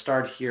I'm going to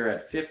start here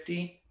at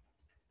 50.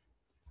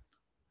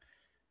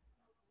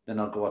 Then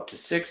I'll go up to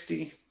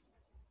 60.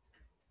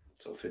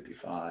 So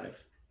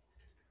 55,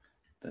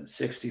 then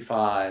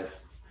 65,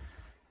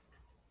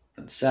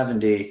 then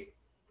 70,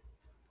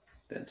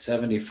 then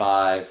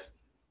 75,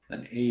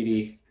 then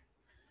 80,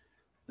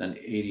 then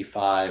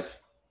 85,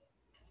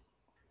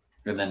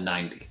 and then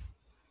 90.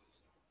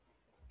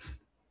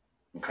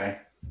 Okay.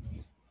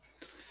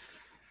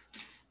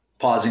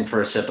 Pausing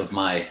for a sip of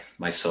my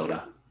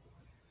soda.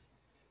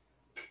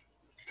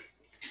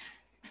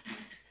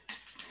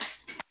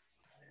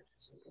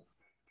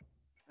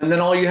 And then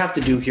all you have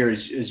to do here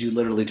is you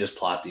literally just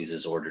plot these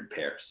as ordered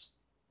pairs.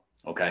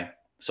 Okay.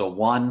 So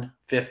 1,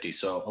 50.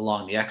 So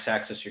along the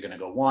x-axis, you're going to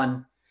go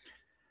 1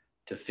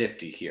 to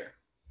 50 here.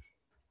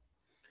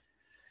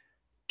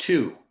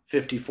 2,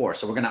 54.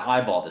 So we're going to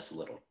eyeball this a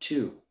little.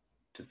 2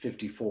 to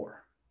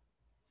 54.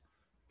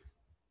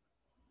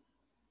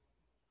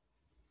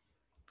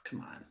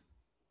 Come on.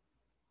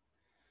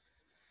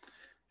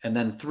 And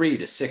then 3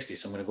 to 60.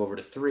 So I'm going to go over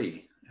to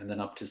 3 and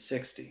then up to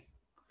 60.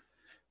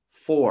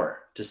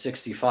 4 to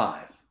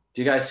 65.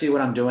 Do you guys see what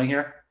I'm doing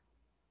here?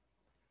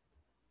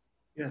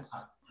 Yes.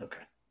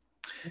 Okay.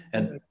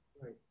 And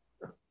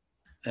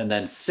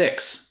then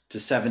 6 to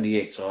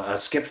 78. So I'll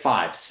skip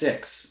 5,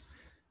 6,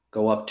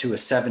 go up to a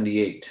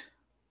 78.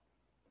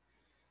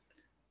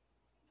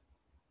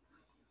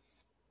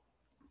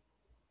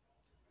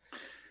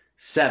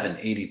 Seven,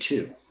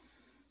 82.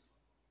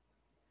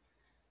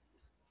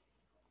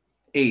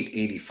 8,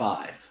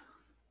 85.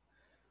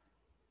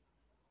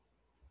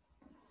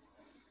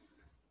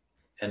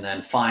 And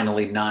then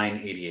finally 9,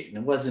 88. And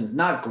it wasn't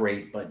not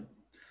great, but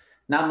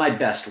not my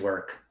best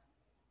work.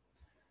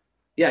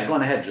 Yeah, go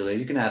on ahead, Julia.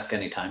 You can ask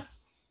anytime.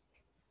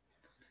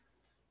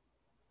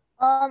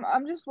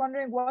 I'm just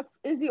wondering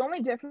is the only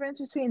difference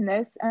between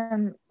this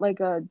and like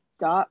a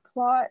dot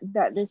plot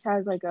that this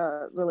has like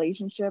a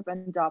relationship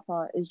and dot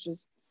plot is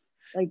just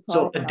like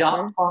So a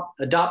dot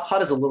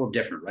plot is a little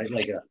different, right?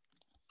 Like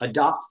a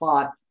dot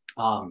plot,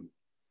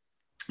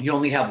 you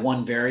only have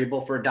one variable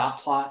for a dot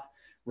plot,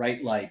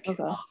 right? Like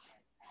okay.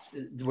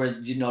 Where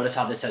you notice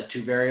how this has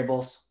two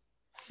variables.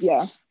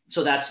 Yeah.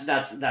 So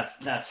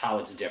that's how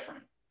it's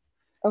different.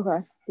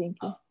 Okay, thank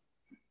you.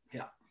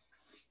 Yeah.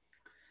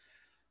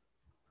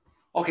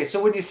 Okay,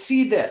 so when you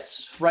see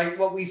this, right,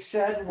 what we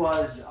said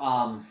was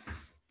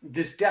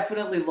this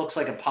definitely looks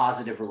like a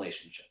positive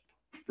relationship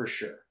for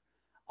sure.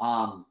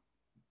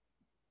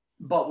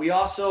 But we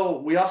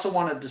also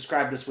want to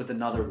describe this with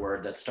another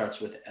word that starts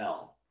with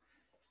L.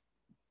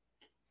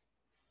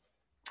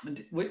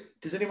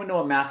 Does anyone know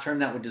a math term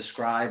that would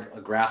describe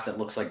a graph that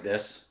looks like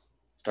this?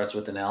 Starts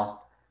with an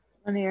L?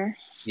 Linear.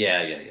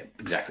 Yeah,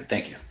 exactly.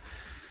 Thank you.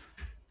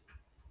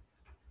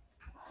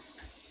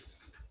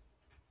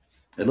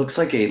 It looks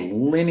like a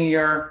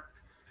linear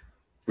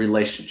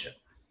relationship.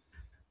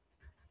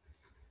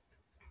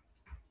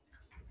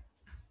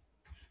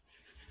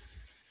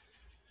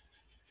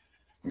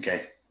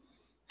 Okay.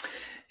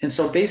 And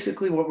so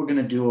basically what we're going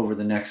to do over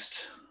the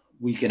next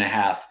week and a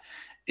half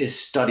is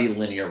study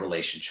linear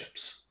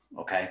relationships.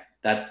 Okay.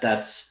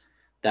 That's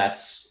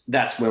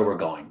where we're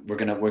going. We're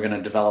going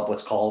to develop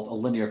what's called a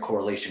linear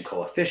correlation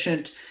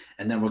coefficient.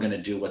 And then we're going to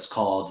do what's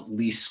called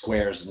least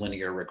squares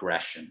linear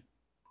regression.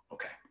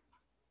 Okay.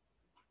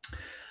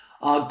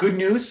 Good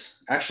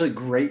news, actually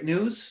great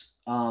news.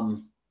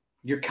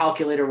 Your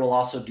calculator will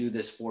also do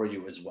this for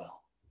you as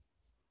well.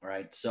 All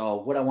right. So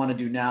what I want to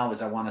do now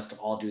is I want us to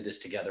all do this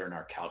together in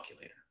our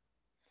calculator.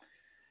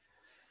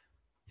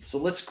 So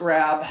let's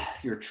grab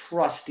your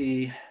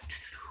trusty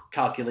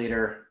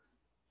calculator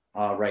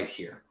right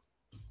here.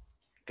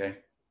 Okay.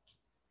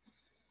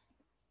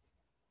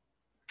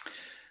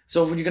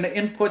 So when you're going to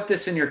input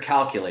this in your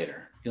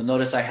calculator, you'll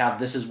notice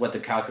this is what the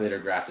calculator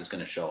graph is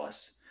going to show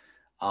us.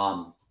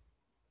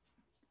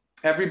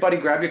 Everybody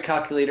grab your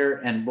calculator,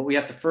 and what we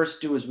have to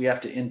first do is we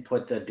have to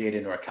input the data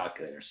into our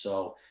calculator.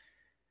 So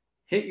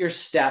hit your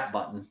stat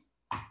button.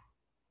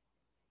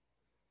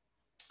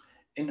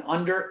 And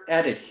under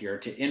edit here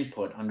to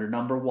input under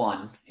number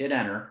 1, hit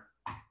enter.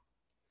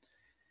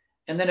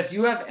 And then if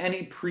you have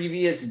any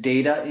previous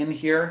data in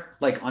here,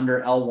 like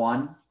under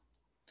L1,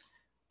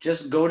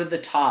 just go to the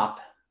top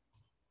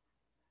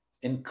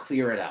and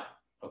clear it out,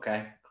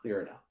 okay?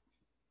 Clear it out.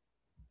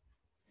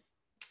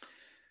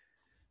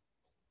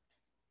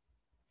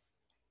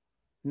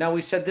 Now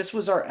we said this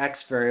was our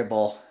X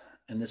variable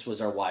and this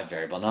was our Y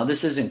variable. Now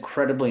this is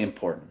incredibly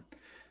important.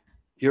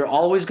 You're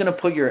always going to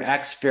put your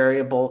X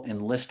variable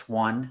in list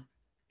 1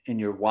 and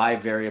your Y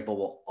variable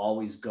will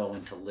always go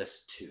into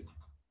list 2.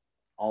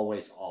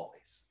 Always,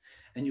 always.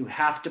 And you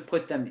have to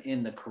put them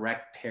in the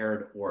correct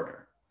paired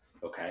order,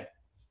 okay?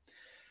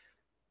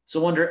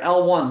 So under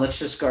L1, let's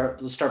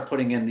start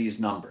putting in these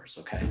numbers,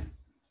 okay?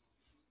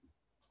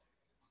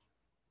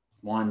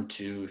 1,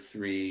 2,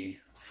 3,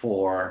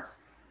 4,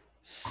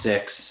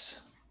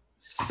 6,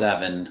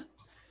 7,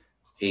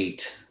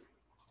 8,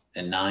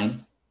 and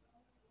 9.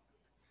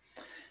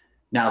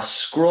 Now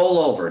scroll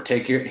over,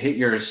 hit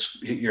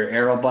your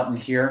arrow button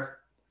here,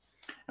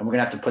 and we're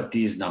gonna have to put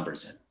these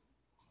numbers in.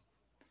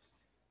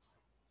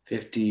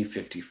 50,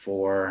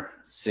 54,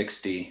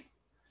 60,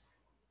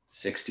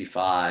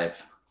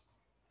 65,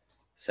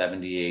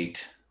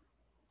 78,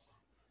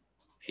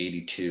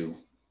 82,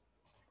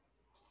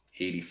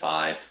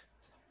 85,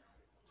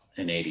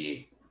 and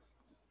 88.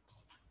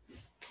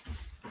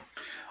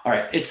 All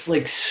right, it's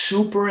like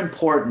super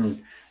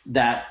important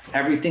that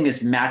everything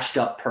is matched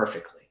up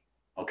perfectly,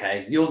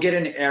 okay? You'll get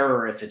an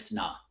error if it's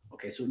not,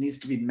 okay? So it needs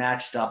to be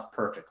matched up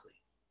perfectly.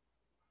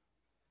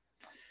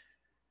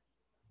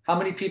 How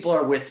many people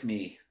are with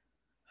me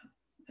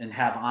and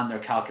have on their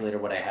calculator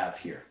what I have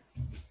here?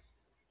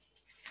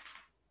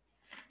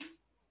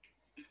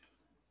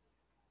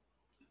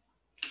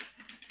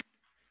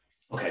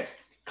 Okay,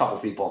 couple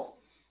people.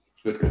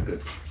 Good, good,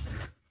 good.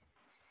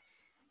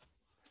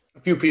 A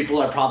few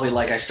people are probably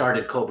like, I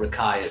started Cobra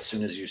Kai as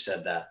soon as you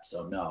said that,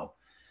 so no.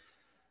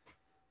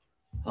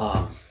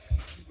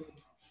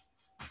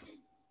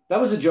 That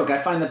was a joke. I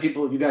find that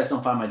you guys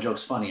don't find my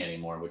jokes funny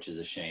anymore, which is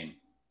a shame.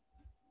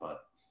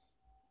 But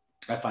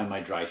I find my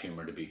dry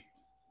humor to be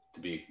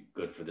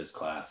good for this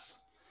class.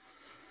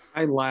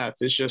 I laugh.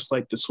 It's just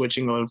like the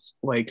switching of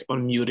like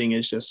unmuting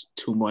is just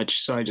too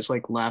much. So I just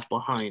like laugh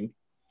behind.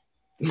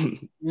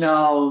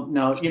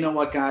 No, you know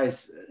what,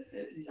 guys?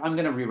 I'm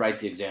gonna rewrite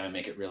the exam and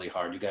make it really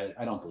hard. You guys,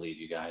 I don't believe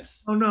you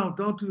guys. Oh, no,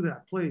 don't do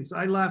that, please.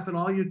 I laugh at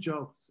all your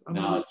jokes.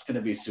 No, it's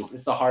gonna be super.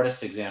 It's the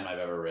hardest exam I've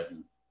ever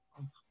written.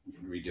 You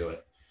can redo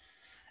it.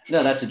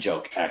 No, that's a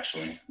joke,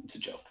 actually. It's a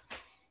joke.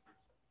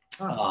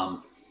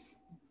 Oh.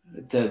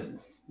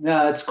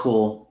 No, that's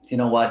cool. You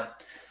know what?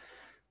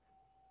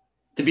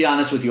 To be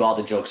honest with you, all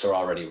the exams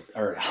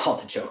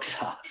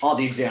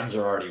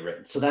are already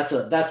written. So that's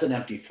an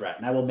empty threat,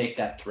 and I will make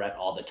that threat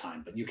all the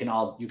time. But you can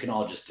all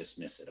just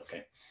dismiss it,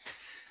 okay?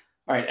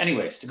 All right.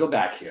 Anyways, to go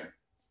back here,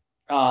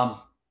 as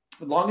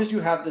long as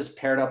you have this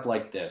paired up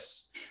like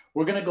this,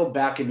 we're gonna go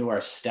back into our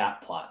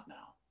stat plot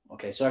now.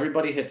 Okay. So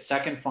everybody hit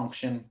second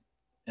function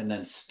and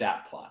then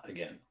stat plot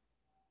again.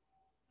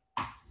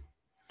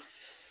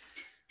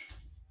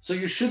 So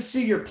you should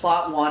see your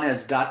plot one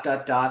as ...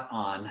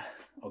 on.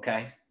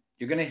 Okay.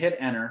 You're going to hit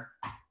enter.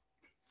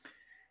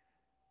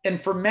 And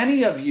for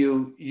many of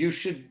you,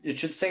 it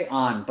should say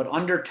on, but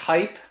under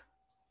type,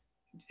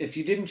 if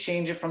you didn't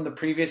change it from the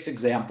previous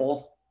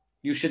example,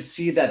 you should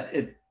see that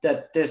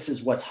this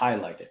is what's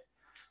highlighted.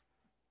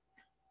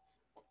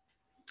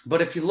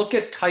 But if you look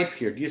at type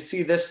here, do you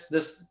see this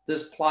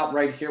plot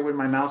right here where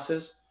my mouse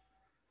is?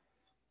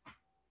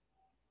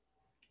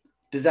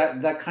 Does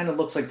that kind of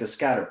looks like the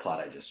scatter plot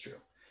I just drew?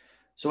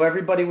 So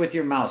everybody with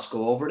your mouse,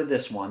 go over to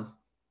this one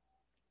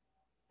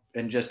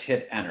and just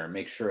hit enter.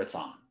 Make sure it's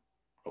on,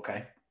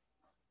 okay?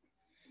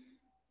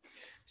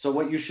 So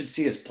what you should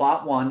see is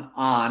plot one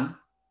on,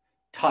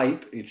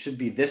 type. It should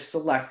be this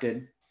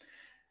selected.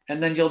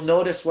 And then you'll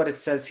notice what it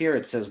says here.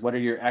 It says, what are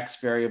your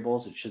X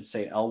variables? It should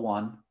say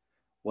L1.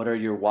 What are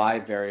your Y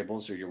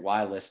variables or your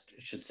Y list?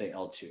 It should say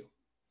L2.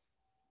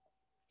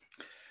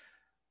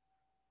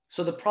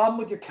 So the problem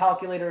with your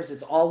calculator is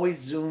it's always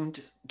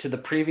zoomed to the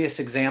previous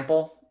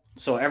example.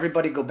 So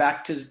everybody go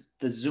back to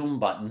the zoom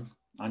button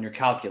on your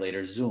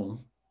calculator,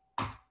 zoom.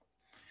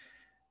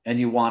 And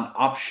you want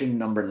option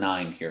number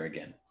 9 here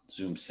again,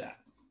 zoom set.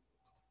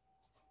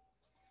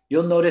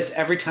 You'll notice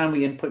every time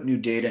we input new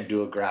data and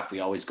do a graph, we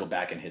always go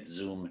back and hit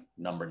zoom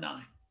number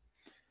 9.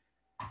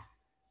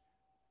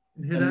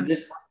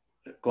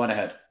 Go on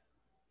ahead.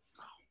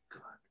 Oh,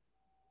 God.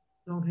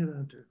 Don't hit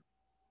enter.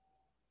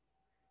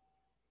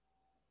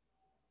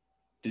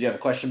 Did you have a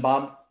question,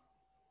 Bob?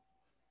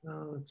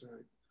 No, that's all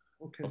right.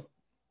 Okay.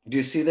 Do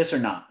you see this or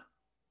not?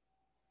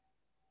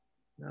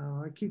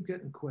 No, I keep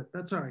getting quit.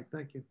 That's all right.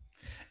 Thank you.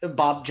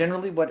 Bob,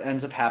 generally what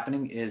ends up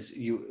happening is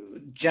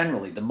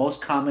the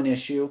most common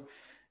issue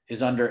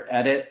is under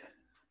edit.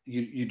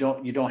 You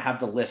don't have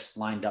the list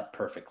lined up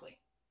perfectly.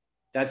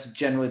 That's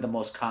generally the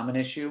most common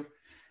issue.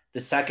 The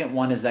second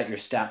one is that your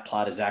stat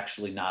plot is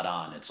actually not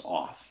on, it's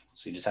off.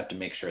 So you just have to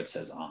make sure it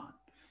says on.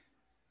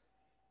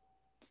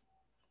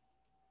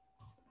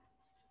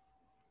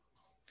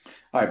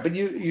 All right, but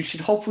you should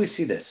hopefully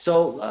see this.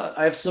 So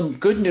I have some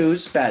good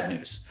news, bad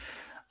news.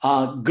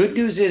 Good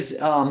news is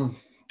on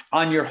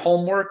your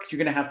homework, you're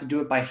gonna have to do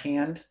it by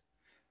hand,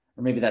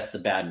 or maybe that's the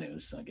bad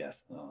news, I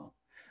guess.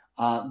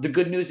 The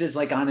good news is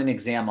like on an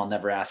exam, I'll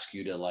never ask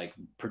you to like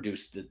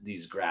produce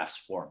these graphs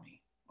for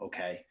me,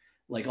 okay?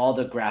 Like all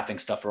the graphing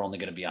stuff are only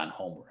gonna be on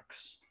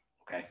homeworks,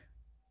 okay?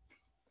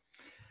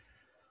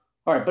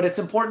 All right, but it's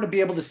important to be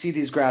able to see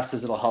these graphs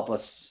as it'll help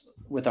us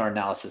with our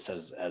analysis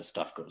as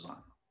stuff goes on.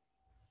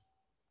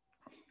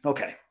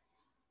 Okay,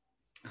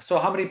 so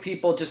how many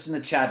people just in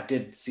the chat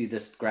did see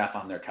this graph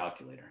on their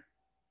calculator?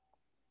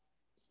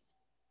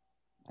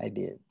 I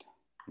did.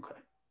 Okay,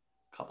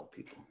 a couple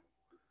people.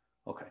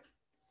 Okay,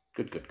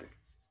 good, good, good.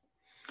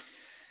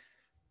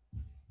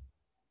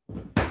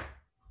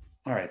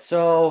 All right,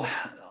 so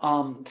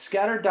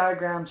scatter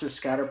diagrams or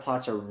scatter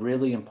plots are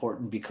really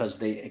important because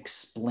they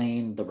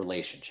explain the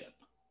relationship,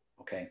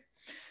 okay?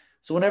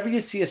 So whenever you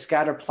see a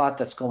scatter plot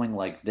that's going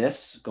like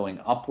this,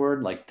 going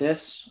upward like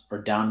this, or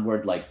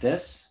downward like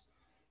this,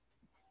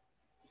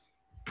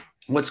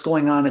 what's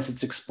going on is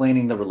it's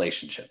explaining the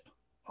relationship,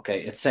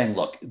 okay? It's saying,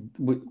 look,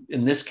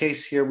 in this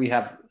case here, we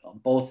have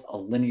both a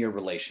linear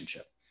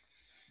relationship.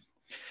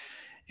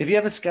 If you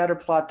have a scatter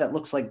plot that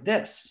looks like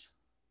this,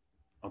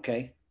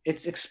 okay,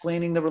 it's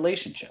explaining the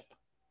relationship,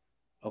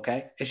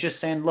 okay? It's just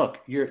saying, look,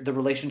 the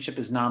relationship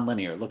is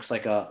nonlinear. It looks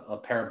like a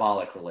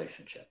parabolic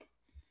relationship.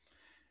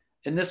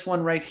 In this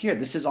one right here,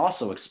 this is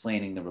also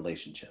explaining the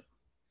relationship.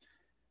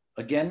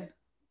 Again,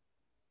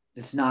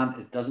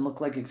 it doesn't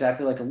look like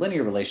exactly like a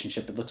linear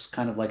relationship. It looks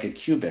kind of like a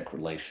cubic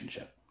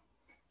relationship.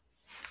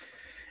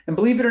 And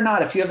believe it or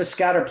not, if you have a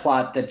scatter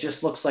plot that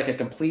just looks like a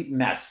complete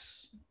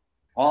mess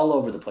all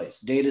over the place,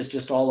 data is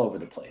just all over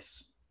the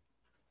place,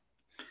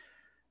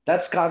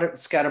 that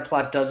scatter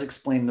plot does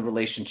explain the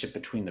relationship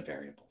between the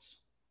variables,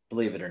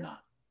 believe it or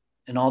not.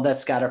 And all that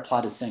scatter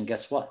plot is saying,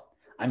 guess what?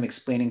 I'm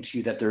explaining to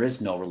you that there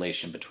is no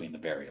relation between the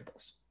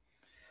variables.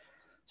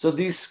 So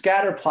these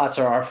scatter plots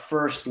are our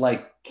first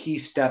key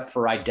step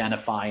for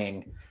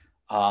identifying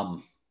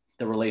the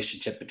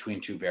relationship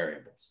between two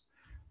variables.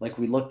 Like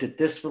we looked at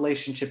this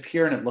relationship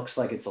here and it looks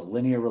like it's a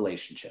linear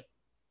relationship,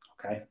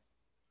 okay?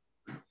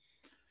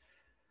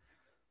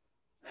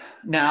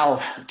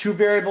 Now, two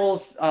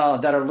variables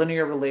that are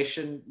linear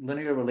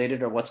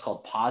related are what's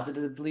called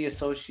positively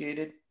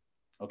associated.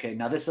 Okay,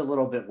 now this is a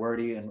little bit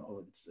wordy, and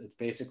it's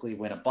basically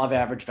when above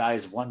average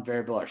values of one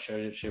variable are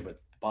associated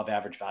with above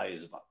average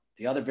values of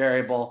the other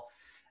variable,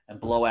 and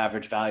below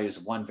average values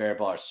of one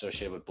variable are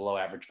associated with below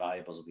average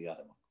values of the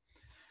other one.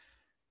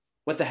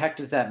 What the heck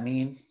does that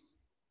mean?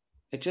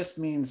 It just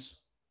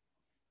means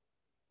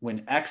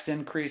when X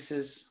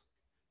increases,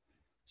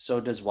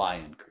 so does Y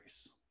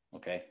increase.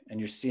 Okay, and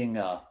you're seeing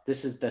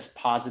this is this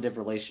positive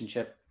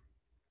relationship.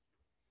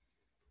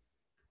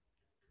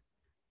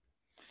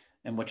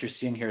 And what you're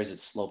seeing here is it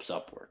slopes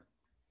upward.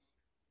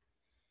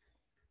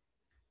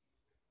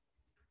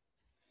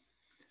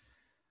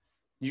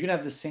 You can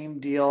have the same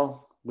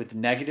deal with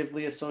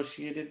negatively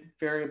associated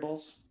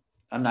variables.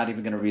 I'm not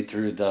even going to read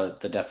through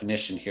the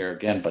definition here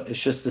again, but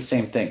it's just the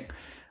same thing.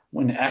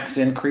 When X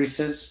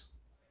increases,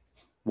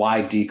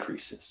 Y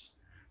decreases.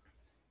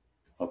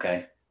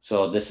 Okay,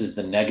 so this is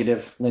the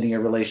negative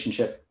linear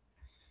relationship.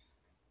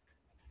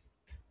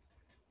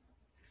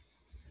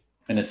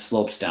 And it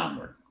slopes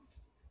downward.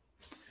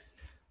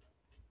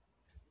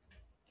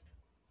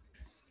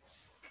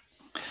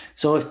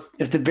 So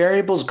if the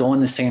variables go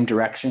in the same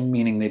direction,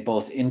 meaning they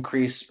both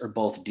increase or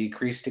both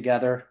decrease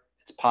together,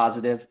 it's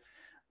positive.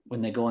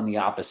 When they go in the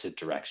opposite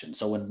direction,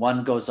 so when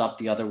one goes up,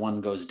 the other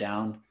one goes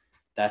down,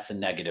 that's a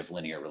negative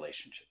linear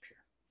relationship here.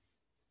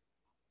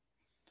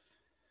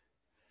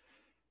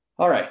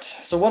 All right,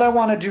 so what I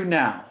want to do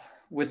now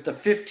with the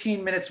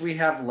 15 minutes we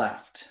have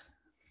left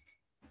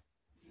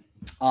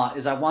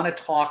is I want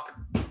to talk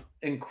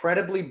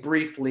incredibly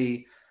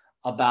briefly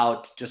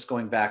about, just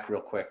going back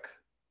real quick,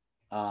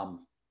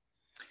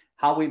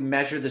 how we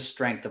measure the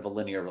strength of a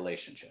linear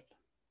relationship.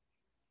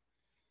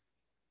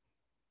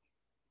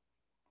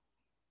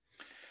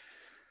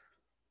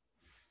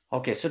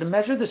 Okay, so to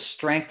measure the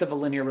strength of a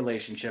linear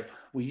relationship,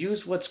 we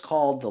use what's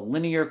called the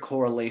linear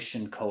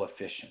correlation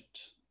coefficient.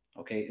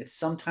 Okay, it's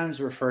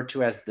sometimes referred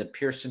to as the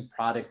Pearson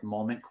product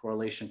moment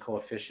correlation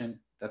coefficient.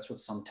 That's what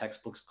some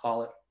textbooks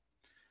call it.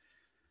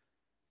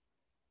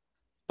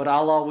 But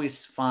I'll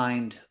always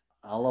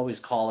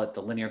call it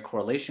the linear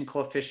correlation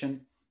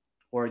coefficient,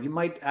 or you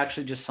might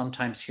actually just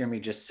sometimes hear me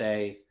just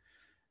say,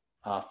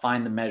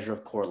 find the measure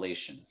of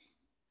correlation.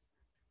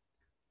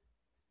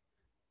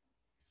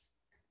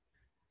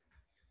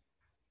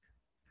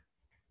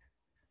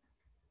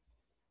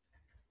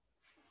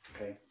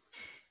 Okay.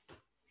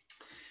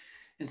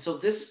 And so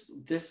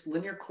this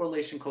linear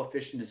correlation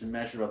coefficient is a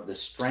measure of the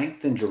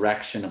strength and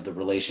direction of the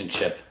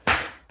relationship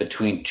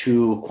between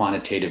two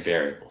quantitative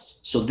variables.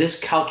 So this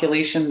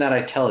calculation that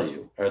I tell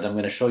you, or that I'm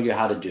going to show you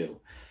how to do,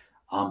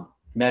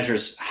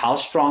 measures how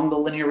strong the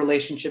linear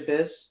relationship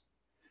is,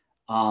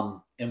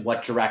 in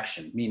what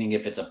direction, meaning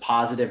if it's a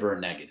positive or a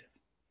negative.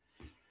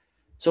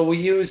 So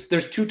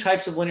there's two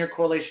types of linear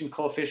correlation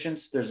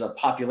coefficients. There's a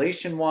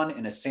population one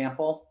and a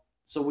sample.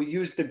 So we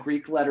use the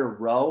Greek letter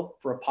rho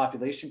for a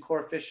population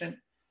coefficient.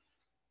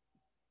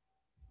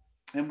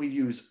 And we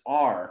use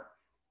R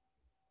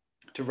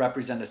to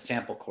represent a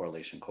sample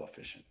correlation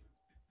coefficient.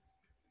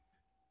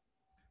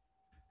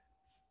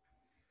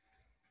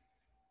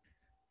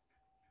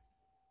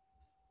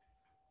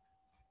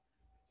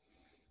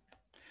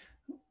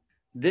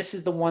 This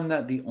is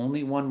the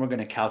only one we're going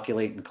to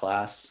calculate in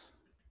class.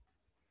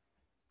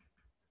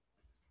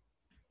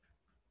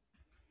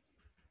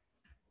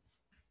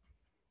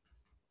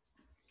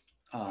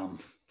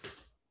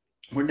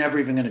 We're never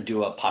even going to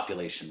do a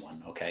population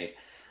one, okay?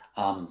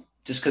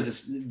 Just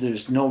because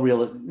there's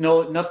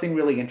nothing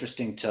really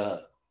interesting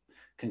to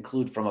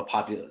conclude from a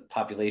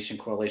population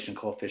correlation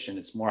coefficient.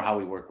 It's more how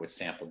we work with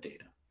sample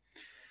data.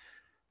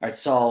 All right,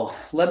 so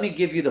let me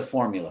give you the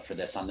formula for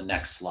this on the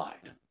next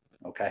slide,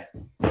 okay?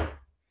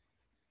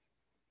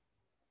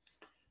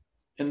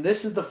 And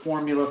this is the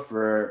formula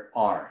for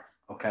R,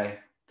 okay?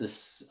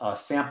 This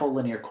sample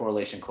linear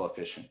correlation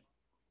coefficient.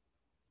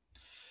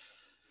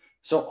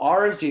 So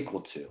R is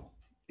equal to,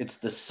 it's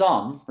the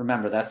sum,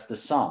 remember that's the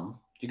sum.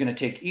 You're gonna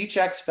take each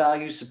X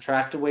value,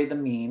 subtract away the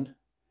mean,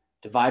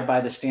 divide by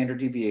the standard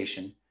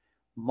deviation,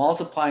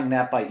 multiplying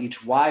that by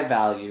each Y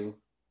value,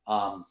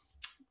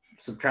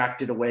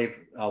 subtracted away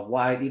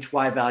each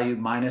Y value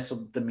minus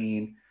the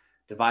mean,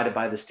 divided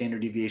by the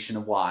standard deviation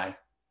of Y.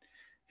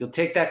 You'll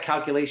take that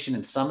calculation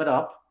and sum it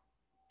up,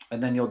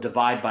 and then you'll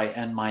divide by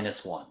n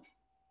minus 1,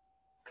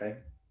 okay?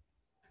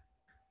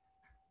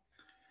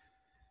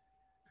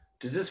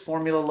 Does this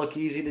formula look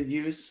easy to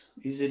use,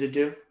 easy to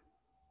do?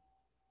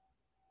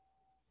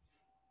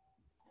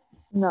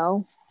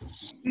 No.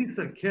 Piece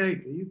of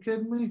cake. Are you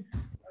kidding me? I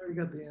already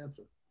got the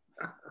answer.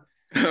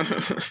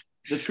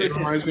 The truth It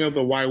reminds me of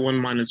the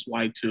y1 minus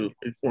y2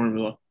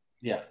 formula.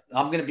 Yeah,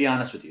 I'm going to be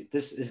honest with you.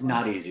 This is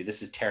not easy.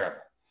 This is terrible.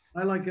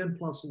 I like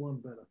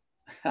n+1 better.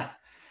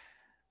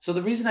 So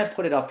the reason I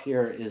put it up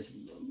here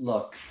is,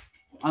 look,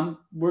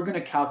 we're going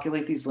to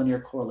calculate these linear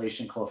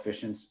correlation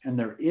coefficients, and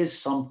there is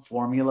some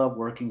formula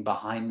working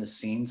behind the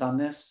scenes on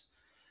this,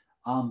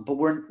 but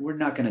we're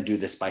not going to do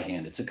this by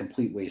hand. It's a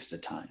complete waste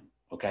of time,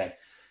 okay?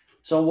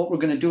 So what we're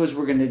going to do is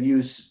we're going to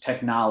use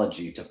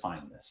technology to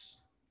find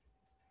this.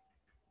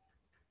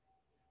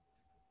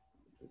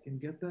 We can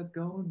get that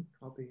going,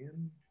 copy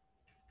in.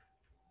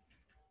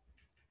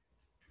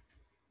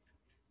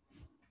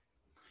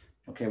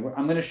 Okay,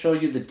 I'm going to show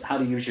you how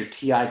to use your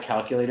TI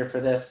calculator for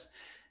this.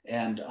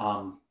 And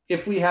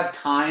if we have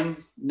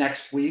time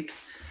next week,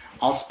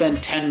 I'll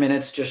spend 10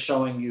 minutes just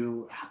showing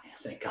you,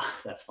 thank God,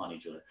 that's funny,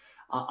 Julia.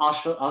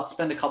 I'll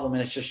spend a couple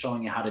minutes just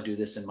showing you how to do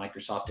this in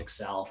Microsoft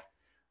Excel,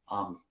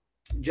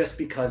 just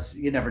because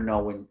you never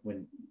know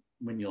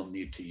when you'll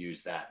need to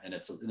use that, and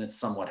it's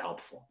somewhat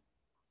helpful.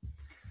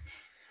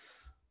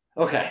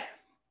 Okay,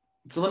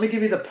 so let me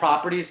give you the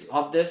properties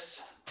of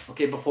this.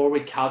 Okay, before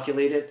we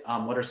calculate it,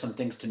 what are some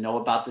things to know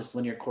about this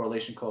linear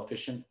correlation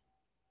coefficient?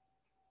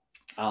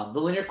 The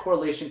linear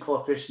correlation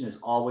coefficient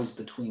is always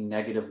between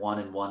 -1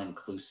 and 1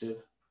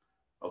 inclusive,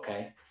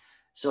 okay?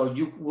 So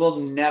you will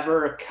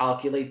never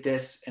calculate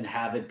this and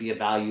have it be a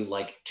value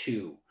like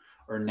 2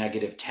 or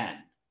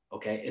 -10,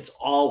 okay? It's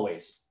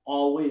always,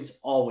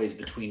 always, always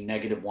between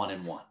 -1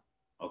 and 1,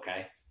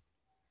 okay?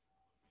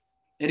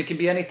 And it can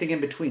be anything in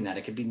between that.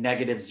 It could be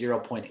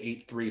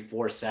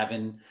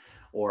 -0.8347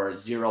 or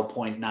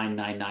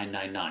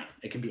 0.99999.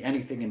 It can be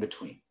anything in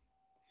between.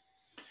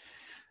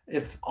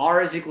 If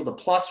R is equal to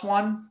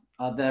 +1,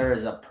 there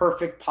is a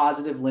perfect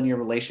positive linear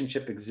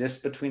relationship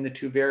exists between the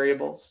two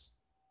variables,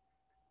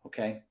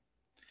 okay?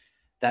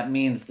 That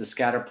means the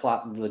scatter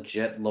plot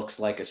legit looks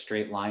like a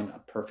straight line, a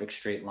perfect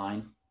straight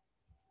line,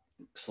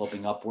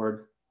 sloping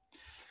upward.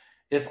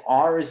 If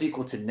R is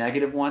equal to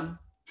 -1,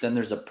 then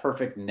there's a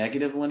perfect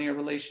negative linear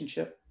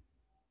relationship.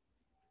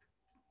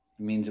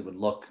 It means it would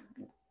look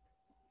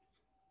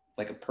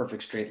like a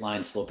perfect straight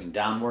line sloping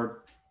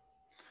downward.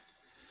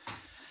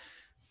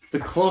 The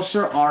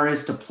closer R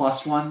is to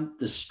 +1,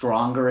 the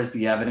stronger is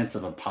the evidence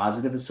of a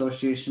positive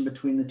association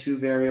between the two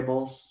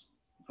variables.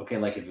 Okay,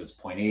 like if it was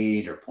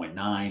 0.8 or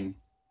 0.9.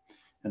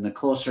 And the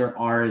closer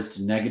R is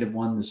to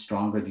 -1, the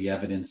stronger the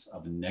evidence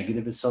of a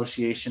negative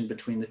association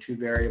between the two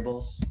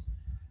variables.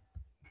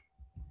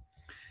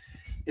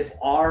 If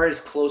R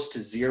is close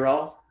to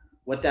 0,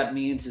 what that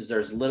means is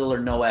there's little or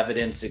no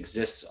evidence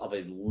exists of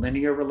a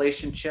linear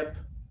relationship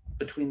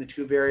between the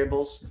two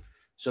variables.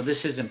 So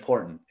this is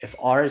important. If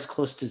R is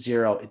close to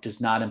 0, it does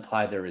not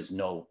imply there is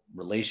no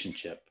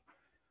relationship,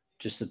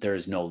 just that there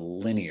is no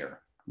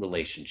linear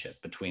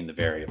relationship between the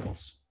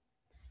variables.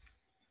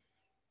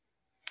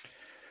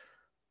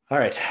 All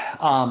right,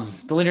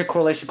 the linear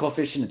correlation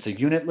coefficient, it's a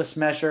unitless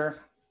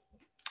measure.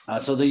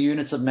 So the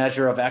units of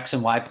measure of X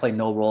and Y play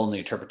no role in the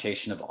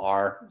interpretation of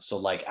R. So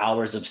like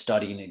hours of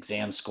study and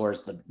exam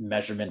scores, the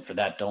measurement for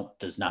that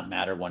does not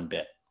matter one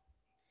bit.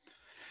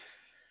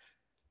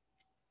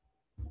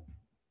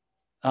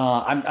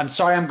 I'm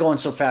sorry I'm going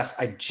so fast.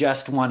 I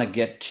just want to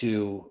get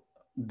to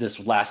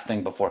this last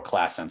thing before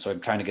class ends. So I'm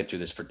trying to get through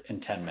this in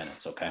 10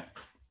 minutes, okay?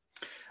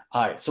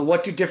 All right, so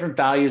what do different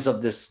values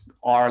of this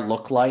R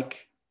look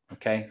like?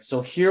 Okay,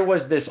 so here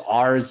was this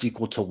R is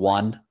equal to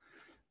 1.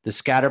 The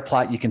scatter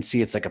plot, you can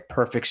see it's like a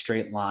perfect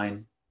straight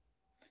line.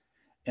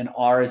 And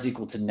R is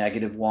equal to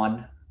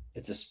 -1.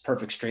 It's a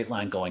perfect straight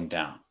line going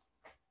down.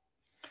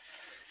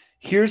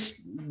 Here's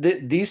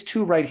these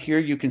two right here.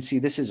 You can see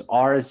this is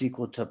R is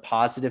equal to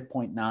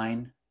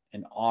 +0.9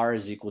 and R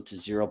is equal to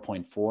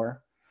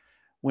 0.4.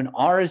 When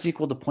R is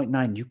equal to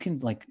 0.9, you can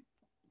like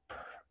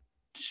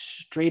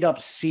straight up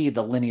see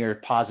the linear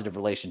positive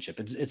relationship.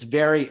 It's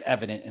very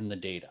evident in the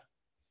data.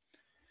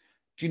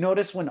 Do you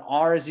notice when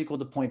R is equal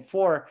to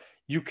 0.4,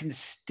 you can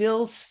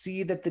still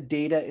see that the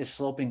data is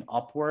sloping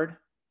upward,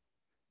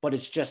 but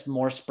it's just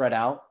more spread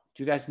out?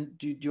 Do you guys,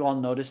 do you all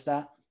notice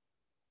that?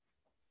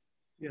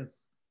 Yes.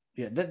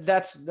 Yeah,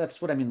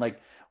 that's what I mean.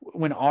 Like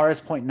when R is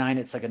 0.9,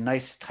 it's like a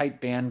nice tight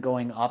band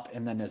going up.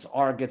 And then as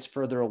R gets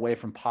further away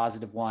from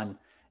 +1,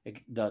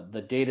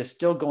 the data is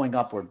still going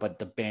upward, but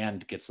the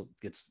band gets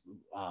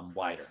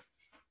wider.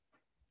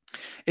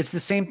 It's the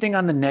same thing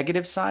on the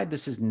negative side.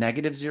 This is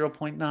negative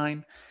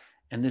 0.9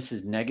 and this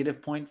is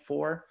negative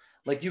 0.4.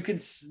 Like you can,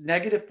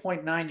 negative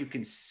 0.9, you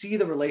can see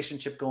the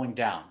relationship going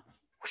down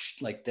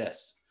whoosh, like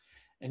this.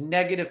 And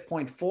negative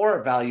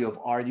 0.4 value of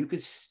R, you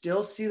could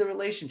still see the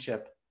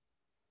relationship.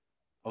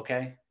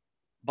 Okay.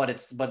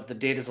 But the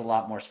data is a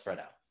lot more spread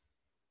out.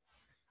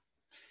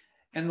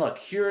 And look,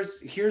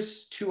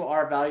 here's two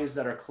R values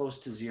that are close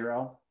to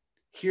 0.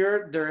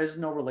 Here, there is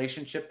no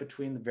relationship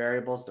between the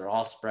variables. They're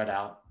all spread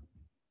out.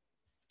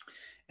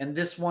 And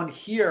this one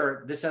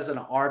here, this has an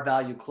R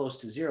value close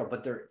to 0,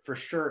 but there for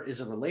sure is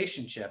a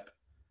relationship.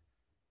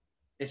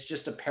 It's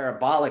just a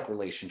parabolic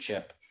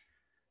relationship.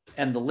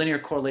 And the linear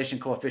correlation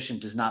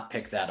coefficient does not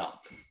pick that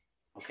up.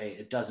 Okay,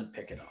 it doesn't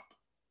pick it up.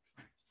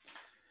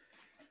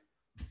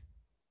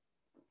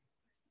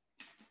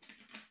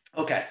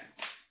 Okay.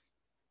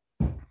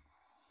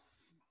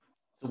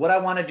 So what I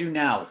want to do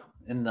now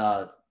in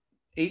the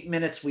 8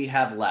 minutes we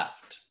have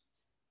left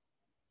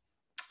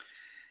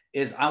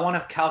is I want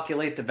to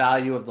calculate the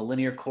value of the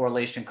linear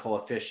correlation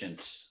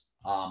coefficient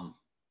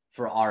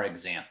for our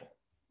example,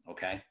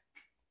 okay?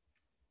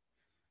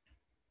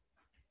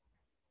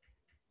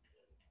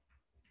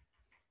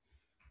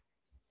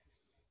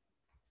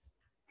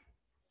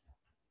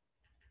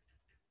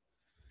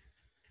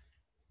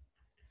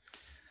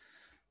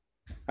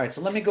 All right,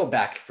 so let me go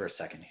back for a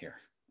second here,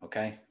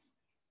 okay?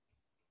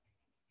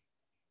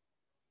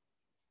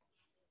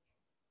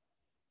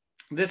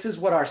 This is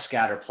what our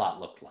scatter plot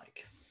looked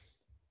like,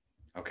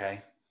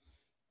 okay?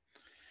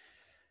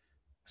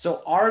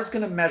 So R is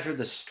going to measure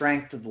the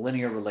strength of the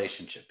linear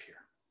relationship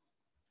here,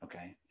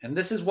 okay? And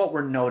this is what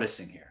we're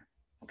noticing here,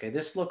 okay?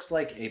 This looks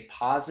like a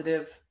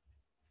positive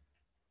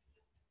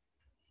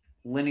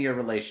linear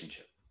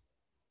relationship.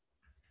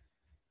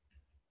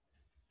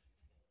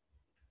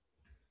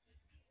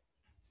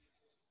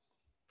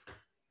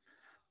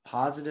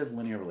 Positive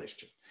linear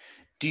relationship.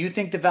 Do you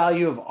think the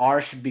value of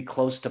R should be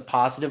close to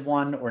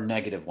 +1 or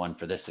 -1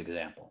 for this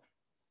example?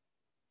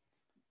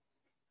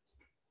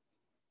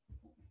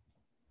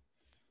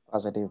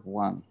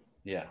 +1.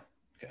 Yeah.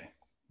 Okay.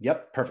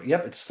 Yep. Perfect.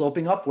 Yep. It's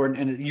sloping upward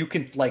and you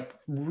can like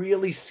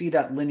really see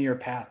that linear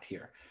path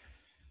here.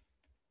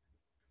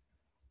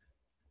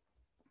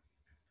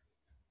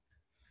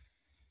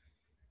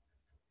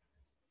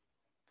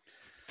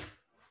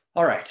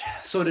 All right.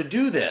 So to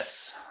do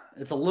this,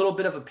 it's a little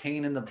bit of a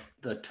pain in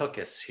the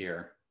tuchus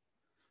here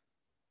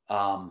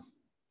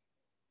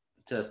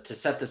to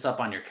set this up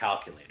on your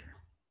calculator.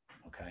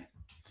 Okay.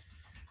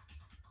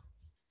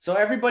 So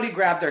everybody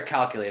grab their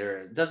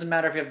calculator. It doesn't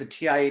matter if you have the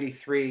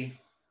TI-83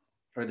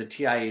 or the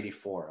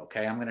TI-84.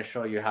 Okay. I'm going to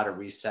show you how to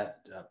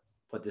reset,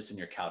 put this in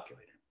your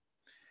calculator.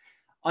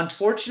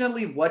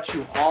 Unfortunately, what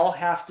you all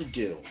have to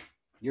do,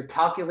 your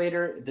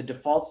calculator, the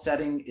default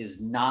setting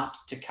is not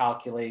to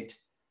calculate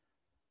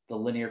the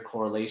linear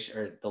correlation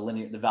or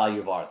the value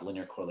of R, the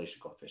linear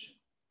correlation coefficient.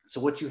 So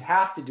what you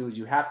have to do is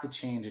you have to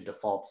change a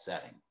default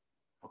setting,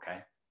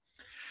 okay?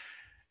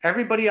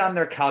 Everybody on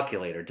their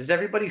calculator, does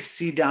everybody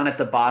see down at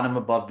the bottom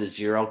above the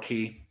 0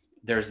 key,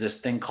 there's this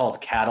thing called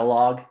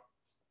catalog?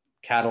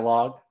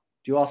 Catalog,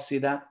 do you all see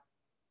that?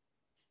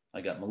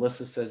 I got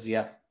Melissa says,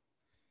 yep.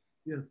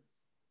 Yes.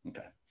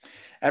 Okay.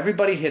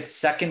 Everybody hits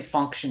second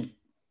function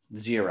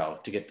 0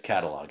 to get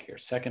catalog here,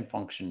 second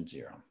function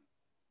 0.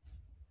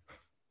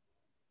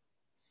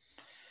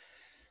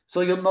 So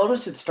you'll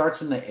notice it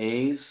starts in the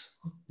A's.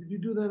 Did you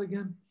do that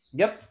again?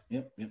 Yep.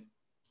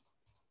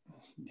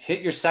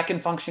 Hit your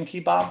second function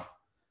key, Bob,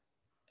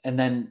 and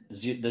then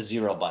the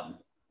 0 button.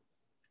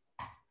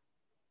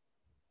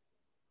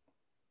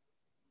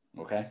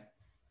 Okay.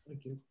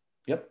 Thank you.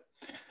 Yep.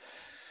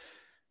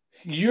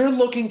 You're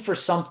looking for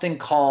something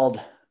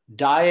called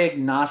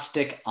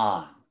diagnostic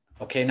on.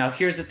 Okay, now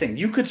here's the thing.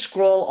 You could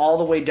scroll all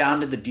the way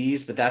down to the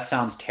D's, but that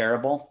sounds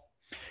terrible.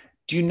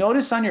 Do you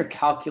notice on your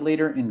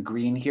calculator in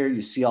green here,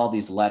 you see all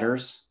these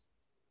letters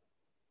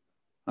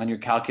on your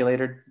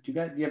calculator? Do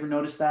you ever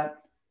notice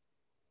that?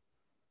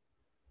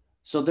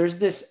 So there's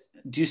this,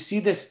 do you see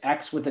this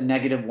X with a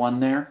 -1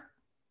 there?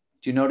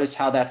 Do you notice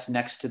how that's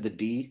next to the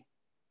D?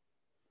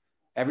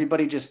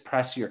 Everybody just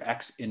press your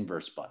X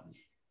inverse button.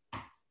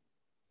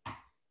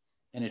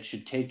 And it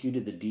should take you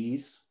to the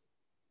D's.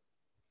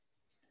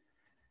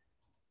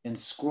 And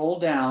scroll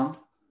down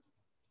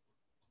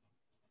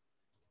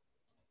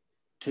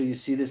till you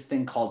see this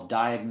thing called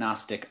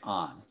diagnostic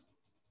on.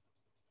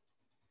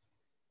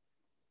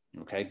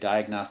 Okay,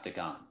 diagnostic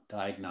on,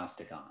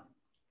 diagnostic on.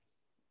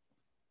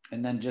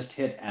 And then just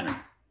hit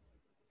enter.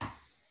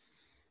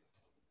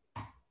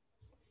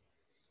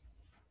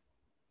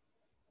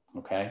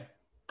 Okay,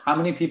 how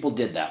many people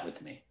did that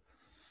with me?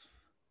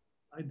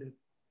 I did.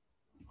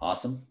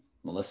 Awesome.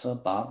 Melissa,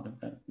 Bob,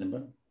 okay.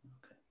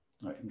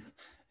 All right.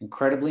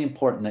 Incredibly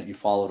important that you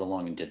followed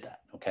along and did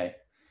that, okay?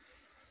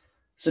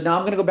 So now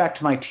I'm gonna go back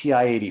to my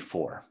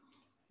TI-84,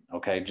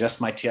 okay?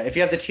 Just my TI. If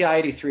you have the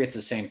TI-83, it's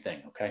the same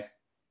thing, okay?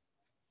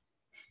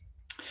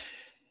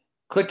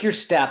 Click your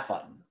stat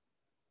button,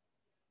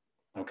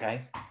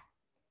 okay?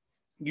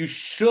 You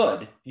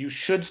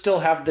should still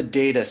have the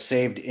data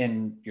saved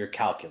in your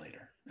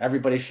calculator.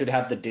 Everybody should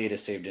have the data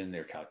saved in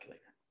their calculator.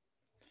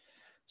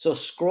 So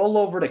scroll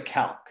over to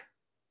Calc.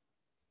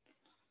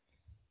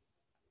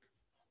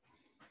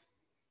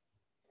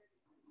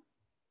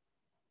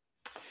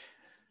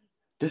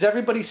 Does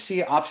everybody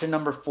see option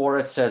number 4?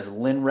 It says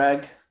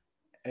linreg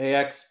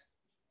AX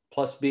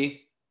plus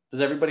B. Does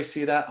everybody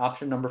see that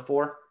option number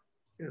 4?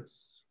 Yes.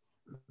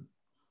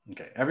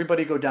 Okay,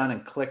 everybody go down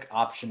and click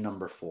option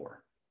number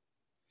 4.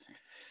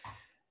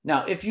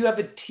 Now, if you have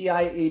a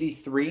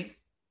TI-83,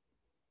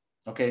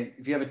 okay,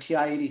 if you have a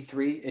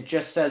TI-83, it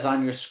just says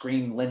on your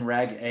screen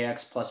linreg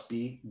AX plus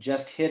B,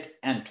 just hit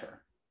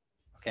enter.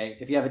 Okay,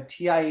 if you have a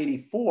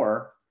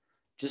TI-84,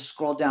 just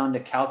scroll down to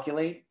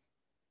calculate.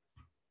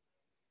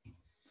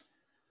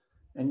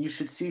 And you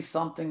should see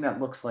something that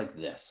looks like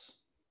this.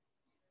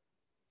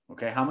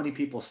 Okay, how many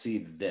people see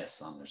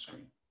this on their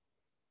screen?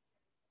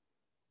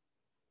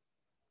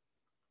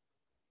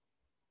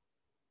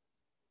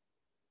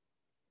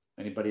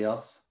 Anybody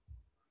else?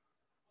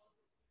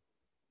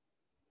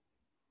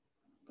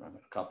 A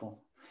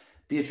couple.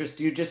 Beatrice,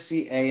 do you just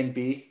see A and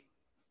B?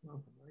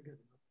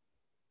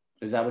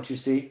 Is that what you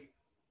see?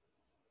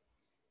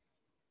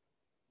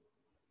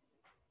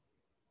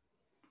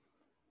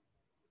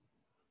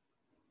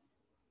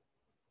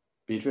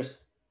 Beatrice?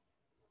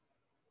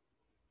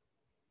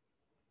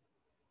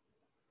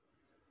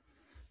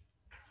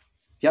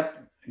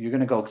 Yep, you're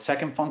gonna go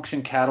second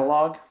function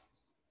catalog.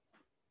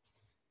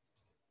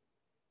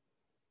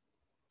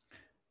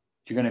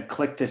 You're gonna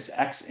click this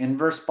X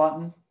inverse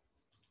button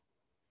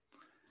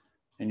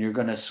and you're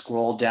gonna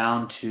scroll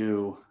down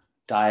to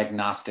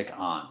diagnostic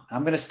on.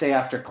 I'm gonna stay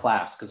after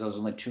class because it was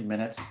only 2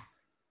 minutes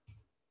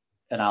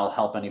and I'll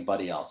help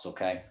anybody else,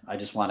 okay? I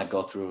just wanna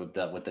go through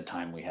that with the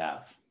time we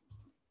have.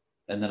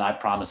 And then I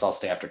promise I'll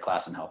stay after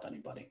class and help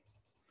anybody.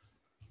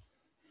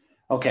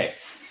 Okay,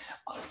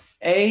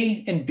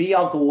 A and B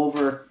I'll go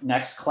over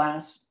next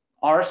class.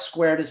 R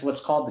squared is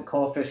what's called the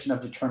coefficient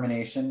of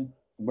determination.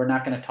 We're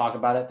not going to talk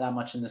about it that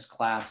much in this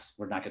class.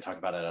 We're not going to talk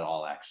about it at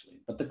all, actually.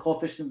 But the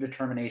coefficient of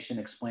determination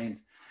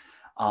explains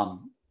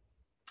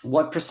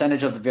what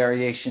percentage of the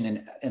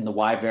variation in the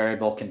y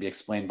variable can be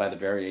explained by the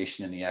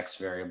variation in the x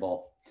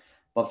variable.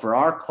 But for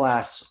our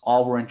class,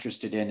 all we're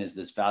interested in is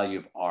this value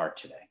of R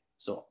today.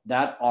 So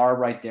that R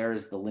right there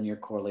is the linear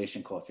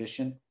correlation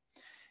coefficient,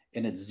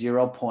 and it's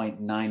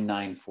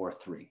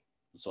 0.9943.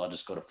 So I'll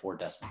just go to 4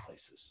 decimal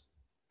places.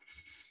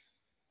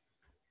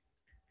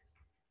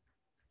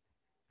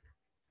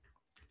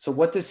 So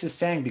what this is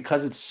saying,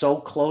 because it's so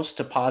close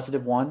to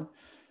 +1,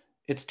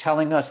 it's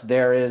telling us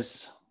there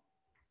is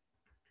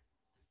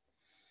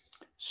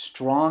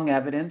strong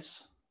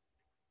evidence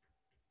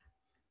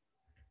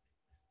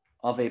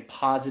of a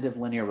positive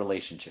linear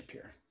relationship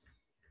here.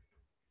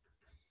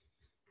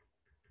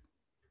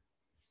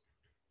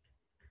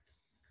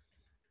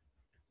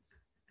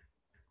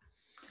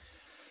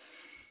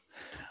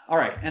 All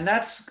right, and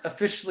that's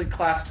officially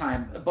class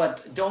time,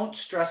 but don't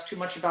stress too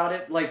much about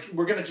it. Like,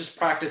 we're gonna just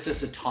practice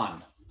this a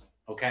ton,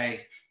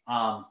 okay?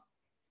 On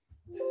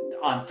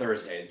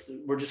Thursday,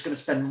 we're just gonna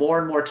spend more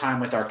and more time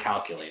with our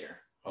calculator,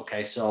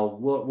 okay? So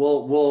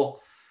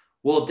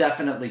we'll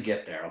definitely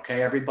get there,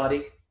 okay,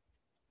 everybody?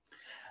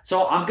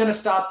 So I'm gonna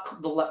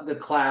stop the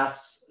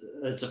class.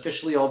 It's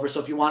officially over, so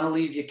if you wanna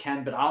leave, you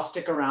can, but I'll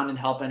stick around and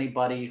help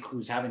anybody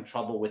who's having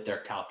trouble with their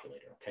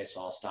calculator, okay?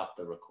 So I'll stop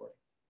the recording.